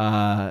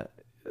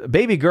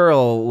 Baby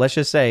girl, let's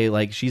just say,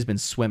 like, she's been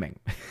swimming.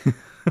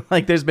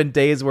 Like, there's been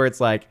days where it's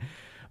like,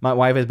 my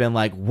wife has been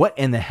like, what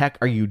in the heck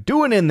are you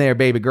doing in there,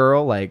 baby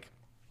girl? Like,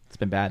 it's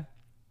been bad.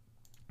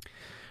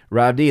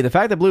 Rob D, the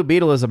fact that Blue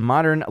Beetle is a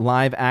modern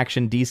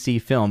live-action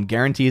DC film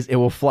guarantees it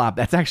will flop.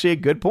 That's actually a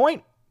good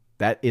point.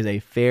 That is a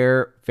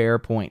fair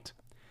point.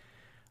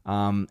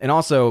 And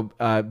also,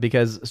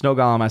 because Snow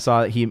Golem, I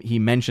saw he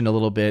mentioned a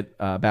little bit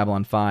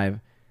Babylon 5.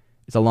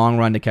 It's a long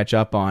run to catch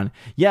up on.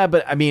 Yeah,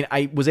 but I mean,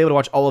 I was able to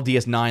watch all of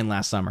DS9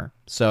 last summer,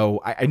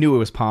 so I knew it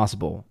was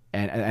possible.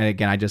 And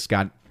again, I just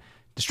got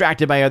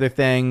distracted by other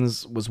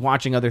things, was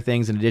watching other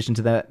things in addition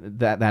to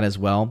that as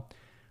well.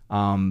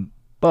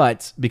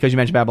 But because you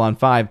mentioned Babylon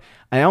 5,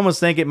 I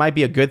almost think it might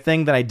be a good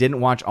thing that I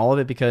didn't watch all of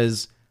it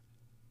because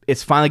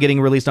it's finally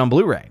getting released on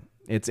Blu-ray.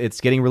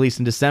 It's getting released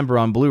in December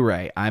on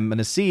Blu-ray. I'm going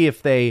to see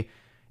if the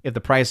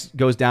price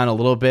goes down a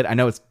little bit. I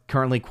know it's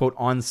currently, quote,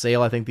 on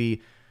sale. I think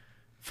the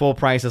full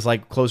price is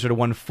like closer to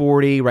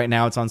 $140. Right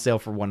now it's on sale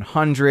for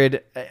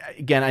 $100.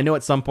 Again, I know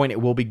at some point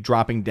it will be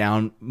dropping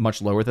down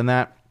much lower than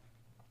that.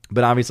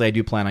 But obviously I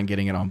do plan on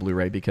getting it on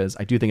Blu-ray because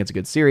I do think it's a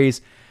good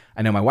series.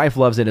 I know my wife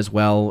loves it as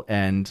well,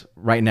 and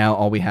right now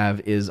all we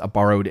have is a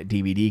borrowed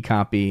DVD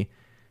copy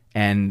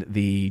and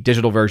the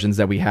digital versions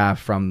that we have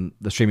from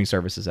the streaming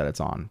services that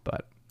it's on.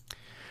 But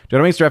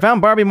General Wingster, I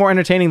found Barbie more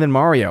entertaining than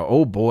Mario.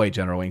 Oh boy,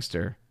 General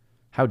Wingster.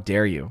 How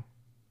dare you?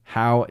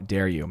 How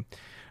dare you?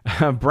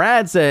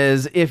 Brad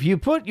says, if you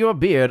put your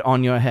beard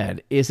on your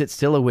head, is it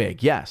still a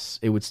wig? Yes,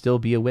 it would still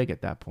be a wig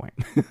at that point.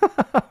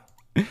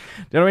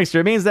 General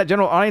Wingster, it means that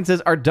general audiences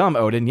are dumb,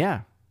 Odin.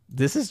 Yeah,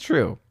 this is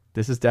true.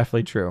 This is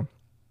definitely true.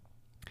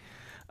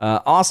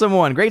 Awesome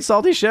one. Great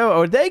salty show.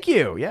 Oh, thank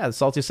you. Yeah, the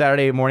Salty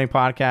Saturday morning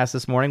podcast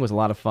this morning was a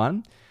lot of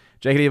fun.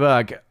 Jakety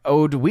Bug,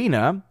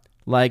 Odwina,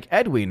 like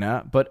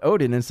Edwina, but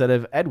Odin instead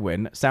of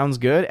Edwin. Sounds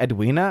good.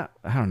 Edwina?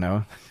 I don't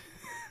know.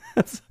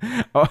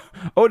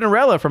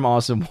 Odinrella from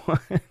Awesome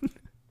One.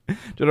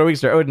 General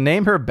Wingster, Odin,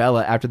 name her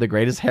Bella after the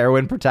greatest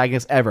heroine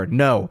protagonist ever.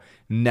 No,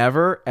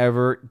 never,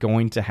 ever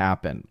going to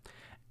happen.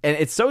 And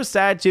it's so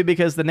sad, too,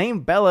 because the name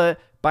Bella,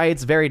 by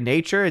its very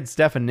nature, its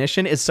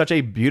definition, is such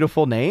a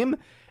beautiful name.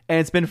 And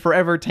it's been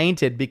forever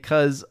tainted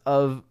because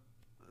of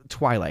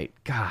Twilight.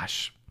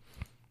 Gosh.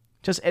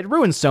 It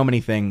ruins so many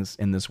things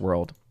in this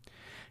world.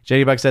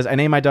 JD Buck says, I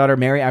named my daughter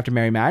Mary after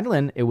Mary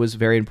Magdalene. It was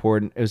very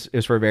important. It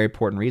was for a very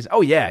important reason.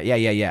 Oh, yeah.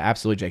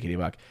 Absolutely, JD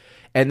Buck.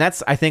 And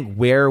that's, I think,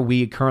 where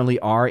we currently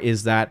are,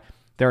 is that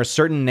there are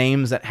certain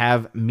names that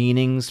have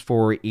meanings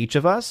for each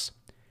of us.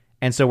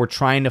 And so we're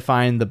trying to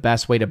find the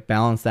best way to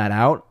balance that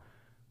out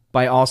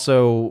by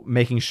also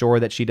making sure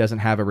that she doesn't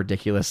have a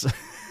ridiculous...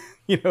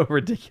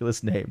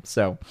 ridiculous name.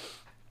 So,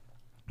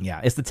 yeah,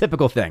 it's the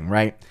typical thing,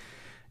 right?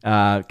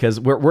 Because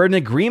we're in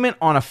agreement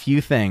on a few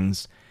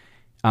things,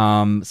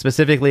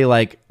 specifically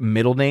like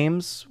middle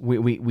names.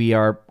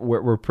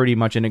 We're pretty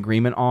much in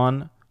agreement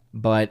on,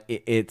 but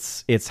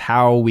it's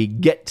how we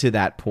get to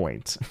that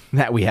point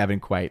that we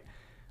haven't quite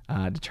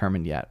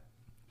determined yet.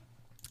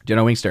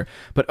 General Wingster,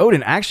 but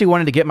Odin actually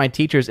wanted to get my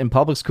teachers in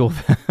public school.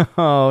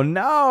 Oh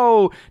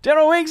no,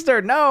 General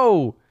Wingster,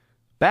 no,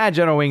 bad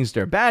General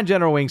Wingster, bad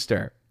General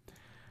Wingster.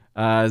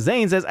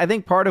 Zane says, I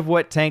think part of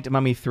what tanked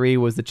Mummy 3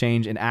 was the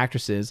change in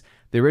actresses.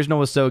 The original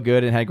was so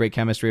good and had great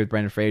chemistry with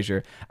Brendan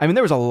Fraser. I mean,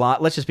 there was a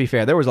lot, let's just be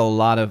fair, there was a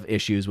lot of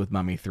issues with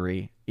Mummy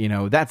 3.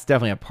 That's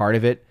definitely a part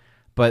of it.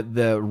 But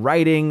the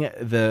writing,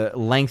 the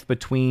length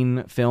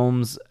between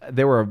films,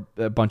 there were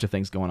a bunch of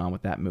things going on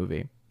with that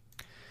movie.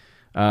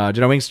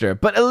 General Wingster,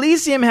 but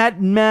Elysium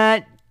had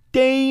Matt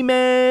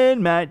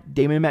Damon.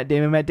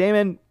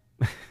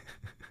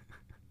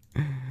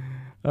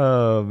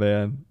 Oh,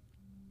 man.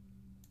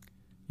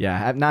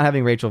 Yeah, not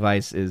having Rachel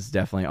Weisz is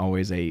definitely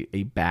always a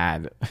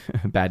bad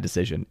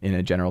decision in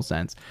a general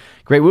sense.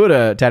 Great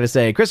Wuda, to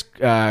say,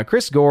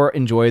 Chris Gore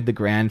enjoyed the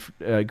Gran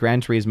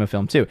Turismo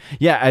film too.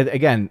 Yeah,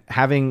 again,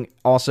 having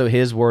also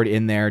his word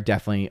in there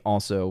definitely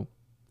also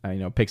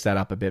picks that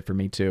up a bit for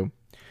me too.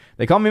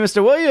 They call me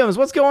Mr. Williams.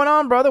 What's going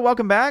on, brother?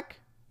 Welcome back.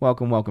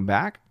 Welcome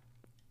back.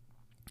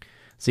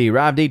 See,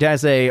 Rob D.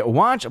 say,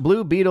 watch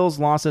Blue Beetle's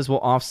losses will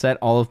offset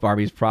all of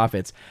Barbie's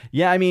profits.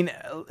 Yeah, I mean,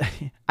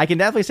 I can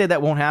definitely say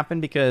that won't happen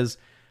because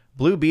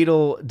Blue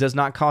Beetle does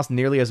not cost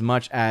nearly as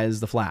much as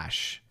The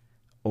Flash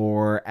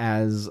or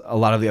as a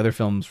lot of the other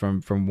films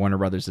from Warner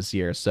Brothers this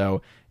year.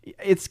 So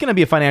it's going to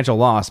be a financial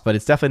loss, but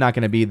it's definitely not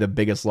going to be the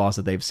biggest loss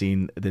that they've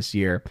seen this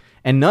year.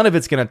 And none of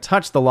it's going to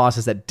touch the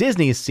losses that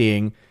Disney is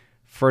seeing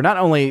for not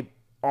only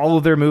all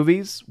of their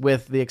movies,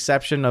 with the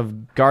exception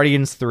of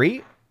Guardians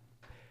 3,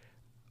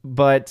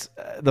 but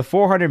the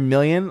 $400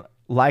 million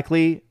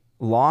likely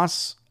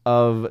loss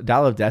of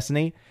Dial of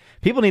Destiny.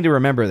 People need to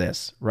remember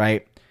this,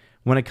 right?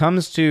 When it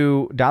comes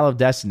to Dial of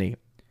Destiny,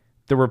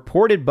 the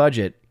reported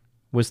budget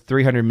was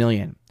 $300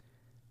 million.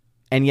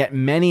 And yet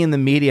many in the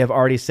media have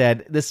already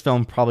said this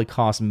film probably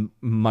cost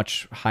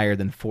much higher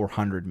than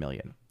 $400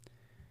 million.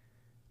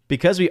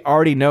 Because we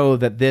already know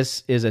that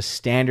this is a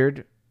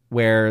standard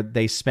where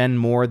they spend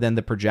more than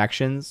the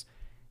projections,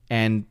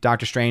 and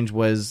Doctor Strange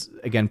was,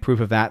 again, proof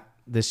of that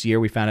this year.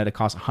 We found out it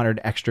cost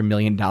 $100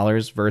 million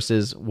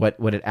versus what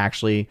it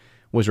actually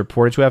was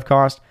reported to have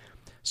cost.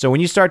 So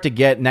when you start to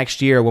get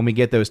next year, when we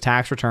get those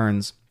tax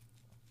returns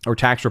or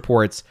tax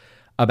reports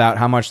about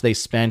how much they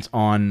spent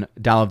on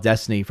Dial of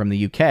Destiny from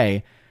the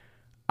UK,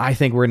 I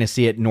think we're going to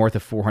see it north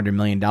of $400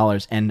 million.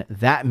 And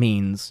that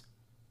means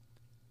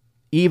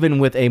even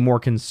with a more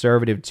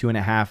conservative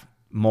 2.5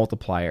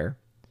 multiplier,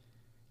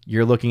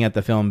 you're looking at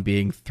the film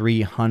being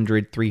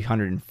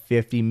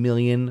 350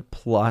 million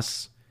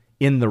plus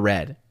in the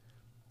red.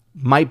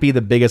 Might be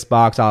the biggest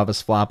box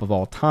office flop of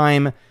all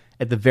time,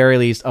 at the very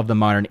least of the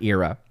modern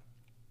era.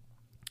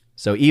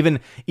 So even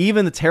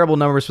the terrible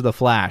numbers for The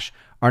Flash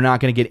are not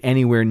going to get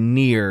anywhere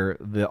near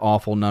the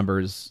awful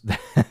numbers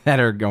that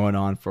are going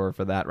on for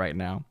that right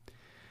now.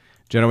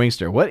 Jonah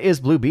Wingster, what is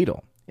Blue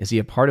Beetle? Is he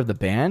a part of the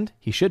band?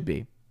 He should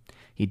be.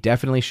 He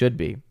definitely should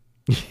be.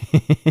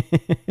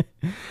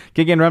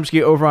 Kickin'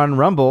 Rumsky over on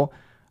Rumble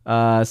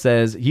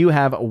says, you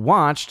have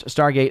watched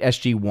Stargate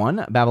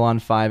SG-1, Babylon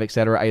 5,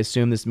 etc. I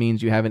assume this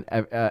means you haven't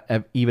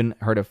even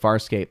heard of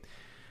Farscape.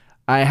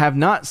 I have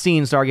not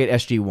seen Stargate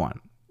SG-1.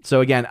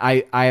 So again,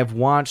 I have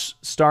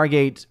watched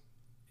Stargate.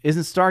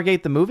 Isn't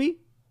Stargate the movie?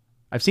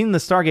 I've seen the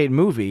Stargate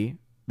movie,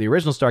 the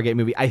original Stargate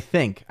movie,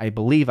 I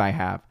believe I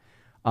have.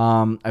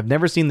 I've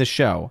never seen the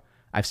show.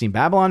 I've seen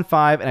Babylon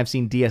 5 and I've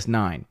seen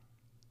DS9.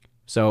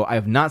 So I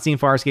have not seen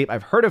Farscape.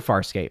 I've heard of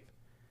Farscape.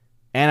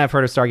 And I've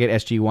heard of Stargate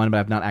SG-1, but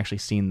I've not actually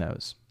seen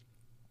those.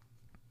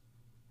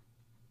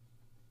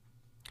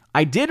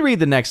 I did read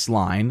the next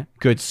line,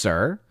 good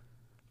sir,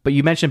 but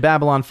you mentioned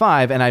Babylon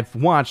 5, and I've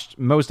watched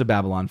most of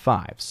Babylon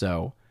 5.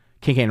 So,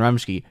 Kincaid and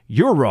Rumsky,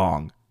 you're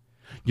wrong.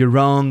 You're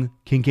wrong,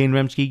 Kincaid and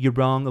Rumsky, you're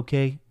wrong,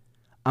 okay?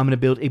 I'm going to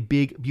build a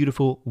big,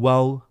 beautiful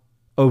wall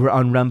over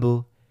on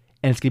Rumble,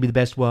 and it's going to be the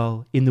best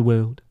wall in the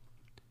world.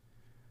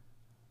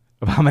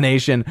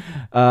 Abomination.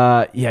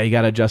 Yeah, you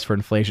got to adjust for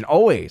inflation.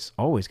 Always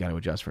got to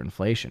adjust for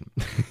inflation.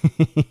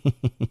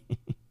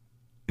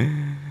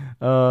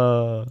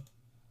 All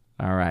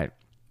right.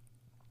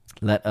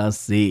 Let us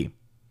see.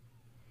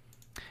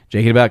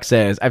 Jake Buck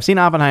says, I've seen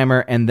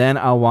Oppenheimer, and then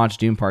I'll watch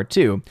Dune Part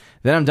 2.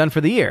 Then I'm done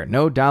for the year.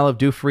 No Dial of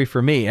Doofery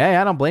for me. Hey,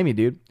 I don't blame you,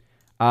 dude.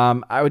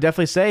 I would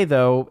definitely say,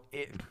 though,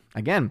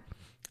 again,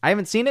 I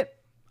haven't seen it.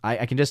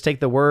 I can just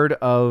take the word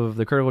of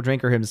the critical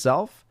drinker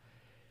himself.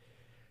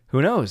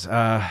 Who knows?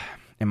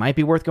 It might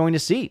be worth going to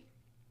see.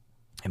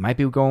 It might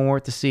be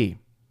worth to see.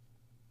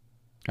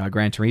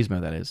 Gran Turismo,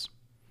 that is.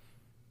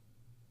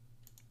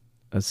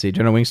 Let's see.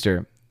 Jonah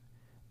Wingster.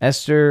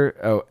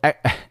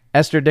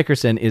 Esther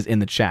Dickerson is in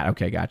the chat.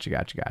 Okay,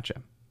 gotcha.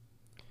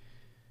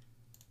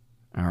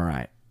 All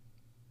right.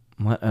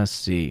 Let us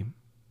see.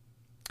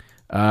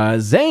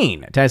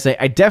 Zane, I say,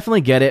 I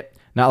definitely get it.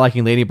 Not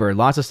liking Lady Bird.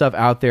 Lots of stuff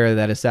out there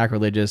that is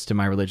sacrilegious to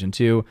my religion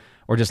too,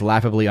 or just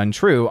laughably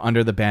untrue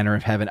under the banner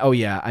of heaven. Oh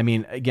yeah, I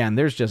mean, again,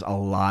 there's just a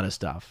lot of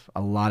stuff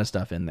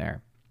in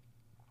there.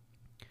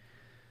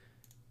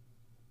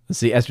 Let's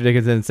see. Esther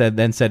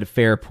Dickinson said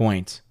fair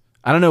point.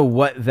 I don't know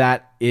what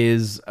that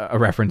is a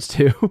reference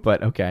to,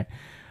 but okay.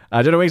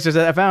 Jonah Wingster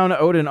said, I found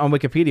Odin on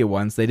Wikipedia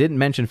once. They didn't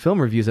mention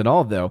film reviews at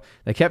all, though.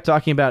 They kept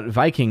talking about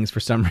Vikings for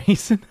some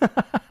reason.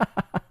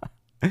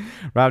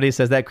 Rob D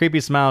says, that creepy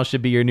smile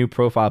should be your new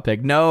profile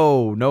pic.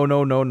 No.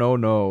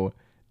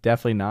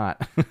 Definitely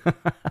not.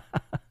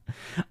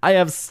 I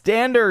have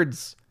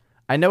standards.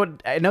 I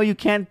know you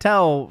can't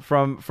tell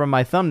from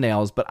my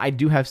thumbnails, but I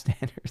do have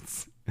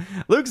standards.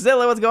 Luke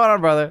Zilla, what's going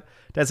on, brother?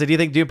 Dad said, do you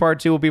think Dune Part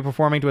 2 will be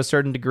performing to a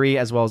certain degree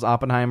as well as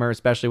Oppenheimer,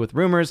 especially with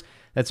rumors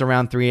that's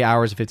around 3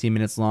 hours and 15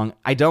 minutes long?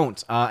 I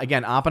don't.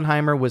 Again,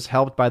 Oppenheimer was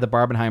helped by the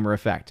Barbenheimer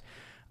effect.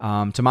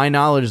 To my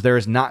knowledge, there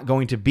is not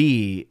going to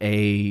be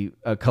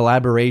a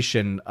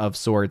collaboration of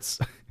sorts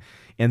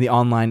in the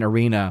online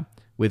arena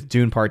with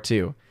Dune Part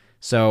 2.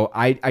 So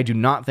I do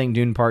not think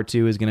Dune Part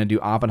 2 is going to do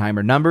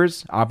Oppenheimer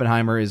numbers.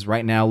 Oppenheimer is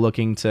right now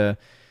looking to,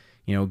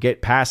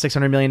 get past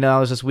 $600 million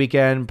this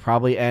weekend,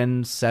 probably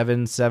end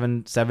 7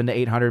 to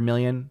 800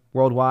 million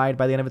worldwide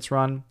by the end of its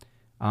run.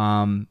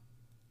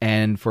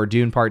 And for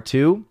Dune Part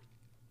 2,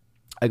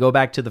 I go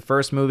back to the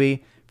first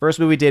movie. First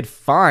movie did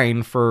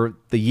fine for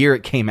the year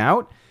it came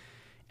out,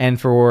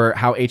 and for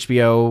how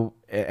HBO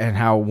and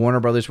how Warner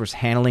Brothers was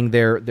handling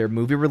their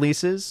movie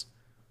releases.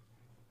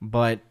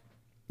 But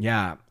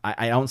yeah,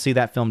 I don't see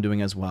that film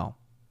doing as well.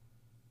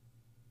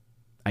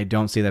 And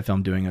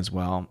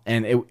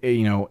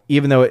it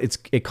even though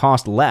it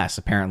cost less,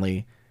 apparently,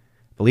 I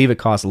believe it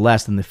cost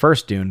less than the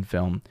first Dune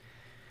film,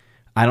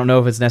 I don't know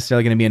if it's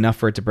necessarily going to be enough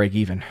for it to break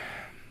even.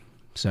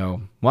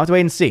 So we'll have to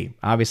wait and see.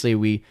 Obviously,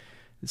 we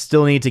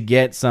still need to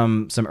get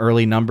some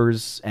early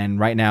numbers, and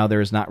right now there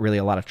is not really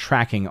a lot of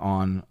tracking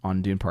on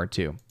Dune Part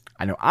 2.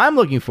 I know I'm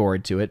looking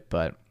forward to it,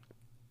 but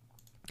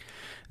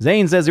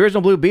Zane says the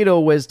original Blue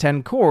Beetle was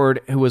Ten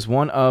Cord, who was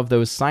one of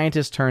those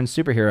scientists turned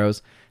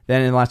superheroes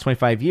Then in the last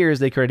 25 years,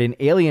 they created an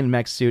alien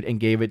mech suit and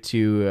gave it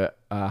to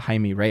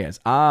Jaime Reyes.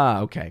 Ah,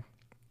 okay.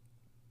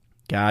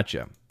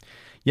 Gotcha.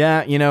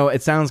 Yeah,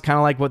 it sounds kind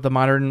of like what the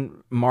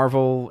modern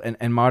Marvel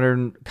and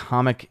modern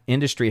comic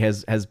industry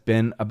has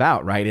been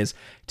about, right? Is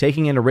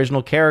taking an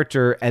original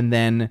character and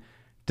then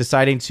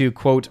deciding to,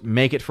 quote,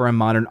 make it for a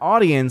modern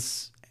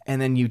audience,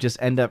 and then you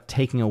just end up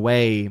taking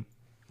away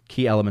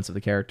key elements of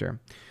the character.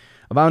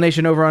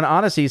 Abomination over on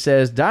Odyssey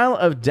says, Dial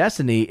of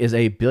Destiny is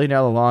a $1 billion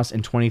loss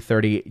in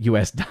 2030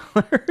 US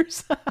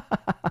dollars.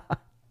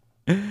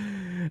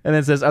 And then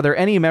it says, are there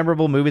any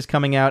memorable movies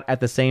coming out at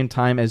the same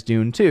time as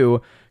Dune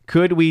 2?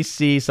 Could we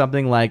see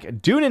something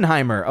like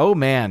Dunenheimer? Oh,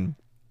 man.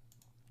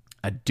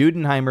 A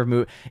Dunenheimer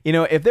movie.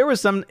 If there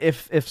was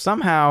if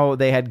somehow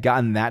they had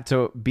gotten that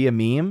to be a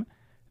meme,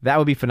 that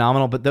would be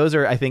phenomenal. But those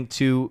are, I think,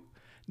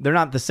 they're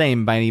not the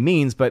same by any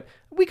means, but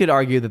we could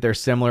argue that they're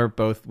similar.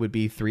 Both would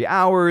be 3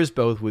 hours.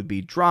 Both would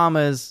be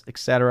dramas,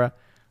 etc.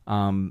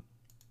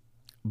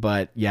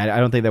 But yeah, I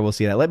don't think that we'll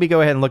see that. Let me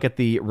go ahead and look at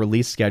the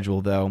release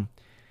schedule, though,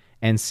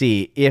 and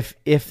see if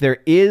there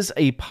is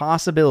a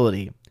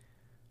possibility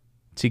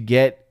to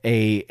get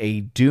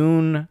a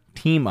Dune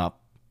team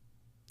up,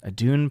 a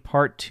Dune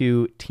Part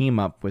 2 team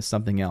up with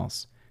something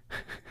else.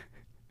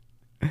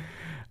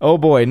 Oh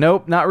boy,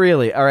 nope, not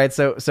really. All right,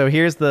 so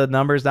here's the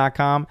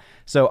numbers.com.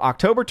 So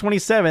October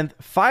 27th,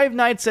 Five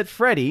Nights at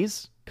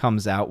Freddy's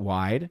comes out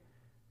wide.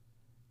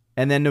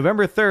 And then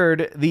November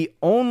 3rd, the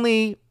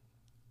only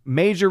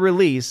major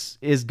release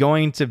is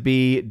going to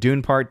be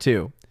Dune Part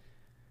 2.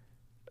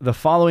 The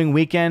following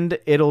weekend,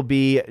 it'll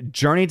be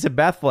Journey to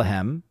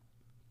Bethlehem,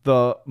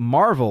 The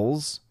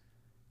Marvels,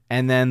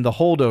 and then The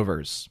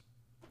Holdovers.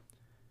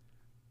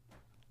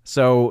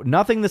 So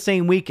nothing the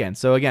same weekend.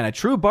 So again, a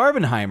true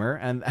Barbenheimer,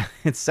 and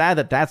it's sad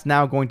that that's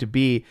now going to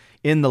be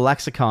in the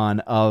lexicon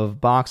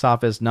of box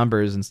office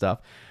numbers and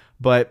stuff.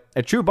 But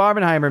a true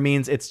Barbenheimer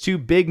means it's 2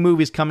 big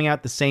movies coming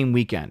out the same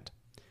weekend.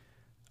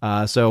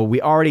 So we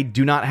already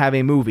do not have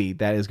a movie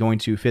that is going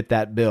to fit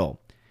that bill.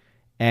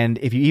 And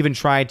if you even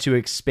try to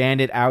expand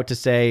it out to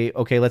say,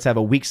 okay, let's have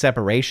a week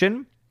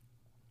separation,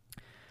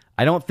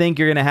 I don't think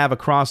you're going to have a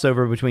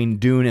crossover between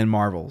Dune and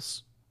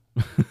Marvels.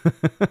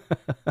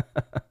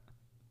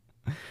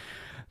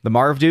 The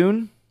Marv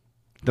Dune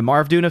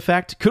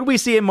effect. Could we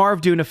see a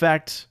Marv Dune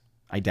effect?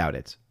 I doubt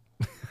it.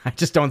 I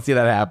just don't see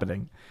that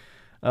happening.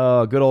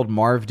 Oh, good old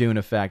Marv Dune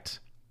effect.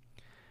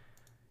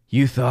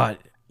 You thought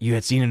you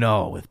had seen it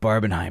all with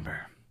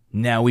Barbenheimer.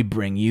 Now we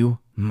bring you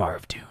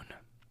Marv Dune.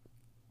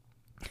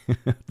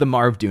 The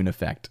Marv Dune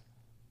effect.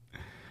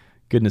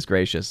 Goodness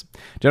gracious.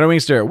 General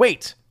Wingster,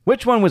 wait.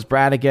 Which one was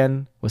Brad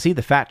again? Was he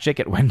the fat chick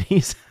at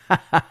Wendy's?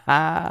 Jeremy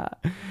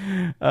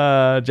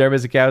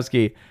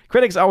Zakowski.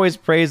 Critics always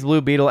praise Blue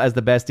Beetle as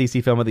the best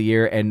DC film of the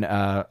year and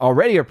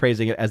already are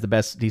praising it as the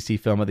best DC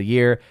film of the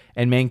year,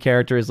 and main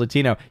character is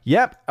Latino.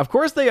 Yep, of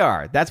course they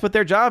are. That's what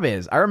their job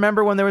is. I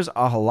remember when there was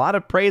a lot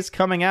of praise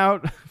coming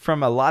out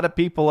from a lot of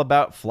people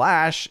about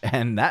Flash,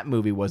 and that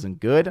movie wasn't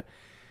good.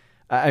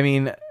 I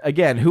mean,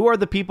 again, who are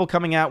the people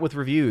coming out with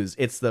reviews?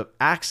 It's the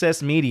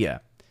access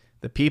media.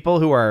 The people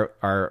who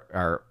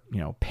are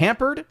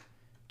pampered,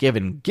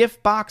 given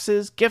gift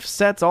boxes, gift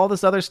sets, all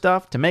this other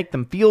stuff to make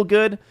them feel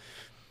good.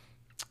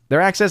 They're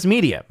access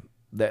media.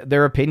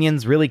 Their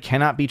opinions really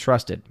cannot be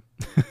trusted.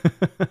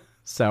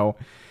 So,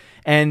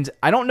 and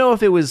I don't know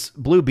if it was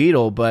Blue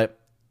Beetle, but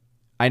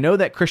I know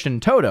that Christian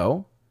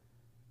Toto,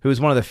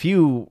 who's one of the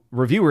few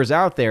reviewers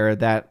out there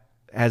that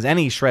has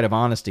any shred of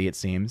honesty, it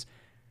seems,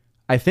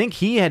 I think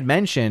he had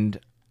mentioned,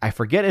 I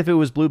forget if it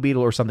was Blue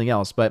Beetle or something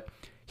else, but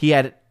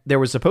there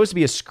was supposed to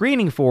be a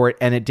screening for it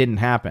and it didn't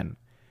happen.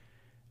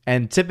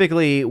 And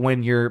typically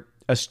when you're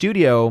a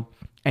studio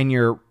and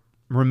you're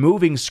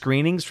removing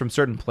screenings from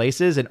certain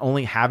places and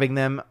only having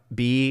them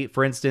be,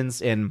 for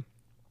instance, in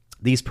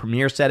these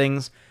premiere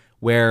settings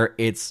where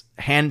it's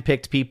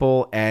handpicked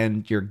people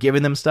and you're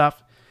giving them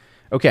stuff,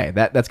 okay,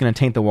 that's going to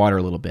taint the water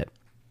a little bit.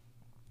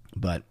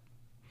 But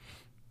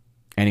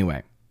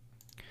anyway.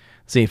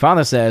 See,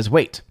 Father says,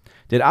 wait,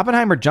 did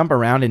Oppenheimer jump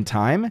around in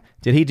time?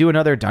 Did he do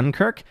another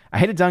Dunkirk? I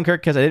hated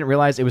Dunkirk because I didn't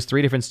realize it was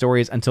 3 different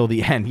stories until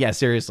the end. Yeah,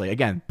 seriously.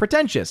 Again,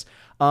 pretentious.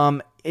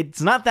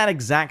 It's not that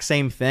exact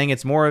same thing.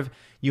 It's more of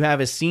you have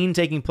a scene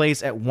taking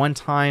place at one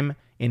time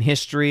in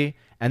history,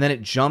 and then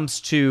it jumps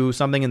to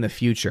something in the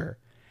future.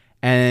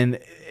 And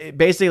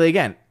basically,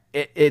 again,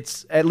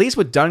 it's at least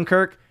with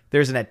Dunkirk,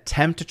 there's an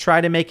attempt to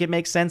try to make it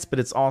make sense, but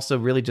it's also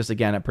really just,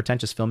 again, a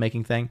pretentious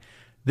filmmaking thing.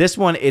 This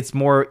one, it's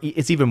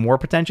even more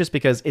pretentious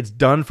because it's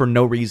done for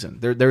no reason.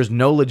 There's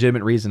no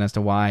legitimate reason as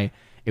to why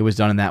it was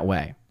done in that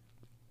way.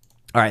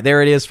 All right,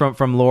 there it is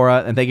from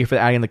Laura, and thank you for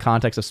adding the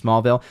context of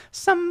Smallville.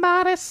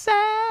 Somebody save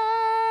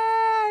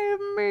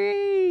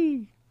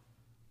me.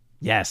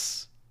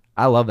 Yes,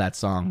 I love that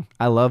song.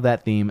 I love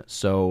that theme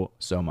so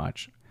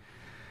much.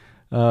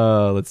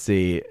 Let's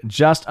see.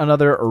 Just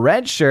another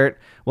red shirt.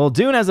 Well,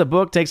 Dune as a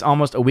book takes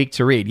almost a week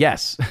to read.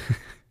 Yes.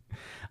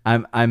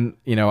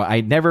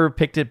 I never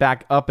picked it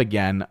back up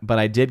again, but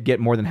I did get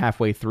more than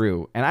halfway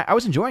through, and I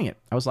was enjoying it.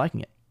 I was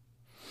liking it.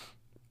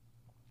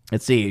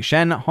 Let's see.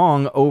 Shen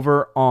Hong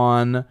over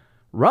on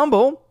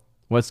Rumble.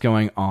 What's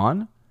going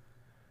on?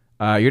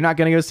 You're not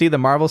going to go see the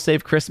Marvel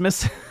Save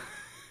Christmas?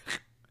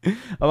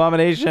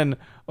 Abomination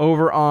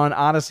over on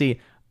Odyssey.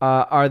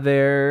 Are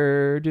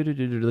there...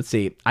 Let's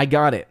see. I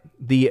got it.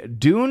 The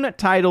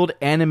Dune-titled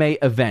anime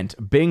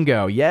event.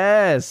 Bingo.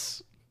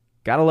 Yes.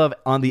 Gotta love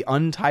on the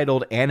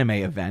untitled anime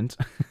event.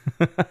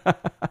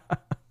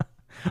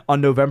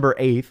 On November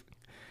 8th.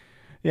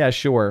 Yeah,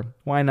 sure.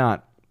 Why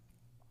not?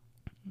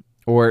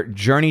 Or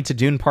Journey to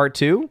Dune Part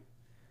 2?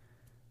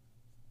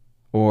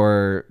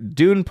 Or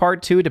Dune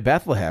Part 2 to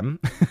Bethlehem.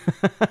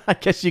 I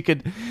guess you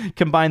could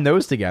combine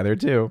those together,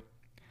 too.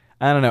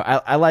 I don't know.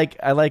 I like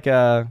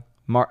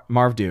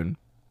Marv Dune.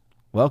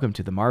 Welcome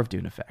to the Marv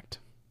Dune effect.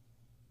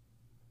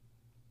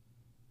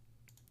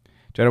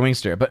 Jenna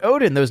Wingster. But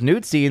Odin, those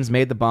nude scenes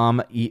made the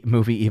bomb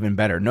movie even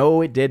better.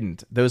 No, it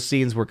didn't. Those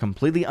scenes were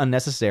completely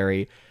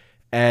unnecessary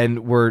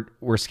and were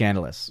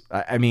scandalous.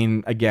 I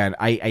mean, again,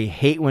 I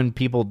hate when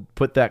people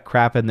put that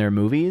crap in their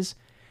movies.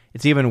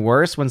 It's even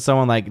worse when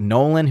someone like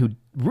Nolan, who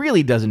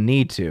really doesn't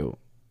need to,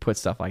 put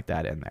stuff like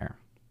that in there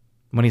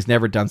when he's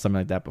never done something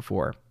like that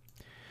before.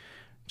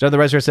 John the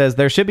Reser says,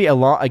 there should be a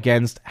law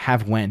against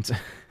have went.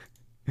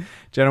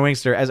 Jenna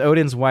Wingster, as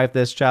Odin's wife,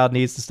 this child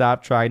needs to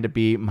stop trying to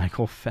be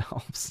Michael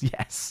Phelps.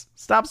 Yes.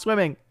 Stop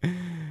swimming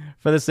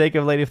for the sake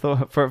of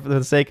for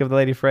the sake of the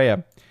Lady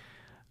Freya.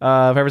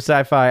 Forever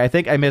Sci-Fi, I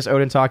think I miss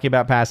Odin talking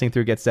about passing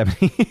through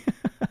Gethsemane.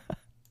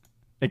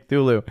 Like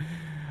Cthulhu.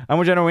 I'm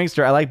with Jenna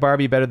Wingster. I like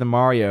Barbie better than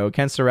Mario.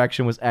 Ken's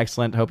direction was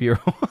excellent. Hope you're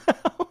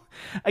well.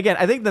 Again,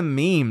 I think the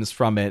memes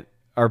from it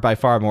are by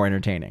far more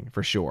entertaining,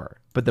 for sure.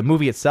 But the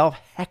movie itself,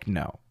 heck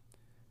no.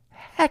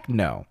 Heck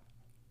no.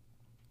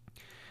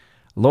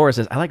 Laura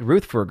says, I like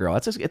Ruth for a girl.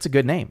 It's a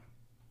good name.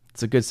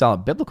 It's a good,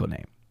 solid biblical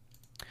name.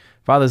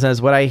 Father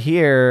says, when I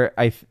hear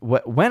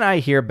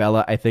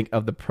Bella, I think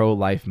of the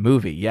pro-life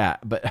movie. Yeah,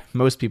 but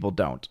most people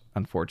don't,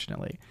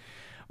 unfortunately.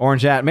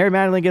 Orange Hat, Mary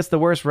Magdalene gets the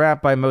worst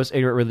rap by most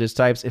ignorant religious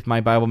types. If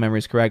my Bible memory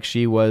is correct,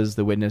 she was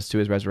the witness to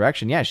his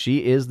resurrection. Yeah,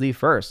 she is the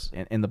first.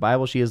 In the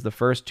Bible, she is the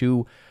first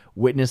to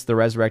witness the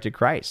resurrected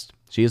Christ.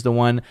 She is the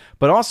one.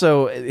 But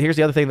also, here's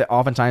the other thing that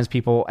oftentimes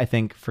people, I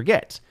think,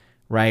 forget,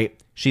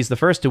 right? She's the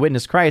first to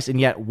witness Christ, and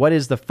yet what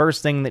is the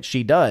first thing that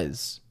she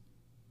does?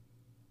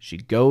 She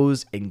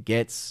goes and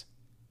gets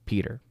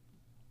Peter.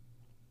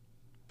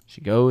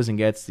 She goes and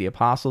gets the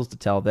apostles to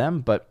tell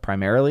them, but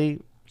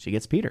primarily she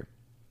gets Peter.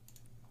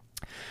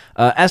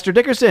 Esther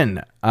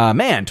Dickerson,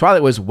 man,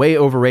 Twilight was way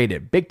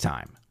overrated. Big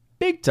time.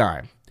 Big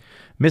time.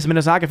 Miss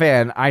Minnesota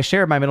fan, I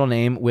share my middle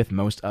name with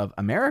most of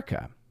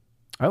America.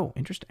 Oh,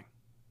 interesting.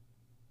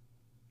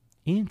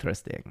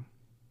 Interesting.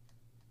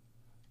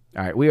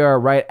 All right, we are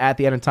right at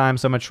the end of time,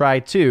 so I'm going to try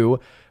to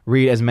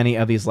read as many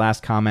of these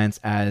last comments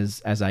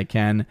as I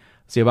can.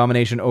 Let's see,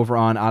 Abomination over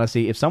on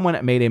Odyssey. If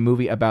someone made a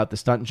movie about the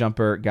stunt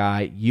jumper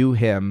guy,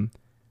 him,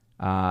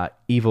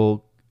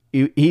 Evil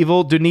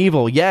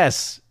Knievel,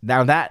 yes.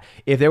 Now that,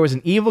 if there was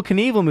an Evil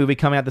Knievel movie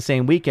coming out the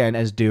same weekend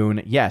as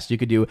Dune, yes, you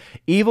could do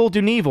Evil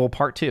Knievel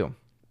Part 2.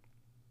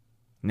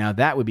 Now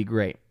that would be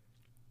great.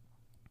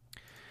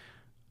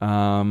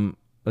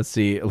 Let's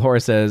see. Laura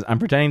says, I'm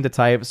pretending to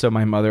type so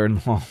my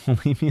mother-in-law will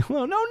leave me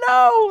alone.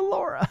 No,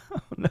 Laura. Oh,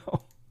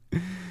 no.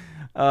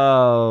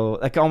 Oh,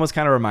 that almost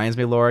kind of reminds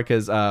me, Laura,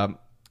 because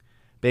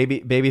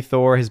baby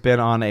Thor has been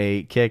on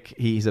a kick.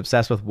 He's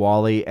obsessed with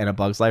WALL-E and A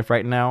Bug's Life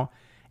right now.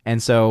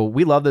 And so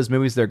we love those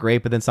movies. They're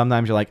great. But then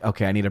sometimes you're like,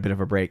 okay, I need a bit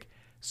of a break.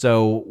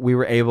 So we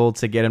were able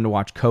to get him to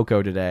watch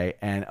Coco today.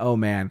 And oh,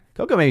 man,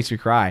 Coco makes me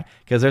cry.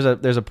 Because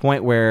there's a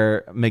point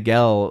where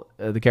Miguel,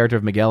 the character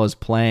of Miguel, is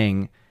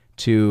playing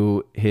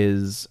to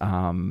his,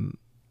 what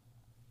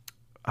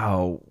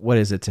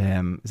is it to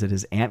him? Is it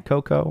his Aunt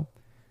Coco?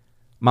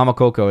 Mama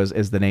Coco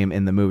is the name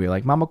in the movie.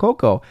 Like, Mama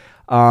Coco.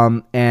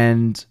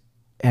 And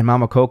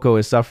Mama Coco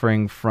is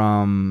suffering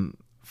from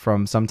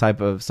some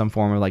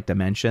form of like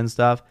dementia and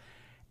stuff.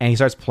 And he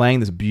starts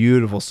playing this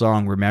beautiful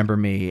song, Remember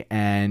Me,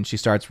 and she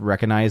starts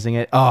recognizing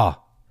it. Oh,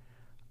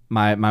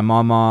 my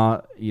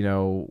mama,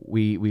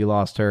 we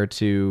lost her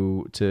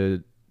to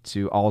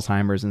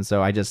Alzheimer's, and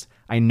so I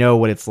know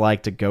what it's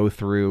like to go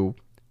through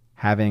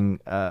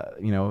having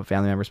a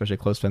family member, especially a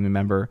close family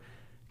member,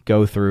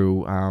 go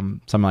through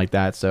something like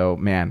that. So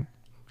man,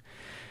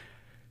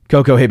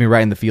 Coco hit me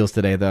right in the feels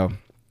today, though.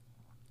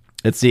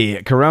 Let's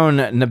see, Caron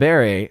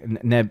Nebier,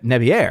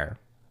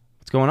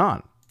 what's going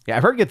on? Yeah,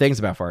 I've heard good things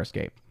about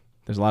Farscape.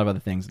 There's a lot of other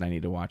things that I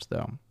need to watch,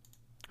 though.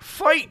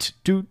 Fight!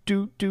 Do.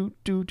 Fear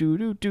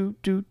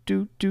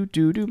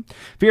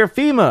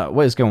FEMA,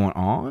 what is going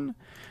on?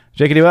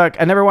 Jakey Buck,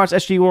 I never watched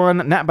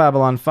SG-1, Nat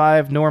Babylon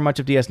 5, nor much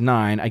of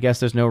DS9. I guess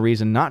there's no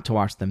reason not to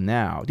watch them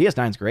now.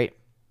 DS9's great.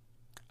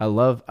 I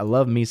love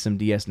me some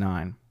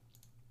DS9.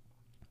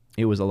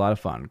 It was a lot of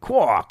fun.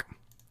 Quark!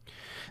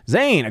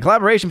 Zane, a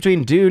collaboration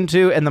between Dune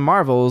 2 and the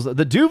Marvels.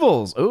 The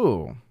Duvals.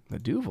 Ooh, the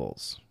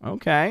Duvals.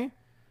 Okay.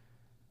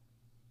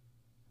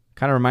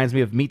 Kind of reminds me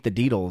of Meet the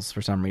Deedles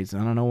for some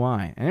reason. I don't know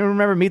why. Anyone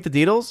remember Meet the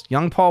Deedles?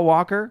 Young Paul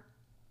Walker?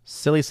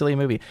 Silly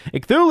movie.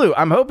 Cthulhu,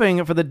 I'm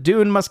hoping for the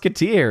Dune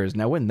Musketeers.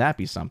 Now, wouldn't that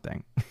be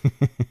something?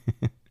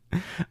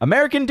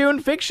 American Dune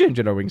Fiction,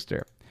 General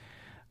Wingster.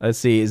 Let's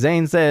see.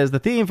 Zane says, the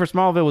theme for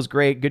Smallville was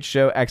great. Good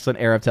show. Excellent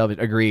era of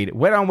television. Agreed.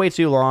 Went on way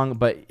too long,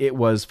 but it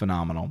was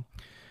phenomenal.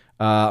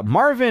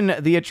 Marvin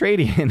the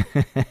Atradian.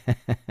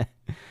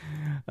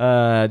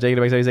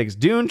 Jacob76.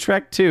 Dune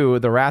Trek 2,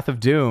 The Wrath of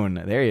Dune.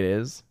 There it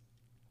is.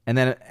 And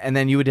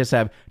then you would just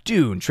have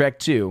Dune Trek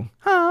 2.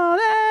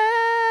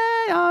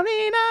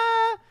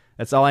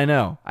 That's all I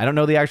know. I don't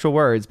know the actual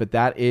words, but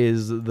that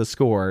is the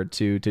score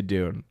to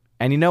Dune.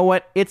 And you know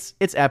what? It's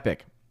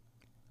epic.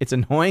 It's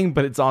annoying,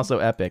 but it's also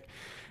epic.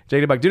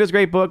 Jacob Buck, Dune is a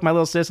great book. My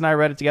little sis and I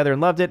read it together and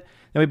loved it.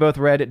 Then we both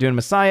read Dune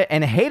Messiah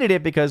and hated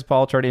it because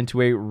Paul turned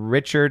into a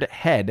Richard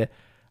head.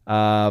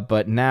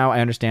 But now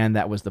I understand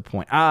that was the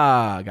point.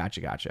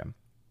 Gotcha.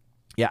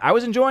 Yeah, I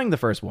was enjoying the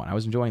first one. I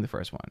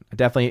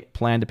definitely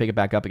plan to pick it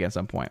back up again at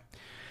some point.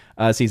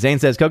 Zane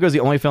says, Coco's the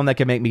only film that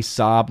can make me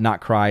sob,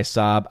 not cry,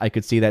 sob. I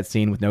could see that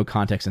scene with no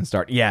context and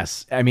start.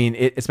 Yes. I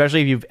mean,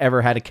 especially if you've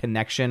ever had a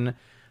connection,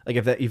 like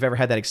if you've ever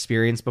had that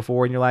experience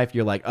before in your life,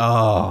 you're like,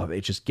 oh,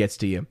 it just gets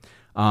to you.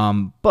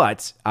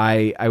 But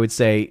I would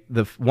say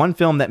the one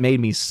film that made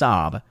me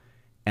sob,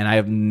 and I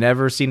have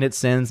never seen it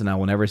since, and I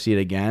will never see it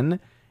again,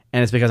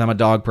 and it's because I'm a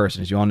dog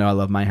person. As you all know, I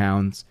love my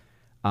hounds.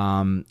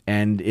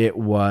 And it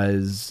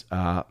was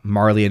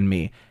Marley and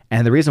Me.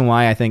 And the reason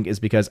why I think is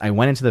because I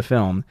went into the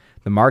film,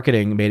 the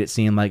marketing made it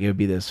seem like it would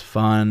be this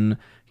fun,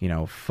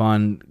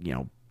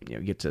 you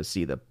get to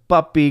see the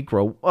puppy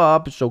grow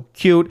up, it's so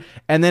cute.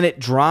 And then it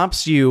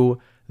drops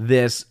you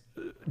this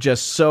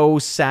just so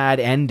sad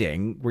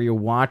ending where you're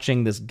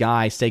watching this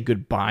guy say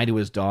goodbye to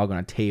his dog on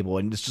a table.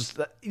 And it's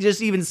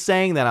just even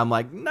saying that, I'm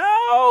like,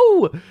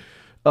 no.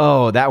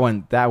 Oh, that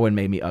one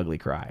made me ugly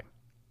cry.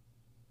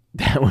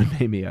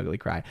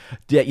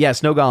 Yeah,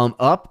 Snow Golem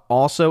Up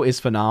also is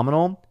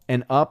phenomenal.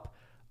 And Up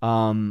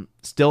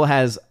still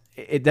has,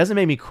 it doesn't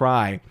make me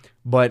cry,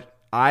 but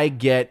I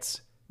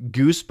get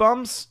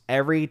goosebumps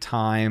every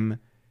time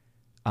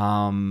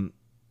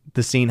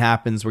the scene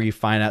happens where you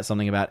find out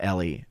something about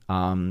Ellie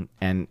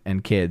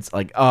and kids.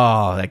 Like,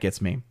 oh, that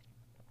gets me.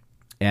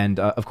 And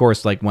of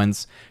course, like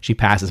once she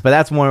passes, but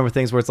that's one of the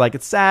things where it's like,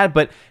 it's sad,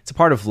 but it's a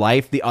part of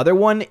life. The other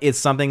one is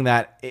something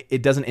that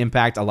it doesn't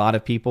impact a lot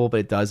of people,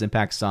 but it does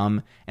impact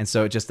some. And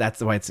so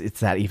that's why it's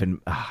that even,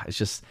 it's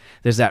just,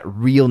 there's that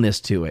realness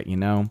to it, you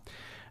know?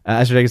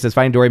 Esther Jenkins says,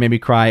 Finding Dory made me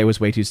cry. It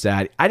was way too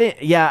sad. I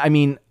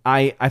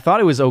thought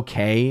it was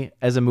okay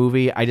as a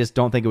movie. I just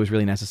don't think it was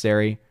really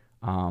necessary.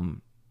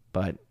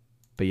 But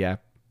yeah.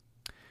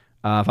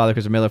 Father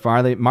Christopher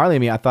Miller, Marley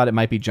and Me, I thought it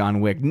might be John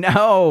Wick.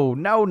 No.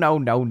 And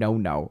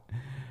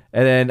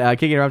then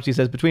Kicking Rumsey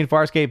says, between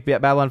Farscape,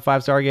 Babylon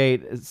 5,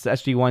 Stargate,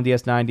 SG1,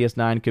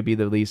 DS9 could be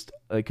the least.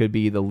 It could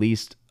be the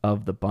least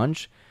of the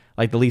bunch,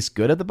 like the least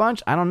good of the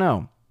bunch. I don't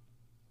know.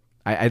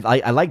 I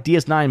like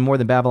DS9 more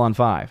than Babylon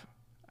 5.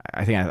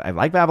 I think I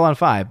like Babylon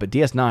 5, but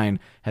DS9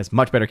 has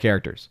much better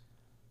characters,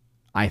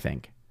 I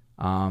think.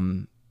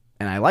 And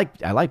I like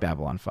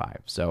Babylon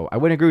 5, so I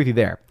wouldn't agree with you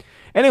there.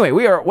 Anyway,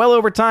 we are well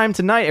over time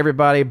tonight,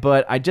 everybody,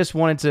 but I just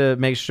wanted to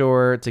make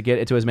sure to get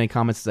into as many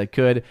comments as I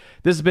could.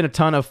 This has been a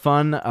ton of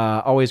fun.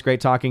 Always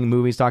great talking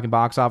movies, talking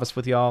box office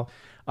with y'all.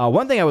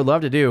 One thing I would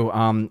love to do,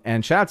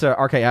 and shout out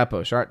to RK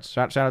Appo,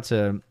 shout out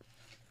to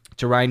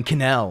Ryan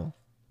Kinnell.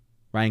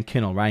 Ryan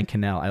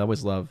Kinnell. I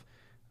always love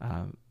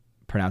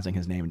pronouncing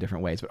his name in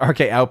different ways. But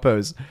RK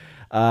Outpost,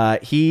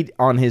 he,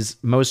 on his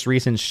most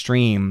recent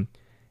stream,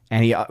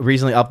 and he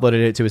recently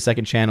uploaded it to his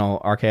second channel,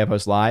 RK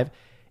Outpost Live,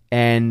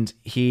 and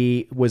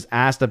he was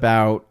asked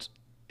about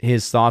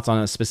his thoughts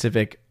on a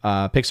specific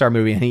Pixar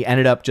movie, and he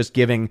ended up just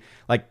giving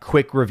like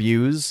quick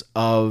reviews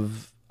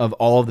of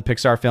all of the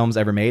Pixar films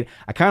ever made.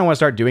 I kind of want to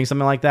start doing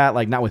something like that,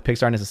 like not with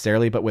Pixar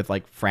necessarily, but with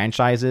like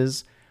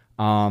franchises.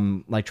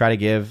 Like try to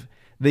give.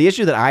 The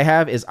issue that I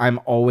have is I'm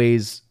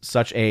always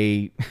such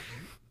a.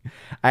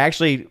 I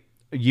actually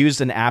used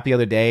an app the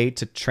other day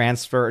to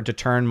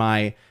turn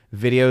my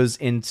videos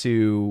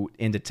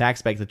into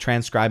text, to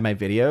transcribe my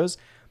videos.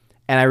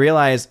 And I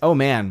realized, oh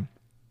man,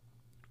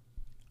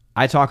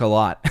 I talk a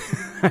lot.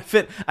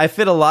 I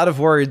fit a lot of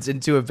words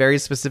into a very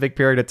specific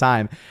period of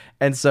time.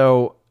 And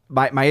so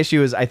my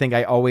issue is I think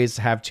I always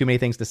have too many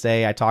things to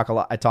say. I talk a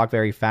lot. I talk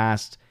very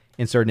fast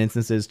in certain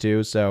instances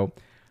too. So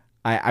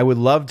I would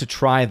love to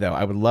try, though.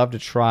 I would love to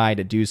try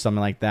to do something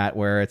like that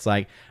where it's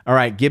like, all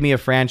right, give me a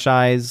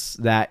franchise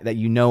that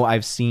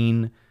I've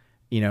seen,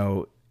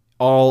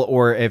 all,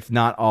 or if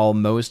not all,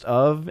 most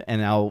of,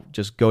 and I'll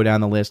just go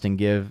down the list and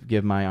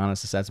give my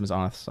honest assessments,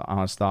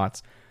 honest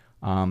thoughts.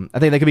 I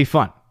think that could be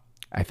fun.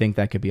 I think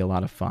that could be a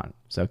lot of fun.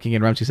 So King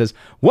and Rumsey says,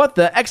 what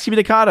the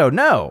excommunicado?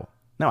 No,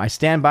 I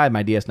stand by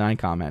my DS9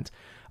 comment.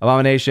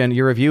 Abomination,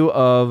 your review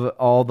of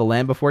all the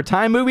Land Before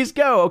Time movies?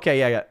 Go. Okay,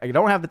 yeah. I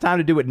don't have the time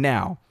to do it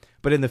now,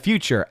 but in the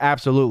future,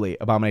 absolutely,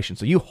 Abomination.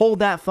 So you hold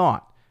that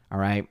thought, all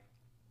right?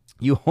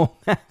 You hold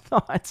that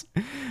thought.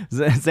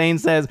 Zane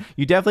says,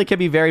 you definitely can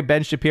be very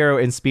Ben Shapiro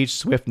in speech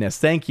swiftness.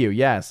 Thank you.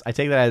 Yes, I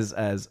take that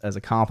as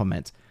a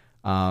compliment.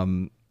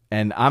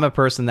 And I'm a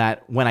person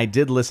that when I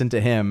did listen to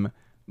him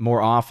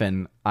more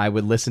often, I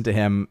would listen to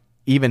him,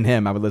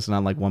 I would listen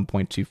on like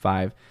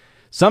 1.25,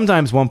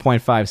 sometimes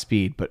 1.5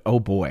 speed. But oh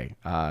boy,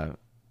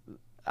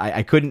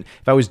 I couldn't,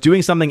 if I was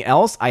doing something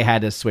else, I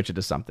had to switch it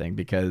to something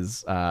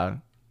because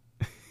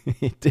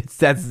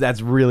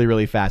that's really,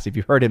 really fast. If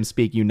you heard him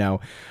speak, you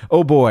know,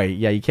 oh boy,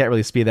 yeah, you can't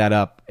really speed that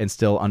up and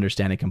still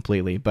understand it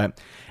completely.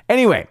 But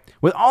anyway,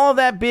 with all of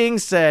that being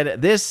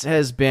said, this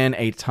has been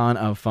a ton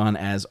of fun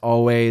as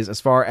always.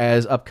 As far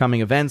as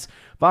upcoming events,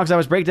 Box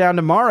Office Breakdown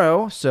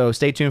tomorrow, so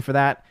stay tuned for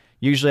that.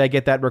 Usually I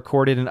get that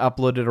recorded and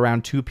uploaded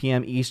around 2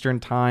 p.m. Eastern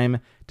time,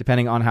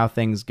 depending on how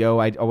things go.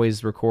 I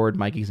always record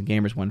my Geeks and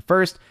Gamers one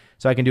first,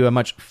 so I can do a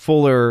much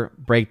fuller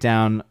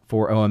breakdown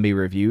for OMB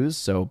reviews,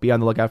 so be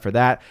on the lookout for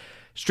that.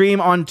 Stream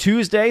on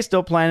Tuesday,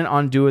 still planning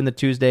on doing the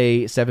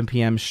Tuesday 7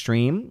 p.m.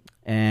 stream.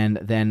 And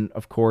then,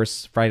 of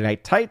course, Friday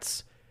Night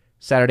Tights,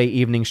 Saturday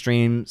evening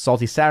stream,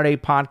 Salty Saturday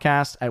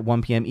podcast at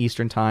 1 p.m.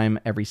 Eastern time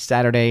every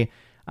Saturday.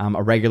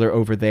 A regular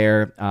over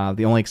there.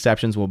 The only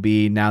exceptions will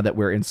be now that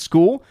we're in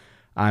school.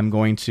 I'm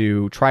going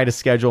to try to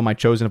schedule my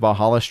Chosen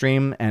Valhalla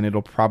stream, and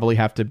it'll probably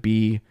have to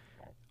be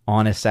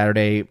on a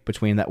Saturday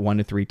between that 1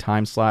 to 3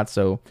 time slot.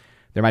 So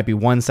there might be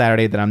one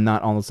Saturday that I'm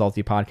not on the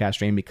Salty podcast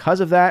stream because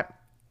of that.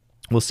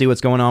 We'll see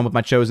what's going on with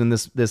my Chosen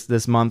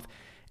this month,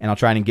 and I'll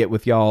try and get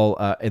with y'all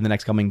in the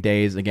next coming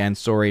days. Again,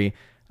 sorry,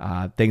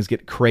 things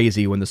get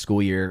crazy when the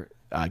school year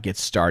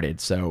gets started.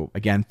 So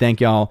again,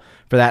 thank y'all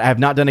for that. I have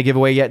not done a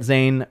giveaway yet,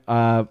 Zane.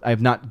 I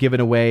have not given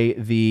away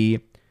the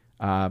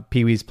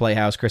Pee-wee's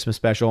Playhouse Christmas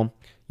special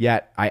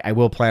yet. I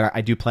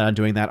do plan on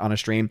doing that on a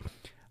stream.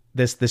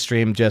 This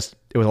stream it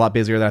was a lot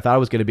busier than I thought it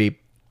was going to be.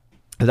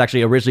 I was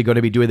actually originally going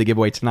to be doing the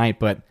giveaway tonight,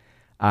 but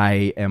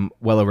I am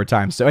well over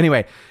time. So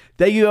anyway,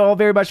 thank you all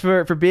very much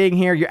for being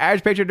here. Your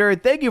average patron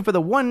nerd, thank you for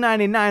the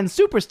 $1.99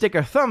 super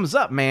sticker. Thumbs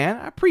up, man.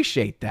 I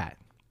appreciate that.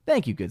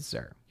 Thank you, good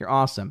sir. You're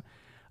awesome.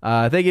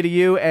 Thank you to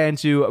you and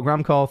to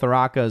Grumcall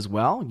Tharaka as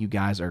well. You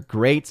guys are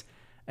great.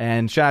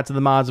 And shout out to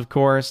the mods, of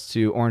course,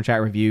 to Orange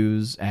Chat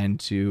Reviews, and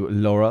to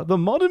Laura, the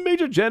Modern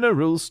Major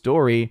General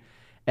Story.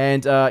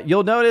 And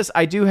you'll notice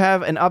I do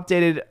have an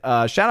updated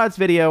shout-outs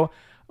video,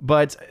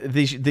 but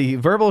the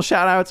verbal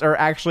shout-outs are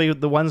actually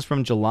the ones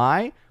from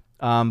July.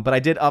 But I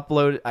did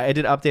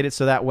update it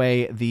so that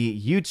way the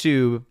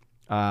YouTube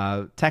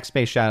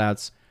text-based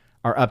shout-outs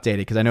are updated,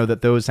 because I know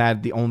that those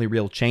had the only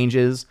real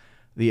changes.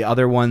 The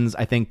other ones,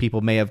 I think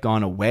people may have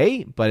gone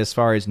away, but as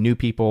far as new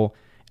people,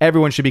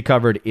 everyone should be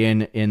covered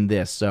in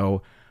this.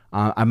 So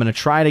I'm going to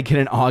try to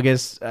get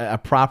a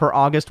proper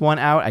August one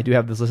out. I do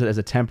have this listed as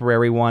a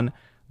temporary one,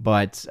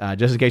 but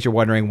just in case you're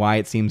wondering why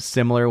it seems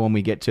similar when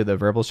we get to the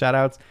verbal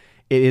shoutouts,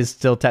 it is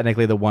still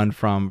technically the one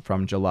from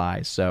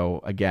July.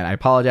 So again, I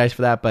apologize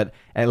for that, but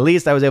at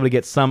least I was able to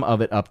get some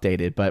of it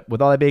updated. But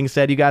with all that being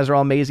said, you guys are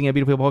all amazing and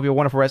beautiful people. Hope you have a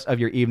wonderful rest of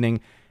your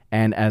evening.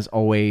 And as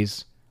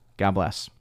always, God bless.